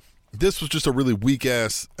 Cool. This was just a really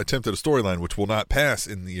weak-ass attempt at a storyline, which will not pass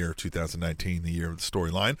in the year 2019, the year of the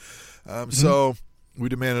storyline. So we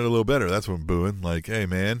demanded a little better. That's what I'm booing. Like, hey,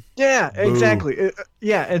 man. Yeah, boo. Exactly.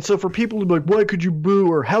 Yeah, and so for people to be like, why could you boo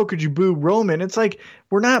or how could you boo Roman? It's like,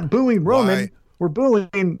 we're not booing Roman. we're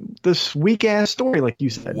booing this weak ass story, like you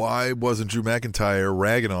said. Why wasn't Drew McIntyre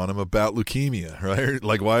ragging on him about leukemia, right?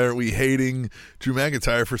 Like, why aren't we hating Drew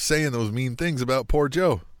McIntyre for saying those mean things about poor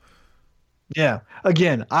Joe? Yeah.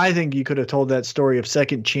 Again, I think you could have told that story of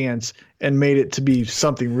Second Chance and made it to be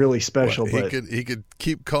something really special. Well, but he could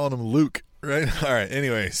keep calling him Luke, right? All right.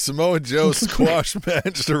 Anyway, Samoa Joe squash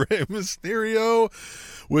match to Rey Mysterio,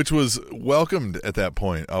 which was welcomed at that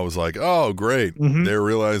point. I was like, oh, great. Mm-hmm. They're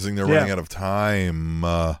realizing they're running out of time.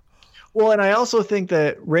 Well, and I also think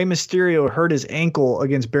that Rey Mysterio hurt his ankle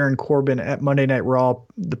against Baron Corbin at Monday Night Raw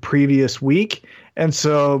the previous week. And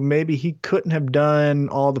so maybe he couldn't have done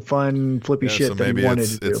all the fun flippy shit that he wanted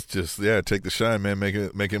to do. It's just, take the shine, man. Make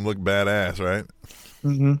him look badass, right?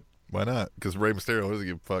 Mm-hmm. Why not? Because Rey Mysterio doesn't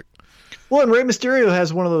give a fuck. Well, and Rey Mysterio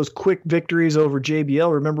has one of those quick victories over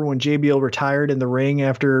JBL. Remember when JBL retired in the ring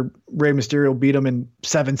after Rey Mysterio beat him in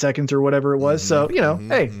 7 seconds or whatever it was? Mm-hmm, So,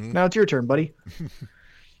 hey, now it's your turn, buddy.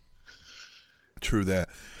 True that.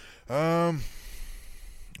 I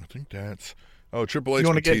think that's... Oh, Triple H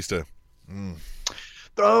Batista.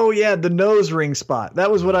 Oh, yeah, the nose ring spot.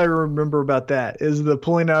 That was what I remember about that, is the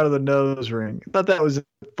pulling out of the nose ring. I thought that was a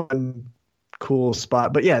fun, cool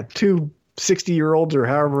spot. But, yeah, 2 60-year-olds or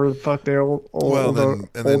however the fuck they're old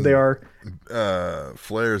they are.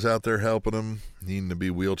 Flair's out there helping him, needing to be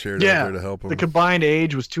wheelchaired out there to help him. The combined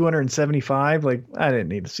age was 275. Like, I didn't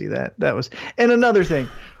need to see that. That was... And another thing...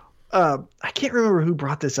 I can't remember who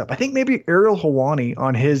brought this up. I think maybe Ariel Helwani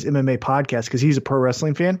on his MMA podcast, because he's a pro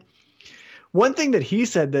wrestling fan. One thing that he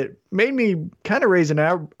said that made me kind of raise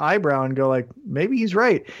an eyebrow and go like, maybe he's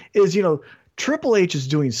right, is, Triple H is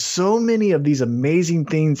doing so many of these amazing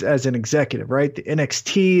things as an executive, right? The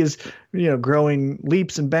NXT is, growing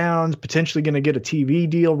leaps and bounds, potentially going to get a TV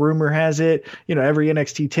deal. Rumor has it, every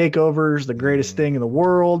NXT takeover is the greatest thing in the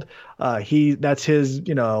world. That's his,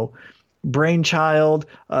 brainchild,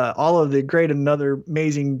 all of the great and other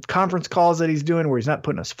amazing conference calls that he's doing where he's not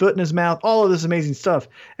putting his foot in his mouth, all of this amazing stuff.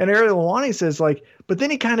 And Ariel Helwani says but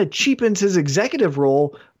then he kind of cheapens his executive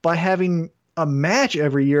role by having a match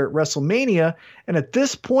every year at WrestleMania. And at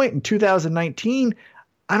this point in 2019,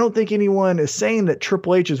 I don't think anyone is saying that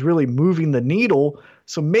Triple H is really moving the needle.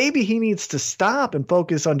 So maybe he needs to stop and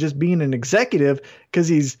focus on just being an executive, because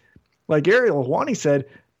he's, like Ariel Helwani said,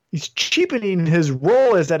 he's cheapening his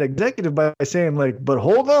role as that executive by saying but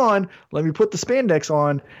hold on, let me put the spandex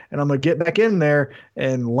on and I'm going to get back in there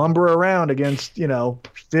and lumber around against,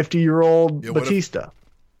 50-year-old Batista.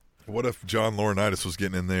 What if John Laurinaitis was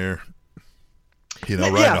getting in there, riding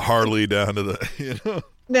a Harley down to the,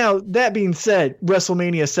 Now, that being said,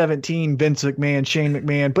 WrestleMania 17, Vince McMahon, Shane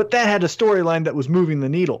McMahon, but that had a storyline that was moving the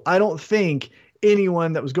needle. I don't think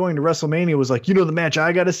anyone that was going to WrestleMania was like, the match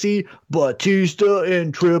I got to see, Batista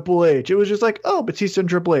and Triple H. It was just like, oh, Batista and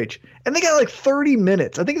Triple H. And they got 30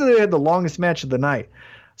 minutes. I think they had the longest match of the night.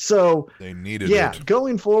 So they needed it.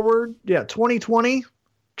 Going forward, 2020,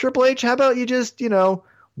 Triple H, how about you just,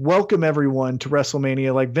 welcome everyone to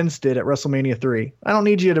WrestleMania like Vince did at WrestleMania 3. I don't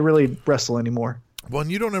need you to really wrestle anymore. Well,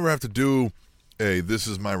 and you don't ever have to do this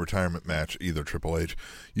is my retirement match either, Triple H.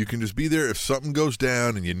 You can just be there if something goes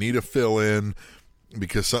down and you need a fill-in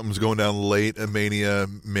because something's going down late at Mania.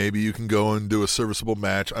 Maybe you can go and do a serviceable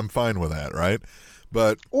match. I'm fine with that, right?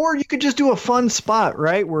 Or you could just do a fun spot,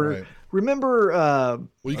 right? Remember... well,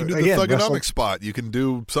 you can do the Thugonomics spot. You can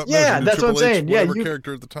do something. Yeah, that's Triple what I'm saying. Whatever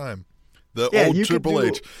character at the time. The old Triple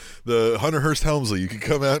H, the Hunter Hearst Helmsley. You could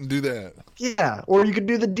come out and do that. Yeah, or you could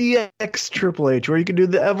do the DX Triple H, or you could do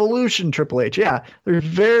the Evolution Triple H. Yeah,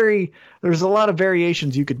 there's a lot of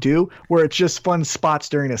variations you could do where it's just fun spots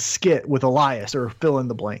during a skit with Elias or fill in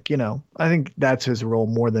the blank. I think that's his role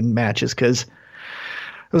more than matches, because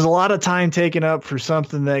there's a lot of time taken up for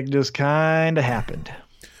something that just kind of happened.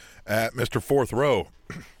 At Mr. Fourth Row.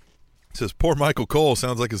 Says, poor Michael Cole,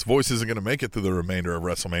 sounds like his voice isn't going to make it through the remainder of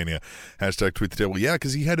WrestleMania. Hashtag tweet the table. Yeah,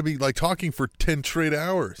 because he had to be talking for 10 straight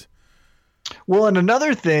hours. Well, and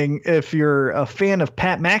another thing, if you're a fan of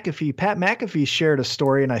Pat McAfee shared a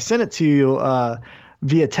story, and I sent it to you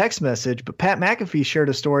via text message, but Pat McAfee shared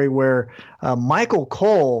a story where Michael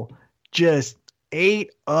Cole just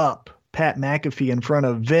ate up Pat McAfee in front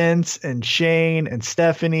of Vince and Shane and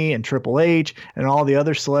Stephanie and Triple H and all the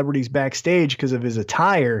other celebrities backstage because of his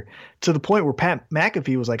attire, to the point where Pat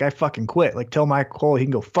McAfee was like, I fucking quit. Tell Michael Cole he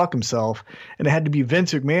can go fuck himself. And it had to be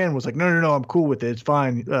Vince McMahon was like, no, I'm cool with it. It's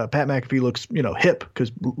fine. Pat McAfee looks, hip,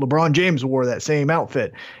 because LeBron James wore that same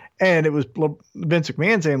outfit. And it was Vince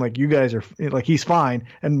McMahon saying you guys are he's fine.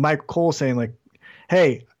 And Michael Cole saying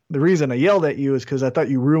hey, the reason I yelled at you is because I thought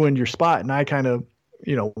you ruined your spot. And I kind of,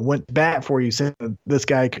 went back for you, saying this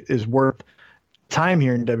guy is worth time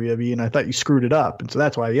here in WWE, and I thought you screwed it up, and so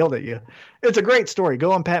that's why I yelled at you. It's a great story.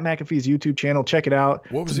 Go on Pat McAfee's YouTube channel, check it out.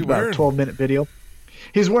 What was he about wearing? A 12-minute video.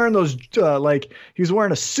 He's wearing those he was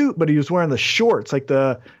wearing a suit, but he was wearing the shorts, like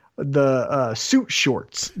the suit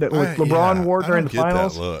shorts that LeBron wore during the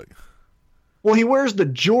finals. That look. Well, he wears the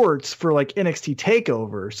jorts for like NXT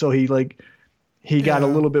Takeover, so he got a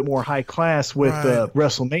little bit more high class with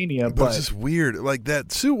WrestleMania. But it's just weird. Like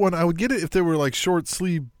that suit one, I would get it if there were like short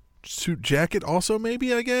sleeve suit jacket. Also,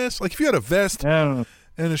 maybe I guess like if you had a vest and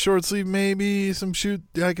a short sleeve, maybe some suit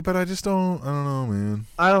jacket. But I don't know, man.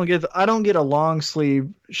 I don't get a long sleeve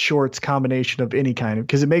shorts combination of any kind,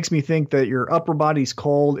 because it makes me think that your upper body's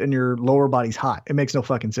cold and your lower body's hot. It makes no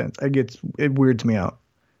fucking sense. It weirds me out.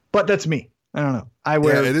 But that's me. I don't know.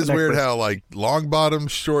 It is weird how like long bottom,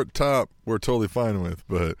 short top, we're totally fine with,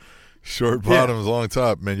 but short bottoms, long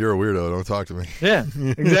top, man, you're a weirdo. Don't talk to me. Yeah,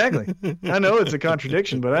 exactly. I know it's a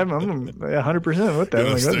contradiction, but I'm 100% with that.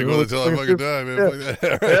 I'm stick with it till I fucking die, man.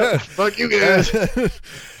 Yeah. Fuck you guys.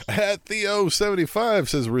 At Theo75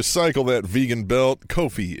 says, recycle that vegan belt.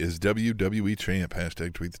 Kofi is WWE champ.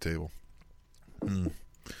 Hashtag tweet the table.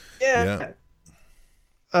 Yeah.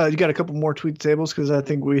 You got a couple more tweet tables, because I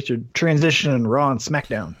think we should transition in Raw and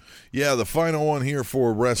SmackDown. Yeah, the final one here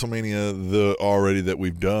for WrestleMania, already that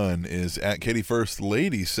we've done, is at Katie First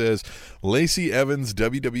Lady says, Lacey Evans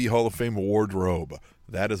WWE Hall of Fame wardrobe.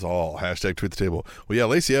 That is all. Hashtag tweet the table. Well, yeah,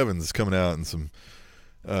 Lacey Evans is coming out in some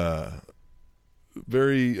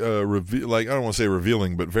very I don't want to say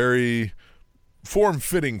revealing, but very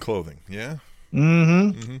form-fitting clothing. Yeah.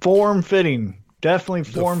 Mm-hmm. Form-fitting. Definitely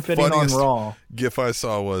form-fitting on Raw. GIF I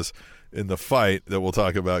saw was in the fight that we'll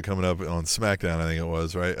talk about coming up on SmackDown, I think it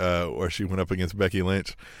was, right? Where she went up against Becky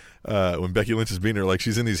Lynch. When Becky Lynch is beating her, like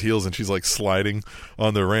she's in these heels and she's like sliding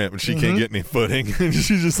on the ramp and she can't get any footing. And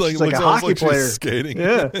she's just like, looks almost like she's skating.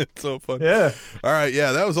 Yeah. It's so fun. Yeah. All right.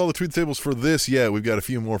 Yeah. That was all the tweet tables for this. Yeah. We've got a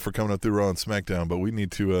few more for coming up through Raw and SmackDown, but we need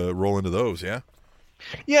to roll into those. Yeah.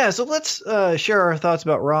 Yeah. So let's share our thoughts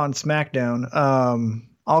about Raw and SmackDown.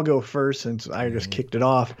 I'll go first since I just kicked it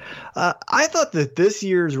off. I thought that this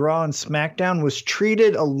year's Raw and SmackDown was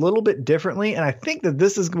treated a little bit differently, and I think that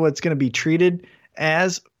this is what's going to be treated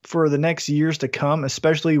as for the next years to come,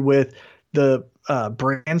 especially with the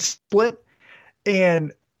brand split.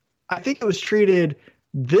 And I think it was treated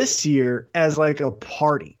this year as like a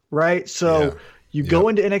party, right? So you go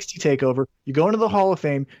into NXT TakeOver, you go into the Hall of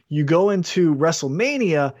Fame, you go into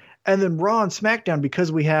WrestleMania, and then Raw and SmackDown,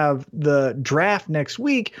 because we have the draft next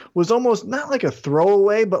week, was almost not like a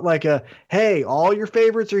throwaway, but like a, hey, all your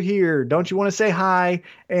favorites are here. Don't you want to say hi?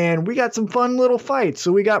 And we got some fun little fights.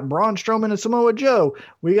 So we got Braun Strowman and Samoa Joe.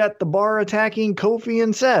 We got the Bar attacking Kofi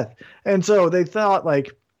and Seth. And so they thought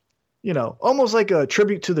like, you know, almost like a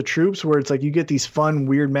tribute to the troops, where it's like you get these fun,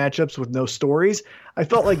 weird matchups with no stories. I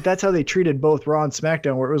felt like that's how they treated both Raw and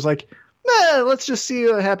SmackDown, where it was like, let's just see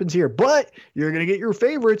what happens here. But you're going to get your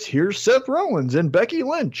favorites. Here's Seth Rollins and Becky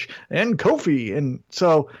Lynch and Kofi. And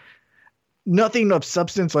so nothing of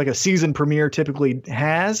substance like a season premiere typically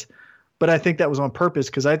has. But I think that was on purpose,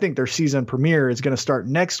 because I think their season premiere is going to start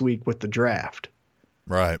next week with the draft.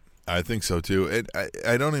 Right. I think so too.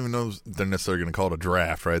 I don't even know if they're necessarily going to call it a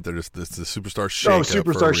draft, right? They're just the superstar shakeup. Oh,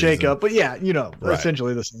 superstar shakeup. But yeah, you know,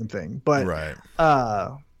 essentially the same thing. But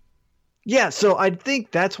yeah, so I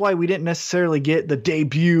think that's why we didn't necessarily get the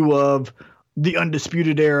debut of the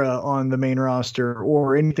Undisputed Era on the main roster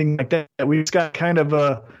or anything like that. We just got kind of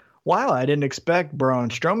a, wow, I didn't expect Braun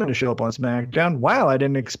Strowman to show up on SmackDown. Wow, I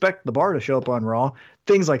didn't expect the Bar to show up on Raw.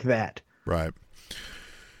 Things like that. Right.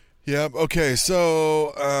 Yeah. Okay.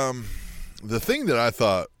 So the thing that I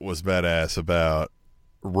thought was badass about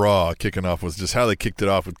Raw kicking off was just how they kicked it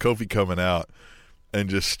off with Kofi coming out and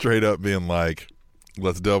just straight up being like,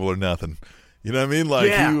 let's double or nothing. You know what I mean?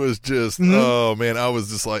 Like he was just, oh man, I was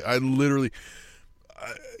just like, I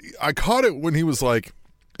caught it when he was like,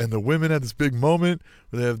 and the women had this big moment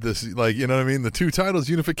where they have this, like, you know what I mean? The two titles,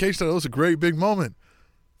 unification, that was a great big moment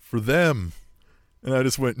for them. And I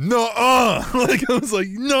just went, no, like I was like,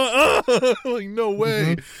 no, like no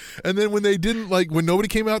way. And then when they didn't, like when nobody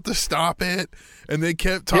came out to stop it, and they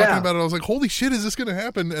kept talking about it, I was like, holy shit, is this going to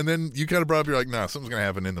happen? And then you kind of brought up, you're like, nah, something's going to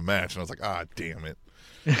happen in the match. And I was like, damn it.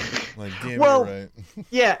 Like, damn well, it, right?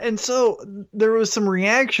 Yeah, and so there was some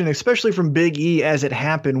reaction, especially from Big E as it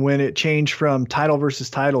happened when it changed from title versus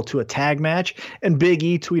title to a tag match. And Big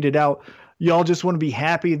E tweeted out, y'all just want to be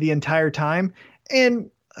happy the entire time.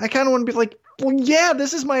 And I kind of want to be like, well, yeah,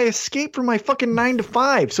 this is my escape from my fucking 9 to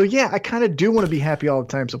 5. So yeah, I kind of do want to be happy all the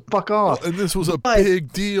time. So fuck off. And this was a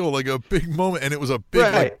big deal, like a big moment, and it was a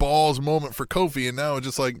big like balls moment for Kofi. And now it's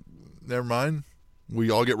just like, never mind. We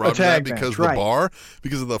all get robbed of that because match, of the bar,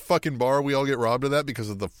 because of the fucking bar. We all get robbed of that because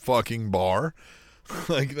of the fucking bar.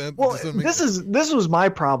 Like that. Well, this was my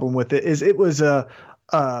problem with it. Is it was a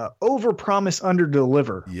over promise, under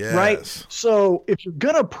deliver. Yes. Right. So if you're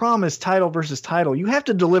gonna promise title versus title, you have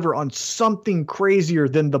to deliver on something crazier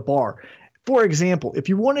than the bar. For example, if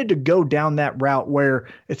you wanted to go down that route where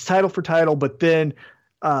it's title for title, but then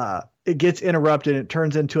it gets interrupted and it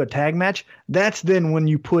turns into a tag match, that's then when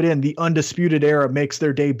you put in the Undisputed Era makes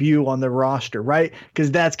their debut on the roster, right? Because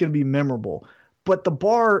that's going to be memorable. But the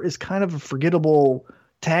bar is kind of a forgettable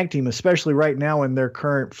tag team, especially right now in their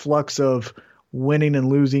current flux of winning and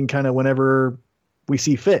losing kind of whenever we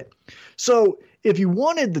see fit. So if you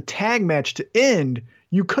wanted the tag match to end,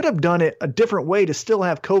 you could have done it a different way to still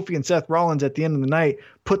have Kofi and Seth Rollins at the end of the night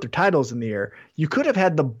put their titles in the air. You could have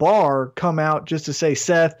had the bar come out just to say,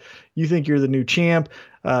 Seth, you think you're the new champ.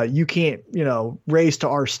 You can't, raise to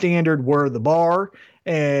our standard. We're the bar.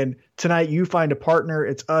 And tonight you find a partner.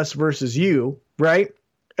 It's us versus you, right?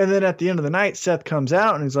 And then at the end of the night, Seth comes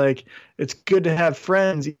out and he's like, it's good to have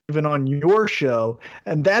friends even on your show.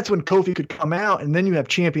 And that's when Kofi could come out, and then you have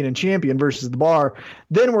champion and champion versus the bar.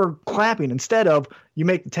 Then we're clapping instead of you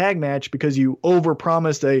make the tag match because you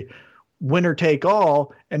overpromised a winner take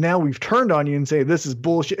all, and now we've turned on you and say this is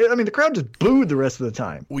bullshit. I mean, the crowd just booed the rest of the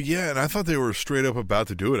time. Well, yeah, and I thought they were straight up about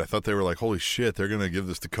to do it. I thought they were like, holy shit, they're going to give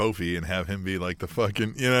this to Kofi and have him be like the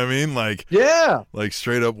fucking, you know what I mean? Like, yeah, like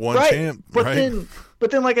straight up one right. champ, but right? But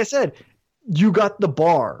then, like I said, you got the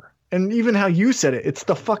bar. And even how you said it, it's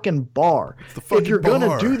the fucking bar. It's the fucking if you're going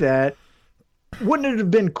to do that, wouldn't it have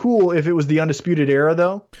been cool if it was the Undisputed Era,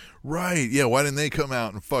 though? Right. Yeah, why didn't they come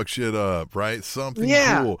out and fuck shit up, right? Something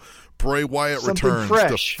cool. Bray Wyatt something returns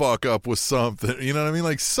fresh. to fuck up with something. You know what I mean?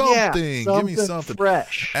 Like something. Yeah, Give me something.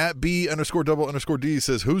 Fresh. At B_double_D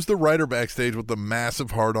says, who's the writer backstage with the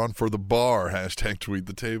massive hard-on for the bar? # tweet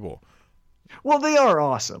the table. Well, they are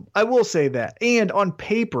awesome. I will say that. And on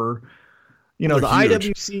paper, the huge.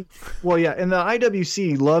 IWC, well, yeah, and the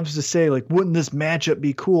IWC loves to say, like, wouldn't this matchup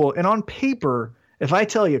be cool? And on paper, if I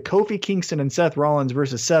tell you Kofi Kingston and Seth Rollins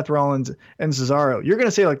versus Seth Rollins and Cesaro, you're going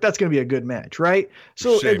to say, like, that's going to be a good match, right?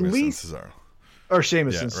 So Sheamus at least, and Cesaro. or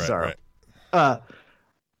Sheamus and Cesaro. Right.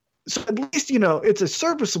 So at least, it's a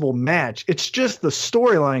serviceable match. It's just the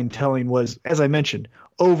storyline telling was, as I mentioned,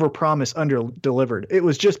 overpromised, under-delivered. It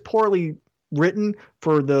was just poorly written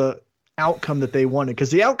for the outcome that they wanted,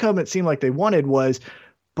 because the outcome it seemed like they wanted was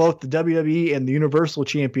both the WWE and the Universal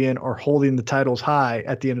Champion are holding the titles high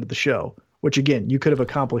at the end of the show, which again you could have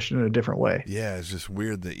accomplished in a different way. Yeah, it's just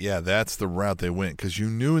weird that that's the route they went, because you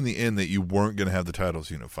knew in the end that you weren't going to have the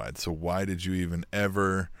titles unified. So why did you even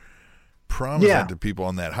ever promise that to people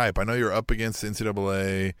on that hype? I know you're up against the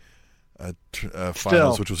NCAA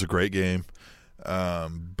finals, which was a great game,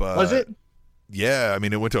 but was it? Yeah, I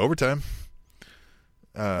mean it went to overtime.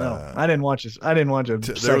 No, I didn't watch this. I didn't watch it.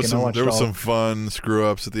 There was some fun screw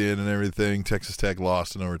ups at the end and everything. Texas Tech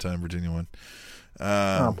lost in overtime. Virginia won.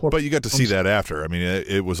 But you got to see that after. I mean,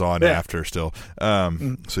 it was on after still.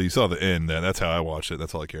 So you saw the end. That's how I watched it.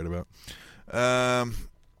 That's all I cared about.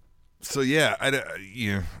 So yeah, I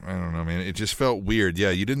don't know, man. It just felt weird. Yeah,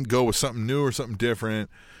 you didn't go with something new or something different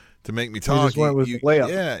to make me talk. You just went with layup.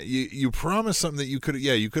 Yeah, you promised something that you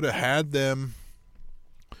could have had them.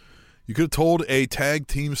 You could have told a tag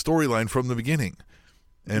team storyline from the beginning,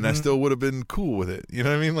 and I still would have been cool with it. You know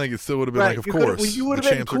what I mean? Like, it still would have been like, of course. You would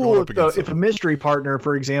have been cool if a mystery partner,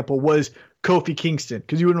 for example, was Kofi Kingston,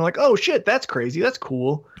 because you would have been like, oh, shit, that's crazy. That's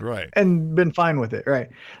cool. Right. And been fine with it. Right.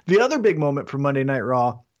 The other big moment from Monday Night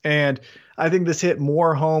Raw, and I think this hit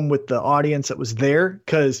more home with the audience that was there,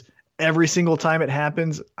 because every single time it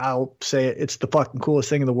happens, I'll say it's the fucking coolest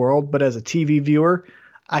thing in the world. But as a TV viewer,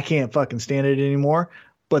 I can't fucking stand it anymore.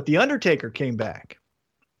 But The Undertaker came back.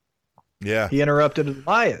 Yeah. He interrupted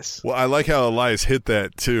Elias. Well, I like how Elias hit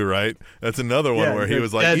that too, right? That's another one where he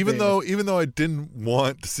was like, even though I didn't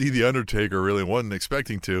want to see The Undertaker, really wasn't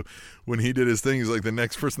expecting to, when he did his thing, he's like, the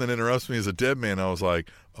next person that interrupts me is a dead man. I was like,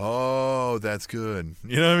 oh, that's good.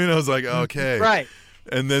 You know what I mean? I was like, okay. Right.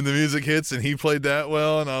 And then the music hits and he played that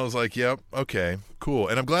well, and I was like, yep, okay, cool.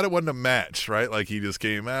 And I'm glad it wasn't a match, right? Like, he just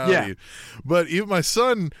came out. Yeah. But even my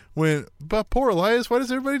son went, but poor Elias, why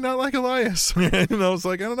does everybody not like Elias? And I was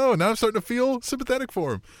like, I don't know. Now I'm starting to feel sympathetic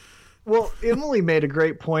for him. Well, Emily made a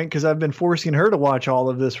great point, because I've been forcing her to watch all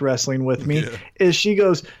of this wrestling with me, is she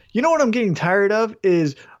goes, you know what I'm getting tired of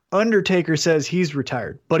is Undertaker says he's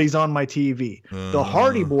retired, but he's on my TV. The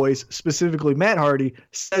Hardy Boys, specifically Matt Hardy,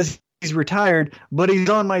 says he's retired, but he's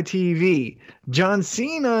on my TV. John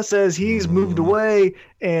Cena says he's moved away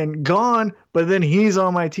and gone, but then he's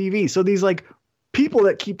on my TV. So these like people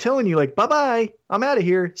that keep telling you like, bye-bye, I'm out of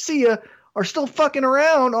here, see ya, are still fucking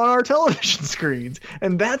around on our television screens.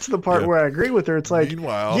 And that's the part where I agree with her. It's like,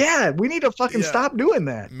 meanwhile, we need to fucking stop doing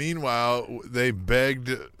that. Meanwhile, they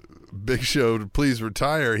begged Big Show to please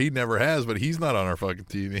retire. He never has, but he's not on our fucking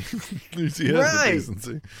TV. At least he has the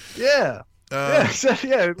decency. Yeah.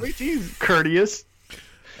 At least he's courteous.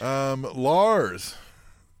 Lars,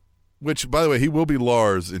 which, by the way, he will be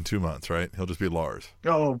Lars in 2 months, right? He'll just be Lars.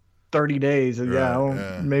 Oh, 30 days.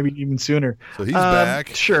 Right, maybe even sooner. So he's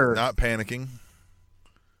back. Sure. Not panicking.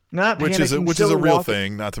 Which is a real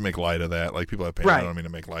thing, not to make light of that. Like, people have panic. I don't mean to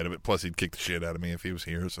make light of it. Plus, he'd kick the shit out of me if he was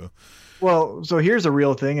here. So here's a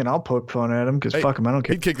real thing, and I'll poke fun at him because fuck him, I don't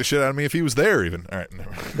care. He'd kick the shit out of me if he was there, even. All right,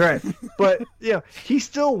 never. Right, but he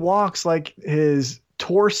still walks like his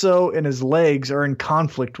torso and his legs are in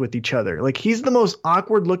conflict with each other. Like, he's the most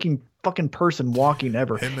awkward looking fucking person walking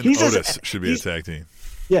ever. Him and Otis should be a tag team.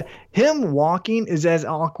 Yeah, him walking is as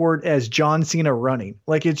awkward as John Cena running.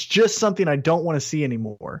 Like, it's just something I don't want to see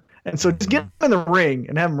anymore. And so just get him in the ring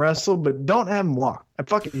and have him wrestle, but don't have him walk.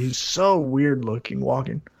 He's so weird looking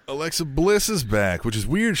walking. Alexa Bliss is back, which is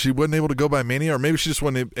weird. She wasn't able to go by Mania, or maybe she just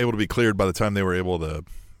wasn't able to be cleared by the time they were able to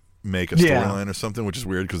make a storyline or something, which is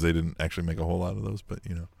weird because they didn't actually make a whole lot of those, but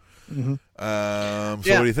So what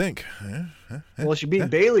do you think? Well, she beat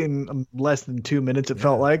Bayley in less than 2 minutes, it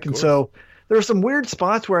felt like. And so there were some weird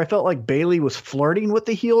spots where I felt like Bayley was flirting with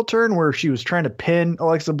the heel turn, where she was trying to pin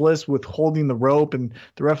Alexa Bliss with holding the rope, and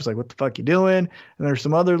the ref was like, what the fuck you doing? And there's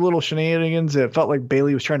some other little shenanigans that felt like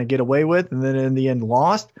Bayley was trying to get away with, and then in the end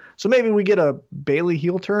lost. So maybe we get a Bayley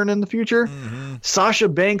heel turn in the future. Sasha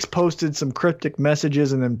Banks posted some cryptic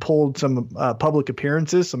messages and then pulled some public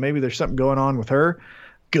appearances, so maybe there's something going on with her.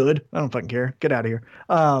 Good. I don't fucking care. Get out of here.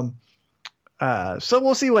 So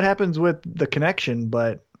we'll see what happens with the connection,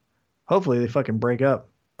 but hopefully they fucking break up.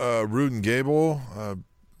 Rude and Gable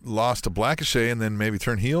lost to Blackachet and then maybe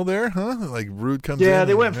turn heel there, huh? Like Rude comes in. Yeah,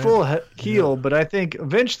 they went full heel, but I think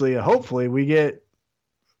eventually, hopefully, we get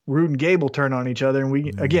Rude and Gable turn on each other. And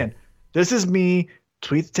we, again, this is me,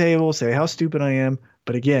 tweet the table, say how stupid I am.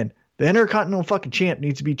 But again, the Intercontinental fucking champ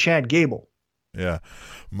needs to be Chad Gable. Yeah.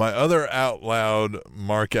 My other out loud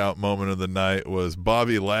mark out moment of the night was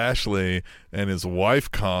Bobby Lashley and his wife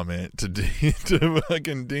comment to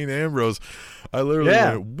fucking Dean Ambrose. I literally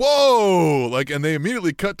went, whoa! Like, and they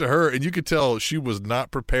immediately cut to her, and you could tell she was not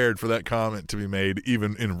prepared for that comment to be made,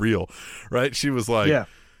 even in real, right? She was like,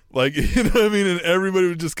 like, you know what I mean? And everybody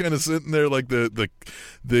was just kind of sitting there, like the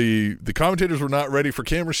commentators were not ready for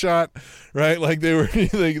camera shot, right? Like they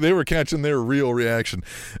were catching their real reaction.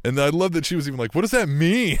 And I love that she was even like, what does that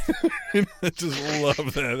mean? I just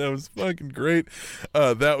love that. That was fucking great.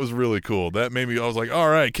 That was really cool. That made me, I was like, all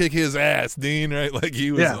right, kick his ass, Dean, right? Like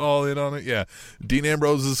he was all in on it. Yeah. Dean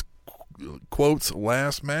Ambrose's quotes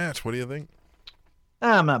last match. What do you think?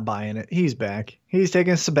 I'm not buying it. He's back. He's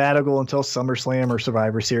taking a sabbatical until SummerSlam or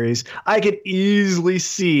Survivor Series. I could easily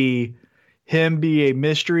see him be a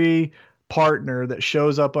mystery partner that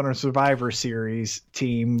shows up on a Survivor Series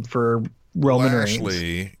team for Roman Reigns.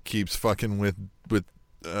 Lashley keeps fucking with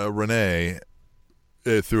Renee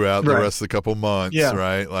throughout the rest of the couple months,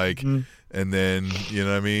 right? Like, and then, you know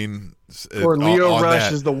what I mean? Or Leo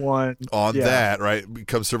Rush is the one. On that, right?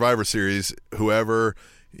 Becomes Survivor Series, whoever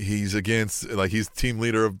he's against, like he's team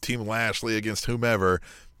leader of Team Lashley against whomever,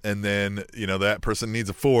 and then that person needs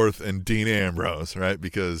a fourth, and Dean Ambrose, right?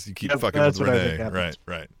 Because you keep fucking with Renee,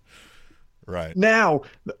 right. Now,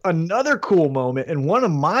 another cool moment, and one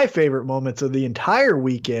of my favorite moments of the entire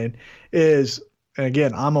weekend is, and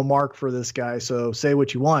again, I'm a mark for this guy, so say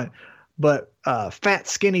what you want, but fat,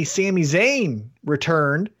 skinny Sami Zayn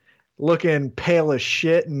returned, looking pale as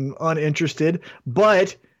shit and uninterested,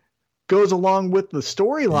 but goes along with the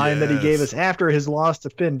storyline that he gave us after his loss to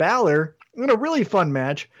Finn Balor in a really fun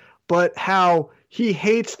match, but how he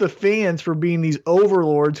hates the fans for being these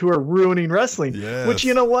overlords who are ruining wrestling, which,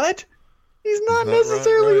 you know what? He's not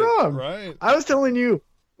necessarily wrong. Right. I was telling you,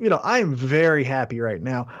 I am very happy right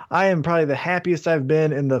now. I am probably the happiest I've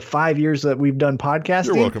been in the 5 years that we've done podcasting.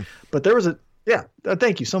 You're welcome. But there was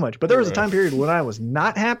thank you so much. But there was a time period when I was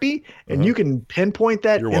not happy, and you can pinpoint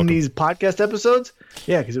that in these podcast episodes.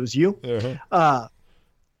 Yeah, because it was you.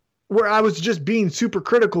 Where I was just being super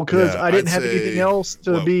critical because I didn't have anything else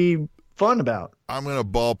to be fun about. I'm going to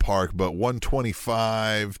ballpark, but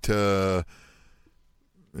 125 to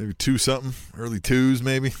maybe 2 something, early 2s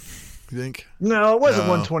maybe. You think? No, it wasn't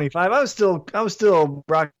 125. I was still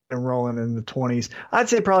rocking and rolling in the 20s. I'd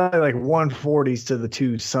say probably like 140s to the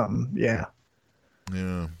 2 something. Yeah.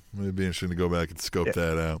 Yeah, it'd be interesting to go back and scope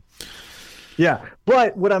that out. Yeah.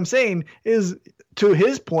 But what I'm saying is, to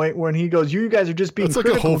his point, when he goes, you guys are just being That's like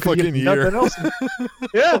critical a whole fucking year. nothing else.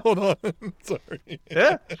 Yeah. Hold on. Sorry.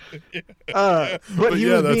 Yeah. But he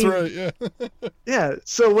yeah, was that's being, right. Yeah. yeah.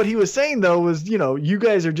 So what he was saying, though, was, you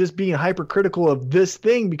guys are just being hypercritical of this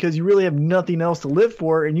thing because you really have nothing else to live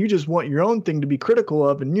for, and you just want your own thing to be critical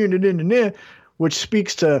of, and which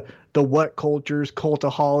speaks to the What Cultures,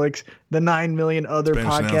 Cultaholics, the 9 million other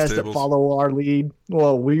Spanish podcasts that tables. follow our lead.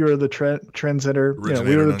 Well, we were the trendsetter.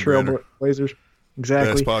 We were the trailblazers.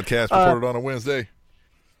 Exactly. Best podcast recorded on a Wednesday.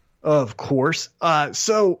 Of course.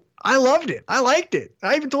 So I loved it. I liked it.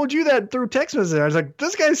 I even told you that through text message. I was like,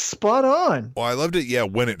 this guy's spot on. Well, I loved it. Yeah,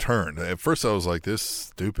 when it turned. At first, I was like, "This is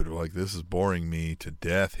stupid. Like, this is boring me to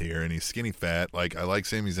death here." And he's skinny fat. Like, I like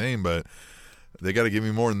Sami Zayn, but they got to give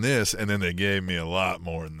me more than this. And then they gave me a lot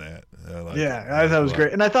more than that. I thought it was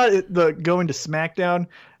great. And I thought the going to SmackDown.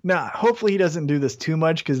 Now, hopefully he doesn't do this too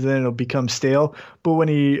much because then it'll become stale. But when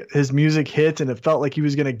his music hits and it felt like he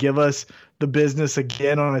was going to give us the business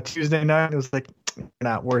again on a Tuesday night, it was like,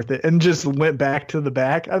 not worth it, and just went back to the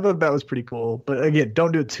back. I thought that was pretty cool. But again,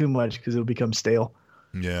 don't do it too much because it'll become stale.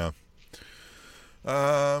 Yeah.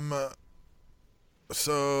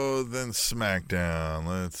 So then SmackDown.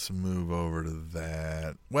 Let's move over to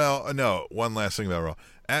that. Well, no. One last thing about Raw.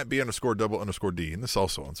 At B_double_D, and this is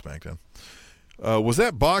also on SmackDown. Was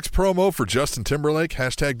that box promo for Justin Timberlake?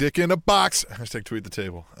 Hashtag dick in a box. Hashtag tweet the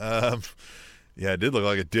table. Yeah, it did look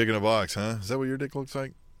like a dick in a box, huh? Is that what your dick looks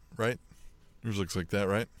like? Right? Yours looks like that,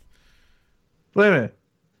 right? Wait a minute.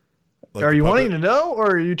 Like are you wanting to know,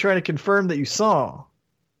 or are you trying to confirm that you saw?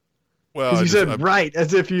 Well, because you said right,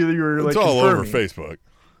 as if you were like. It's all confirming. over Facebook.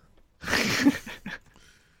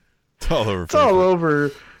 It's all over. It's all over.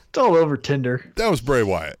 It's all over Tinder. That was Bray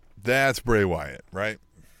Wyatt. That's Bray Wyatt, right?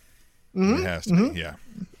 Mm-hmm. It has to be, yeah.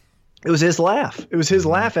 It was his laugh. It was his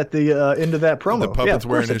laugh at the end of that promo. The puppet's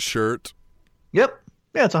wearing his shirt. Yep.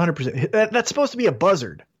 Yeah, it's 100%. That's supposed to be a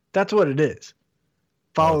buzzard. That's what it is.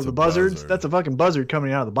 Follow the buzzards. Buzzard. That's a fucking buzzard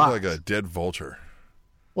coming out of the box. Like a dead vulture.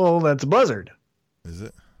 Well, that's a buzzard. Is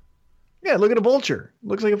it? Yeah, look at a vulture.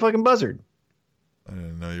 Looks like a fucking buzzard. I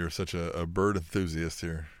didn't know you were such a bird enthusiast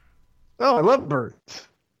here. Oh, I love birds.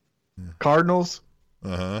 Yeah. Cardinals.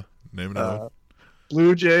 Uh-huh. Name another one.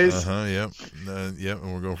 Blue Jays. Uh-huh, yep. Yep,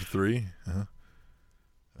 and we're going for 3. Uh-huh.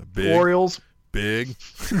 Big. Orioles. Big.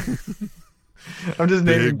 I'm just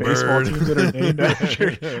naming baseball teams that are named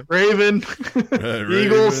after. Raven.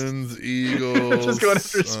 Eagles. Ravens, Eagles. Just going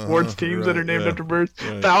after sports teams that are named after birds.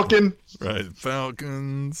 Right. Falcon. Right.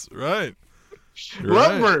 Falcons. Right.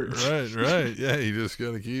 Lovebirds. Right. Yeah, you just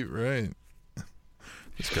got to keep, right.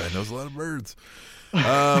 This guy knows a lot of birds.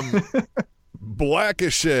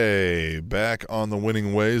 Blackishay back on the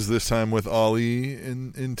winning ways, this time with Ali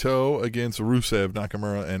in tow against Rusev,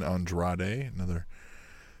 Nakamura, and Andrade.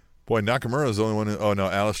 Boy, Nakamura is the only one.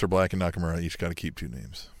 Aleister Black and Nakamura each got to keep 2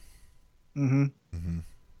 names. Mm-hmm.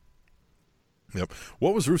 Yep.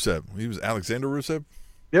 What was Rusev? He was Alexander Rusev?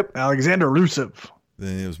 Yep, Alexander Rusev.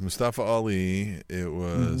 Then it was Mustafa Ali. It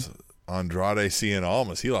was Andrade Cien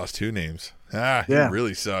Almas. He lost 2 names. He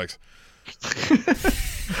really sucks.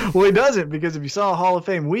 Well, he doesn't, because if you saw Hall of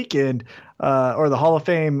Fame weekend or the Hall of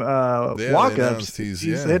Fame walk-ups, he's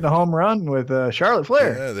hitting a home run with Charlotte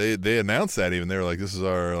Flair. Yeah, they announced that even. They were like, this is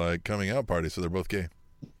our coming out party, so they're both gay.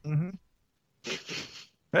 Mm-hmm.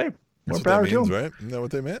 Hey, more That's power what that means, to them. right? Isn't that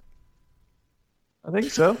what they meant? I think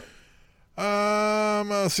so.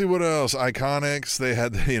 Let's see what else. Iconics. They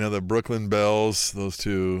had the Brooklyn Bells. Those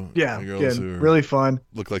 2 girls who really fun.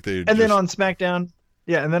 Look like they. Then on SmackDown.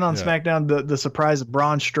 Yeah, and then on SmackDown, the surprise of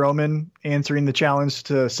Braun Strowman answering the challenge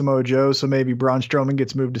to Samoa Joe. So maybe Braun Strowman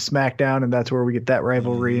gets moved to SmackDown, and that's where we get that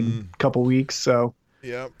rivalry in a couple weeks. So.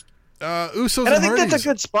 Yep. Usos and I think that's a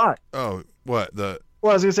good spot. Oh, what Well,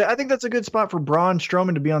 I was gonna say, I think that's a good spot for Braun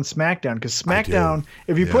Strowman to be on SmackDown, because SmackDown,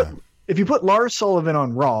 if you put Lars Sullivan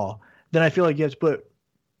on Raw, then I feel like you have to put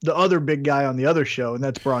the other big guy on the other show, and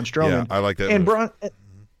that's Braun Strowman. Yeah, I like that. And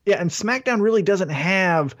and SmackDown really doesn't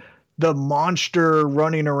have the monster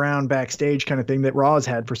running around backstage kind of thing that Raw has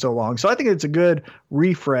had for so long. So I think it's a good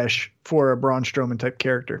refresh for a Braun Strowman type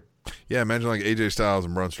character. Yeah, imagine like AJ Styles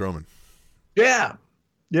and Braun Strowman. Yeah,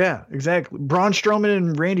 exactly. Braun Strowman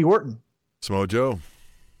and Randy Orton. Samoa Joe.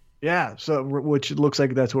 Yeah, so which looks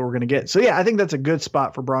like that's what we're going to get. So yeah, I think that's a good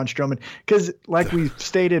spot for Braun Strowman, because like we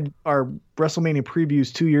stated our WrestleMania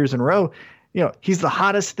previews 2 years in a row, he's the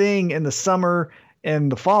hottest thing in the summer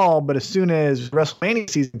and the fall, but as soon as WrestleMania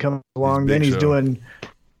season comes along, then he's doing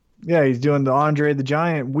Yeah, he's doing the Andre the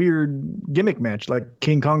Giant weird gimmick match like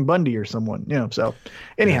King Kong Bundy or someone, so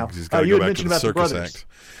anyhow, he's got to you go had back to mentioned the about the circus brothers. act.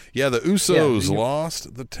 Yeah, the Usos Yeah,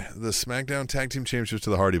 lost the SmackDown Tag Team Championships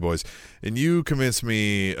to the Hardy Boys, and you convinced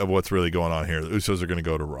me of what's really going on here. The Usos are going to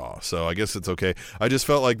go to Raw, so I guess it's okay. I just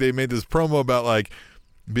felt like they made this promo about like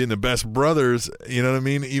being the best brothers, you know what I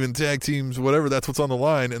mean? Even tag teams, whatever, that's what's on the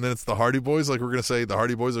line, and then it's the Hardy Boys. Like we're going to say the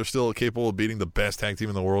Hardy Boys are still capable of beating the best tag team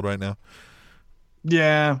in the world right now.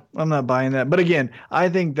 Yeah, I'm not buying that. But again, I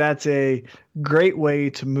think that's a great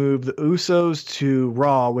way to move the Usos to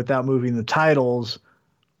Raw without moving the titles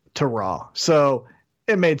to Raw. So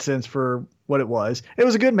it made sense for what it was. It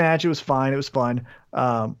was a good match. It was fine. It was fun.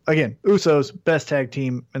 Again, Usos, best tag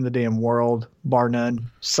team in the damn world, bar none.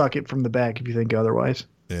 Suck it from the back if you think otherwise.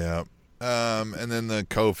 Yeah. And then the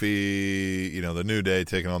Kofi, the New Day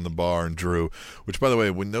taking on the Bar and Drew, which, by the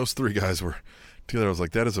way, when those three guys were together, I was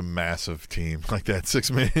like, that is a massive team. Like that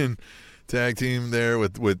 6-man tag team there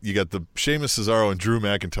with you got the Sheamus, Cesaro, and Drew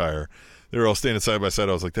McIntyre. They were all standing side by side.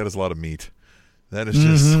 I was like, that is a lot of meat. That is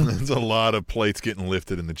just that's a lot of plates getting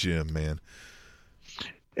lifted in the gym, man.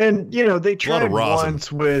 And they tried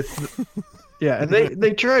once with and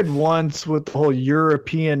they tried once with the whole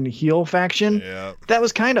European heel faction. Yeah. That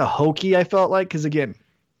was kind of hokey, I felt like, because again,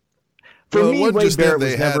 for me, Wade Barrett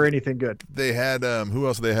was never anything good. They had who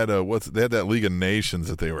else? They had they had that League of Nations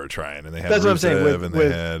that they were trying, and they had that's what I'm saying. And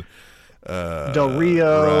they had Del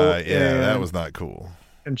Rio. Right, yeah, that was not cool.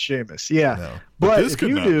 And Sheamus, yeah. No. But if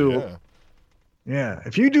you do,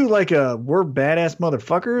 if you do like we're badass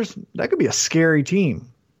motherfuckers, that could be a scary team.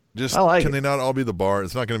 Can they not all be the Bar?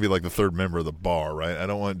 It's not going to be like the third member of the Bar, right? I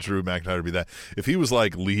don't want Drew McIntyre to be that. If he was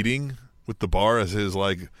like leading with the Bar as his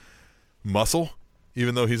like muscle.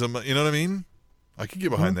 Even though he's you know what I mean? I could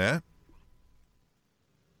get behind that.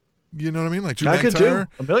 You know what I mean? Like Drew McIntyre,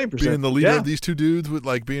 1,000,000%. being the leader of these two dudes with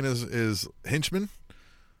like being his henchman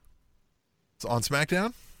on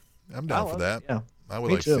SmackDown. I'm down for that. Yeah, I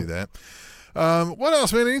would like to see that. What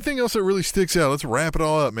else, man? Anything else that really sticks out? Let's wrap it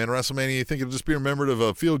all up, man. WrestleMania, you think it'll just be remembered of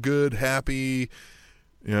a feel good, happy,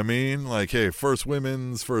 you know what I mean? Like, hey, first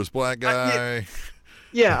women's, first black guy.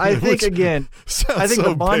 Yeah, I think again. I think so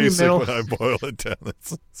the monumental. When I boil it down,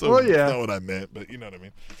 that's not what I meant, but you know what I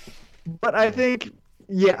mean. But I think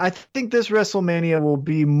this WrestleMania will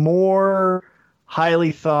be more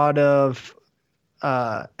highly thought of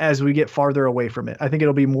as we get farther away from it. I think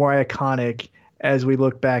it'll be more iconic as we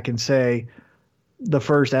look back and say the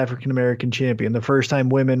first African American champion, the first time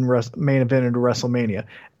women main evented WrestleMania.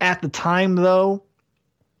 At the time, though,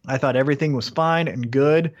 I thought everything was fine and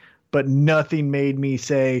good. But nothing made me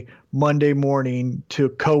say Monday morning to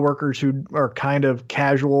coworkers who are kind of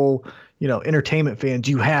casual, entertainment fans,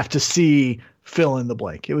 you have to see fill in the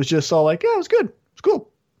blank. It was just all like, yeah, it was good. It's cool.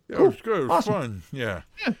 Yeah, cool. It was good. It was awesome. Fun. Yeah.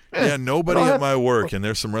 Yeah. Nobody at my work, and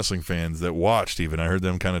there's some wrestling fans that watched even. I heard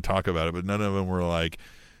them kind of talk about it, but none of them were like,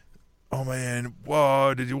 oh man,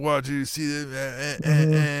 whoa, did you see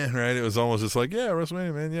that? Right? It was almost just like, yeah,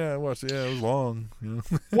 WrestleMania, man. Yeah, I watched it. Yeah, it was long.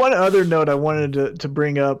 One other note I wanted to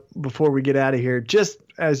bring up before we get out of here, just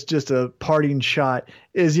as a parting shot,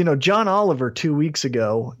 is, John Oliver 2 weeks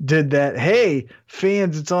ago did that, hey,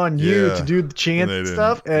 fans, it's on you to do the chant and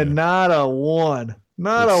stuff, and not a one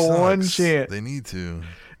chant. They need to.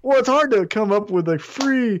 Well, it's hard to come up with a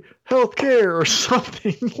free health care or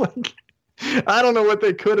something like I don't know what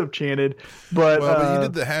they could have chanted, but you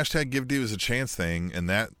did the hashtag Give Divas a Chance thing, and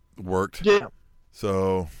that worked. Yeah.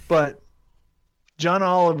 So, but John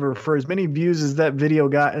Oliver, for as many views as that video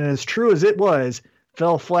got, and as true as it was,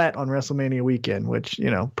 fell flat on WrestleMania weekend, which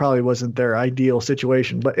probably wasn't their ideal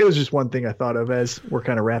situation. But it was just one thing I thought of as we're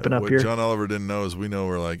kind of wrapping up here. What John Oliver didn't know is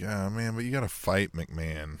we're like, oh man, but you got to fight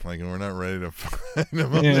McMahon. Like, we're not ready to fight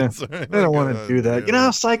him on this. Right? They don't want to do that. You know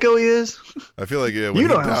how psycho he is? I feel like when he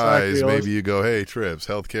dies, maybe you go, hey, Trips,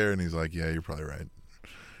 healthcare, and he's like, yeah, you're probably right.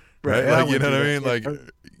 Right? Like, you know what I mean? Like,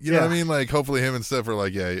 you know what I mean? Like, hopefully him and Steph are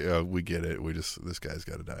like, yeah, we get it. This guy's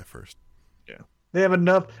got to die first. Yeah. They have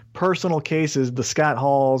enough personal cases, the Scott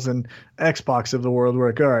Halls and Xbox of the world, where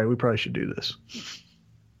like, all right, we probably should do this.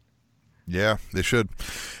 Yeah, they should.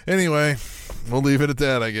 Anyway, we'll leave it at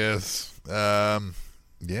that, I guess.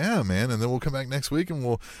 Yeah, man, and then we'll come back next week,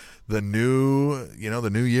 and the new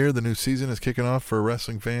year, the new season is kicking off for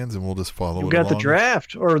wrestling fans, and we'll just follow. We got the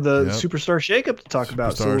draft or the Superstar Shakeup to talk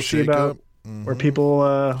about, so we'll see about where people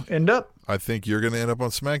end up. I think you're going to end up on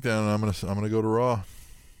SmackDown, and I'm going to go to Raw.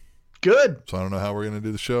 Good. So I don't know how we're going to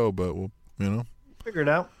do the show, but we'll figure it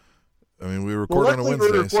out. I mean, we record on a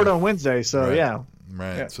Wednesday. We record on Wednesday, so right. yeah.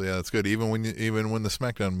 Right. Yeah. So yeah, that's good. Even when the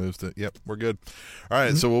SmackDown moves to, we're good. All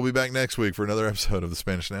right. So we'll be back next week for another episode of the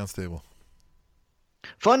Spanish Announce Table.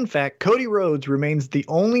 Fun fact, Cody Rhodes remains the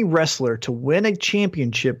only wrestler to win a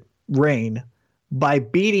championship reign by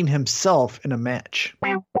beating himself in a match.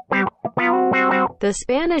 The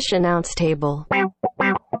Spanish announce table.